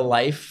in real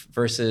life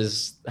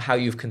versus how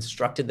you've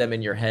constructed them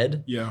in your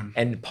head. Yeah.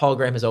 And Paul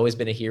Graham has always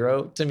been a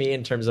hero to me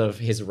in terms of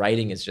his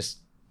writing is just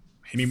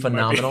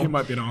phenomenal. He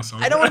might be an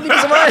arsehole. I don't want to be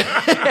disappointed.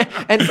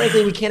 And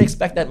frankly, we can't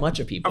expect that much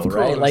of people, of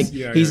right? Like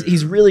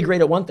he's really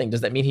great at one thing. Does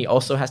that mean he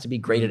also has to be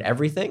great at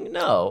everything?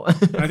 No.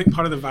 I think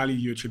part of the value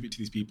you attribute to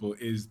these people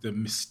is the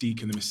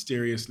mystique and the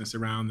mysteriousness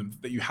around them,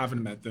 that you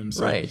haven't met them.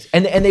 So. Right.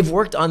 And they've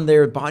worked on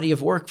their body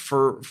of work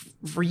for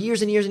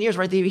years and years and years,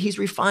 right? He's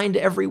refined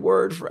every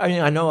word.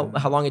 I know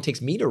how long it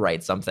takes me to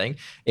write something.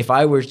 If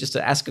I were just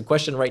to ask a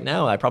question right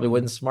now, I probably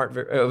wouldn't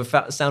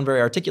sound very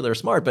articulate or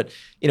smart, but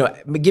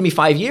give me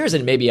 5 years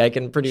and maybe I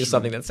can produce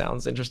something that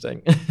sounds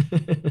interesting.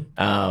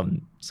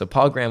 So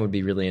Paul Graham would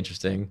be really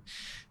interesting.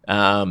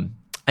 I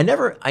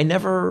don't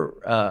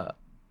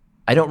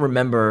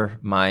remember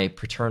my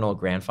paternal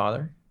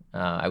grandfather.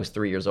 I was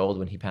 3 years old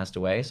when he passed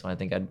away, so I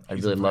think I'd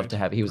really love to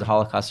have. He was a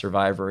Holocaust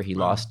survivor. He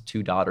lost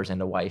 2 daughters and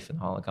a wife in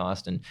the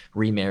Holocaust, and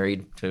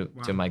remarried to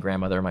my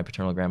grandmother, my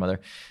paternal grandmother.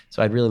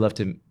 So I'd really love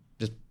to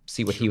just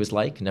see what he was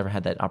like. Never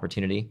had that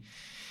opportunity.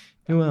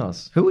 Who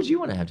else? Who would you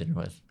want to have dinner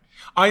with?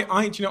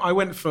 I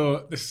went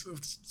for this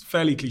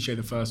fairly cliche,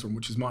 the first one,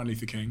 which is Martin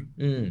Luther King.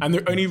 And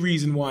the only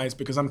reason why is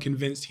because I'm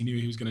convinced he knew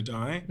he was going to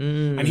die.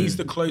 And he's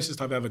the closest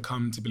I've ever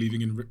come to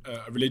believing in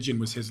a religion.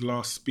 Was his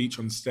last speech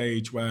on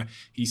stage, where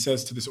he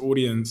says to this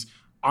audience,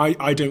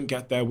 I don't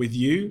get there with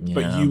you,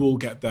 but you will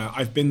get there.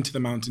 I've been to the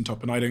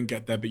mountaintop and I don't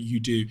get there, but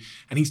you do.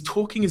 And he's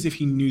talking as if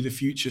he knew the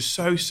future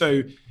so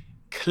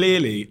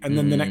clearly, and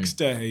then the next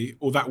day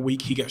or that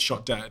week he gets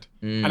shot dead.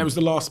 And it was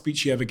the last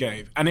speech he ever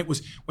gave. And it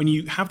was, when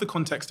you have the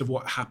context of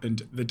what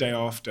happened the day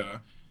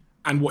after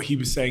and what he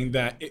was saying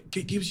there, it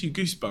gives you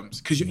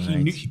goosebumps, because he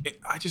knew.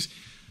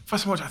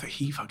 First time I thought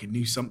he fucking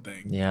knew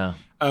something. Yeah.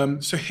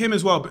 So him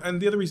as well.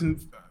 And the other reason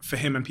for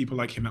him and people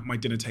like him at my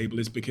dinner table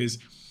is because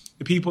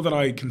the people that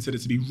I consider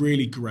to be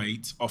really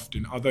great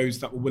often are those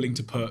that were willing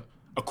to put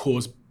a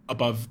cause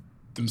above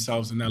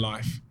themselves in their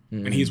life.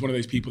 And he's one of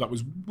those people that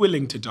was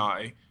willing to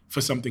die for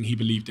something he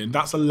believed in.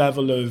 That's a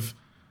level of,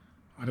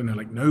 I don't know,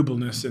 like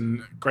nobleness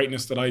and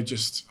greatness that I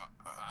just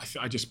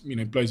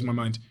blows my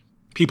mind.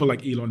 People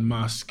like Elon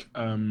Musk,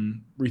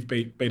 Ruth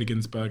Bader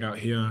Ginsburg out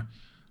here,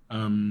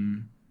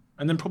 and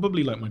then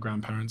probably like my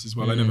grandparents as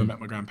well. I never met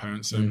my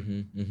grandparents, so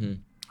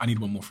I need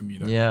one more from you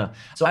though. Yeah.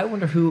 So I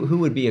wonder who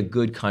would be a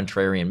good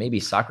contrarian.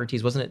 Maybe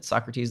Socrates. Wasn't it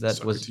Socrates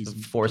that was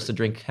forced to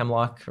drink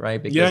hemlock,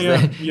 right? Because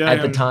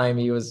at the time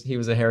he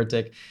was a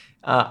heretic.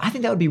 I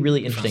think that would be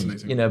really interesting,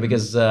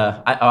 because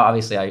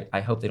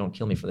I hope they don't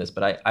kill me for this,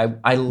 but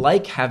I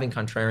like having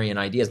contrarian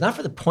ideas, not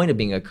for the point of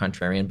being a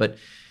contrarian, but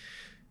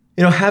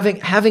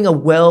having a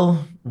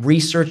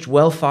well-researched,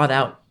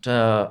 well-thought-out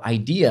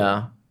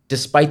idea,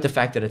 despite the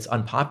fact that it's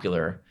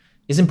unpopular,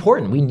 is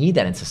important. We need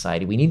that in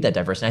society. We need that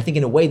diversity. And I think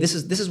in a way, this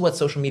is what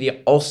social media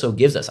also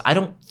gives us. I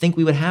don't think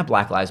we would have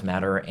Black Lives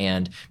Matter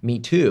and Me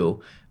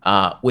Too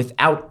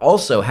without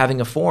also having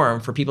a forum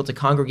for people to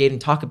congregate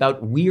and talk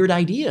about weird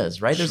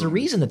ideas, right? Sure. There's a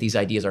reason that these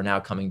ideas are now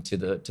coming to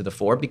the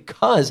fore,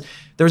 because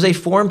there's a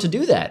forum to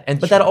do that.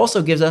 But that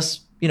also gives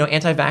us,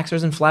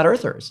 anti-vaxxers and flat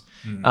earthers,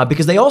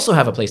 because they also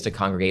have a place to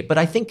congregate. But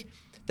I think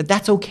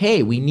that's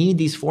okay. We need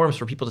these forums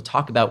for people to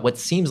talk about what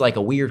seems like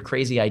a weird,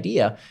 crazy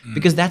idea,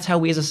 because that's how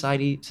we as a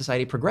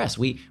society progress.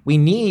 We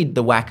need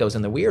the wackos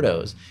and the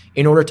weirdos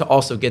in order to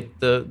also get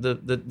to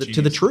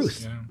the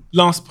truth. Yeah.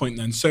 Last point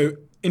then. So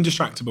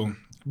Indistractable.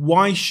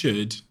 Why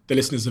should the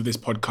listeners of this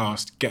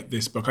podcast get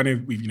this book? I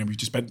know we've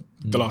just spent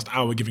the last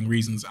hour giving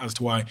reasons as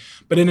to why,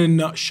 but in a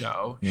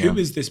nutshell, who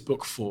is this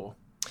book for?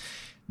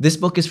 This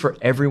book is for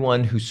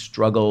everyone who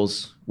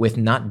struggles with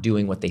not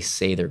doing what they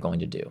say they're going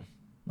to do,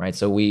 right?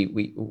 So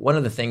we one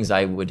of the things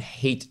I would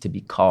hate to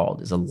be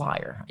called is a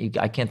liar.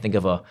 I can't think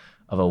of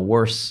a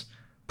worse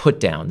put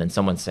down than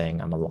someone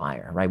saying I'm a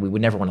liar, right? We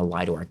would never want to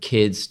lie to our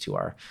kids, to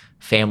our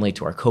family,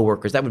 to our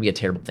coworkers. That would be a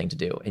terrible thing to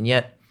do. And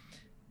yet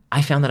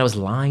I found that I was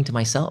lying to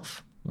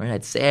myself, right?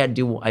 I'd say I'd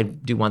do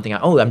one thing.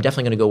 I'm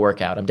definitely going to go work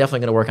out. I'm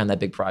definitely going to work on that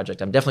big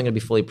project. I'm definitely going to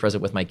be fully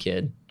present with my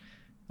kid.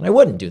 And I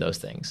wouldn't do those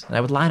things. And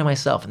I would lie to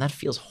myself, and that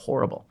feels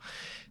horrible.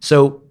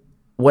 So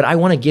what I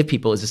want to give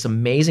people is this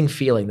amazing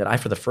feeling that I,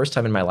 for the first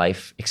time in my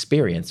life,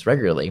 experience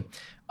regularly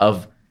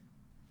of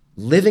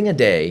living a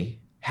day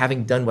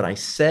having done what I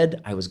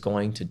said I was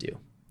going to do.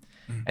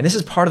 And this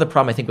is part of the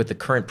problem, I think, with the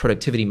current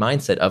productivity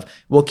mindset of,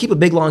 well, keep a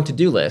big, long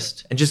to-do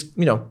list and just,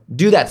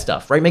 do that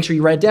stuff, right? Make sure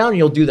you write it down and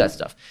you'll do that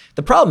stuff.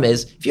 The problem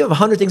is, if you have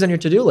 100 things on your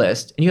to-do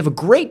list and you have a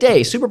great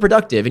day, super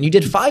productive, and you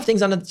did 5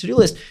 things on the to-do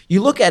list,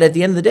 you look at it at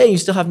the end of the day and you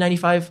still have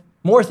 95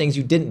 more things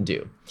you didn't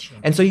do. Sure.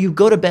 And so you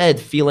go to bed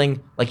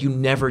feeling like you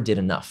never did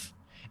enough.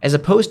 As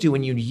opposed to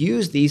when you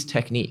use these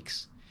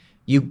techniques,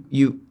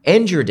 you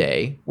end your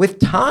day with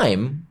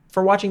time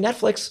for watching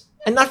Netflix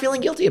and not feeling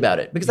guilty about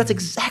it, because that's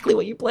exactly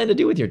what you plan to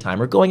do with your time,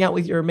 or going out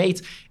with your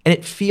mates. And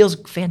it feels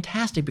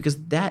fantastic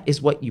because that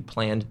is what you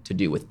planned to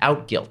do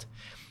without guilt.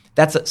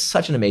 That's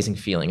such an amazing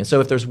feeling. And so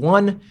if there's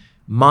one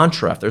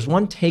mantra, if there's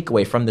one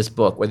takeaway from this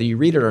book, whether you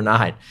read it or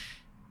not,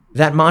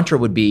 that mantra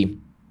would be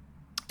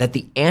that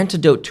the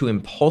antidote to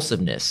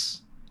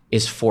impulsiveness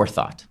is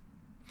forethought.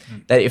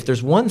 That if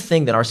there's one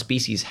thing that our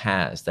species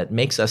has that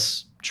makes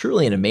us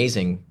truly an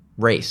amazing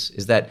race,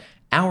 is that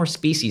our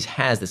species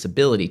has this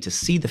ability to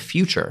see the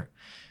future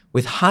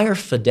with higher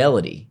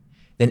fidelity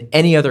than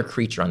any other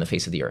creature on the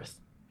face of the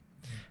earth.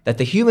 That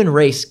the human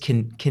race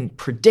can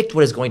predict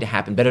what is going to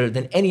happen better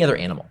than any other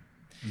animal.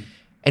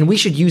 And we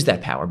should use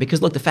that power, because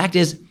look, the fact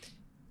is,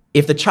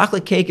 if the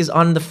chocolate cake is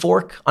on the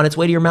fork on its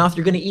way to your mouth,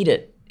 you're going to eat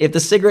it. If the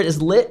cigarette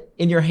is lit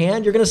in your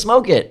hand, you're going to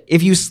smoke it.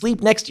 If you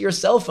sleep next to your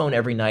cell phone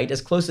every night, as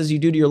close as you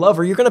do to your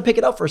lover, you're going to pick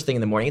it up first thing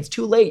in the morning. It's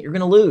too late. You're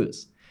going to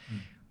lose.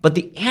 But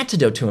the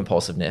antidote to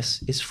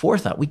impulsiveness is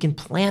forethought. We can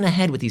plan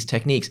ahead with these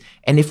techniques.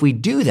 And if we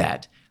do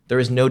that, there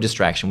is no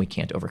distraction we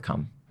can't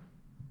overcome.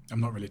 I'm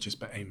not religious,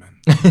 but amen.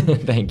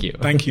 Thank you.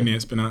 Thank you, Mia.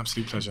 It's been an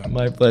absolute pleasure.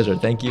 My pleasure.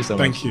 Thank you so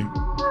much. Thank you.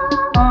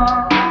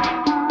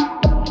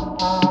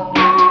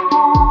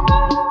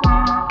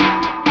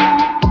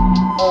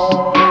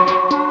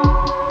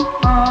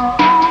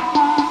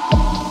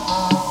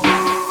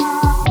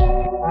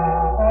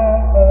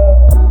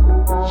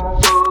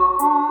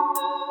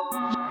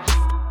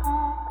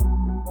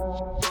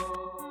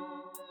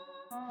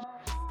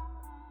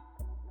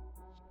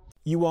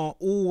 You are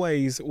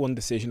always one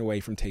decision away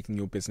from taking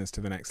your business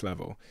to the next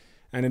level.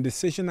 And a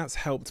decision that's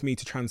helped me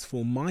to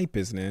transform my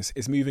business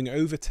is moving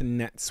over to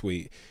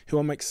NetSuite, who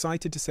I'm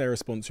excited to say are a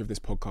sponsor of this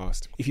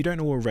podcast. If you don't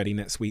know already,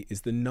 NetSuite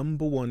is the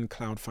 #1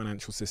 cloud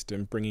financial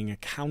system, bringing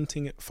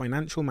accounting,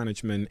 financial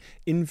management,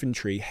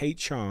 inventory,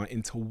 HR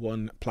into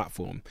one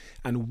platform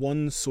and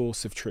one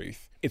source of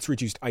truth. It's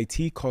reduced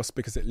IT costs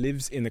because it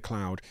lives in the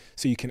cloud,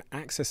 so you can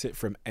access it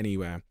from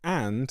anywhere.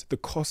 And the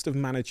cost of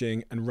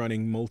managing and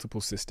running multiple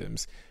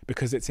systems,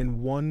 because it's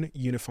in one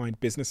unified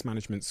business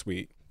management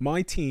suite.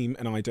 My team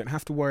and I don't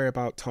have to worry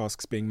about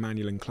tasks being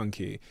manual and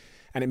clunky.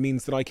 And it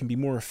means that I can be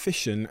more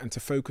efficient and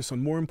to focus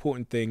on more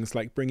important things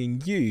like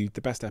bringing you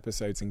the best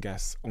episodes and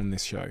guests on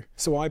this show.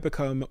 So I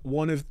become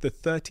one of the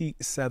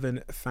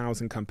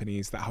 37,000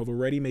 companies that have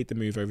already made the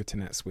move over to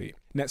NetSuite.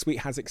 NetSuite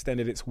has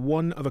extended its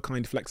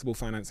one-of-a-kind flexible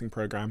financing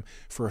program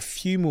for a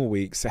few more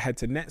weeks. So head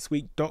to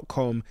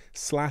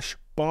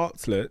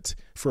netsuite.com/Bartlett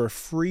for a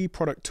free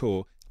product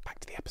tour.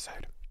 Back to the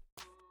episode.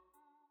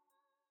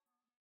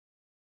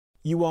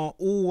 You are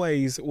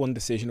always one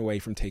decision away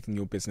from taking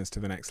your business to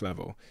the next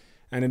level.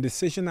 And a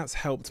decision that's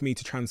helped me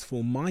to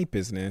transform my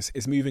business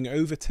is moving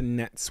over to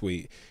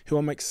NetSuite, who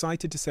I'm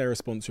excited to say are a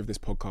sponsor of this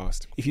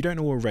podcast. If you don't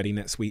know already,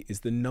 NetSuite is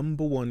the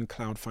 #1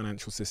 cloud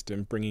financial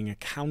system, bringing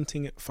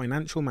accounting,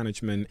 financial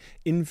management,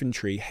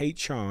 inventory,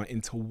 HR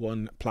into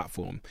one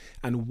platform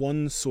and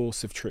one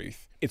source of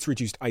truth. It's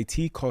reduced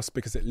IT costs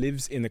because it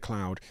lives in the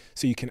cloud,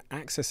 so you can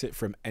access it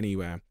from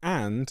anywhere.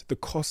 And the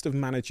cost of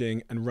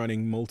managing and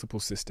running multiple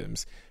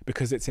systems,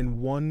 because it's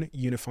in one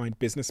unified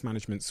business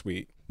management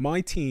suite. My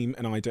team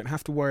and I don't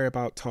have to worry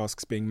about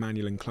tasks being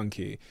manual and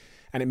clunky.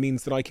 and it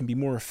means that I can be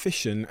more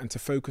efficient and to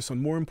focus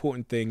on more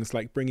important things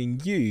like bringing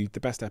you the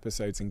best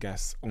episodes and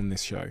guests on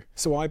this show.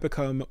 So I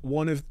become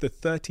one of the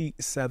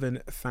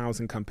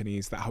 37,000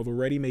 companies that have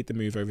already made the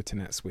move over to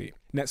NetSuite.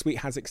 NetSuite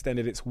has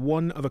extended its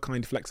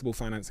one-of-a-kind flexible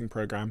financing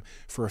program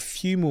for a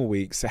few more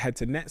weeks, so head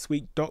to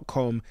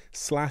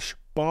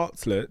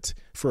netsuite.com/Bartlett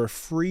for a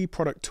free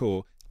product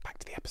tour. Back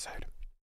to the episode.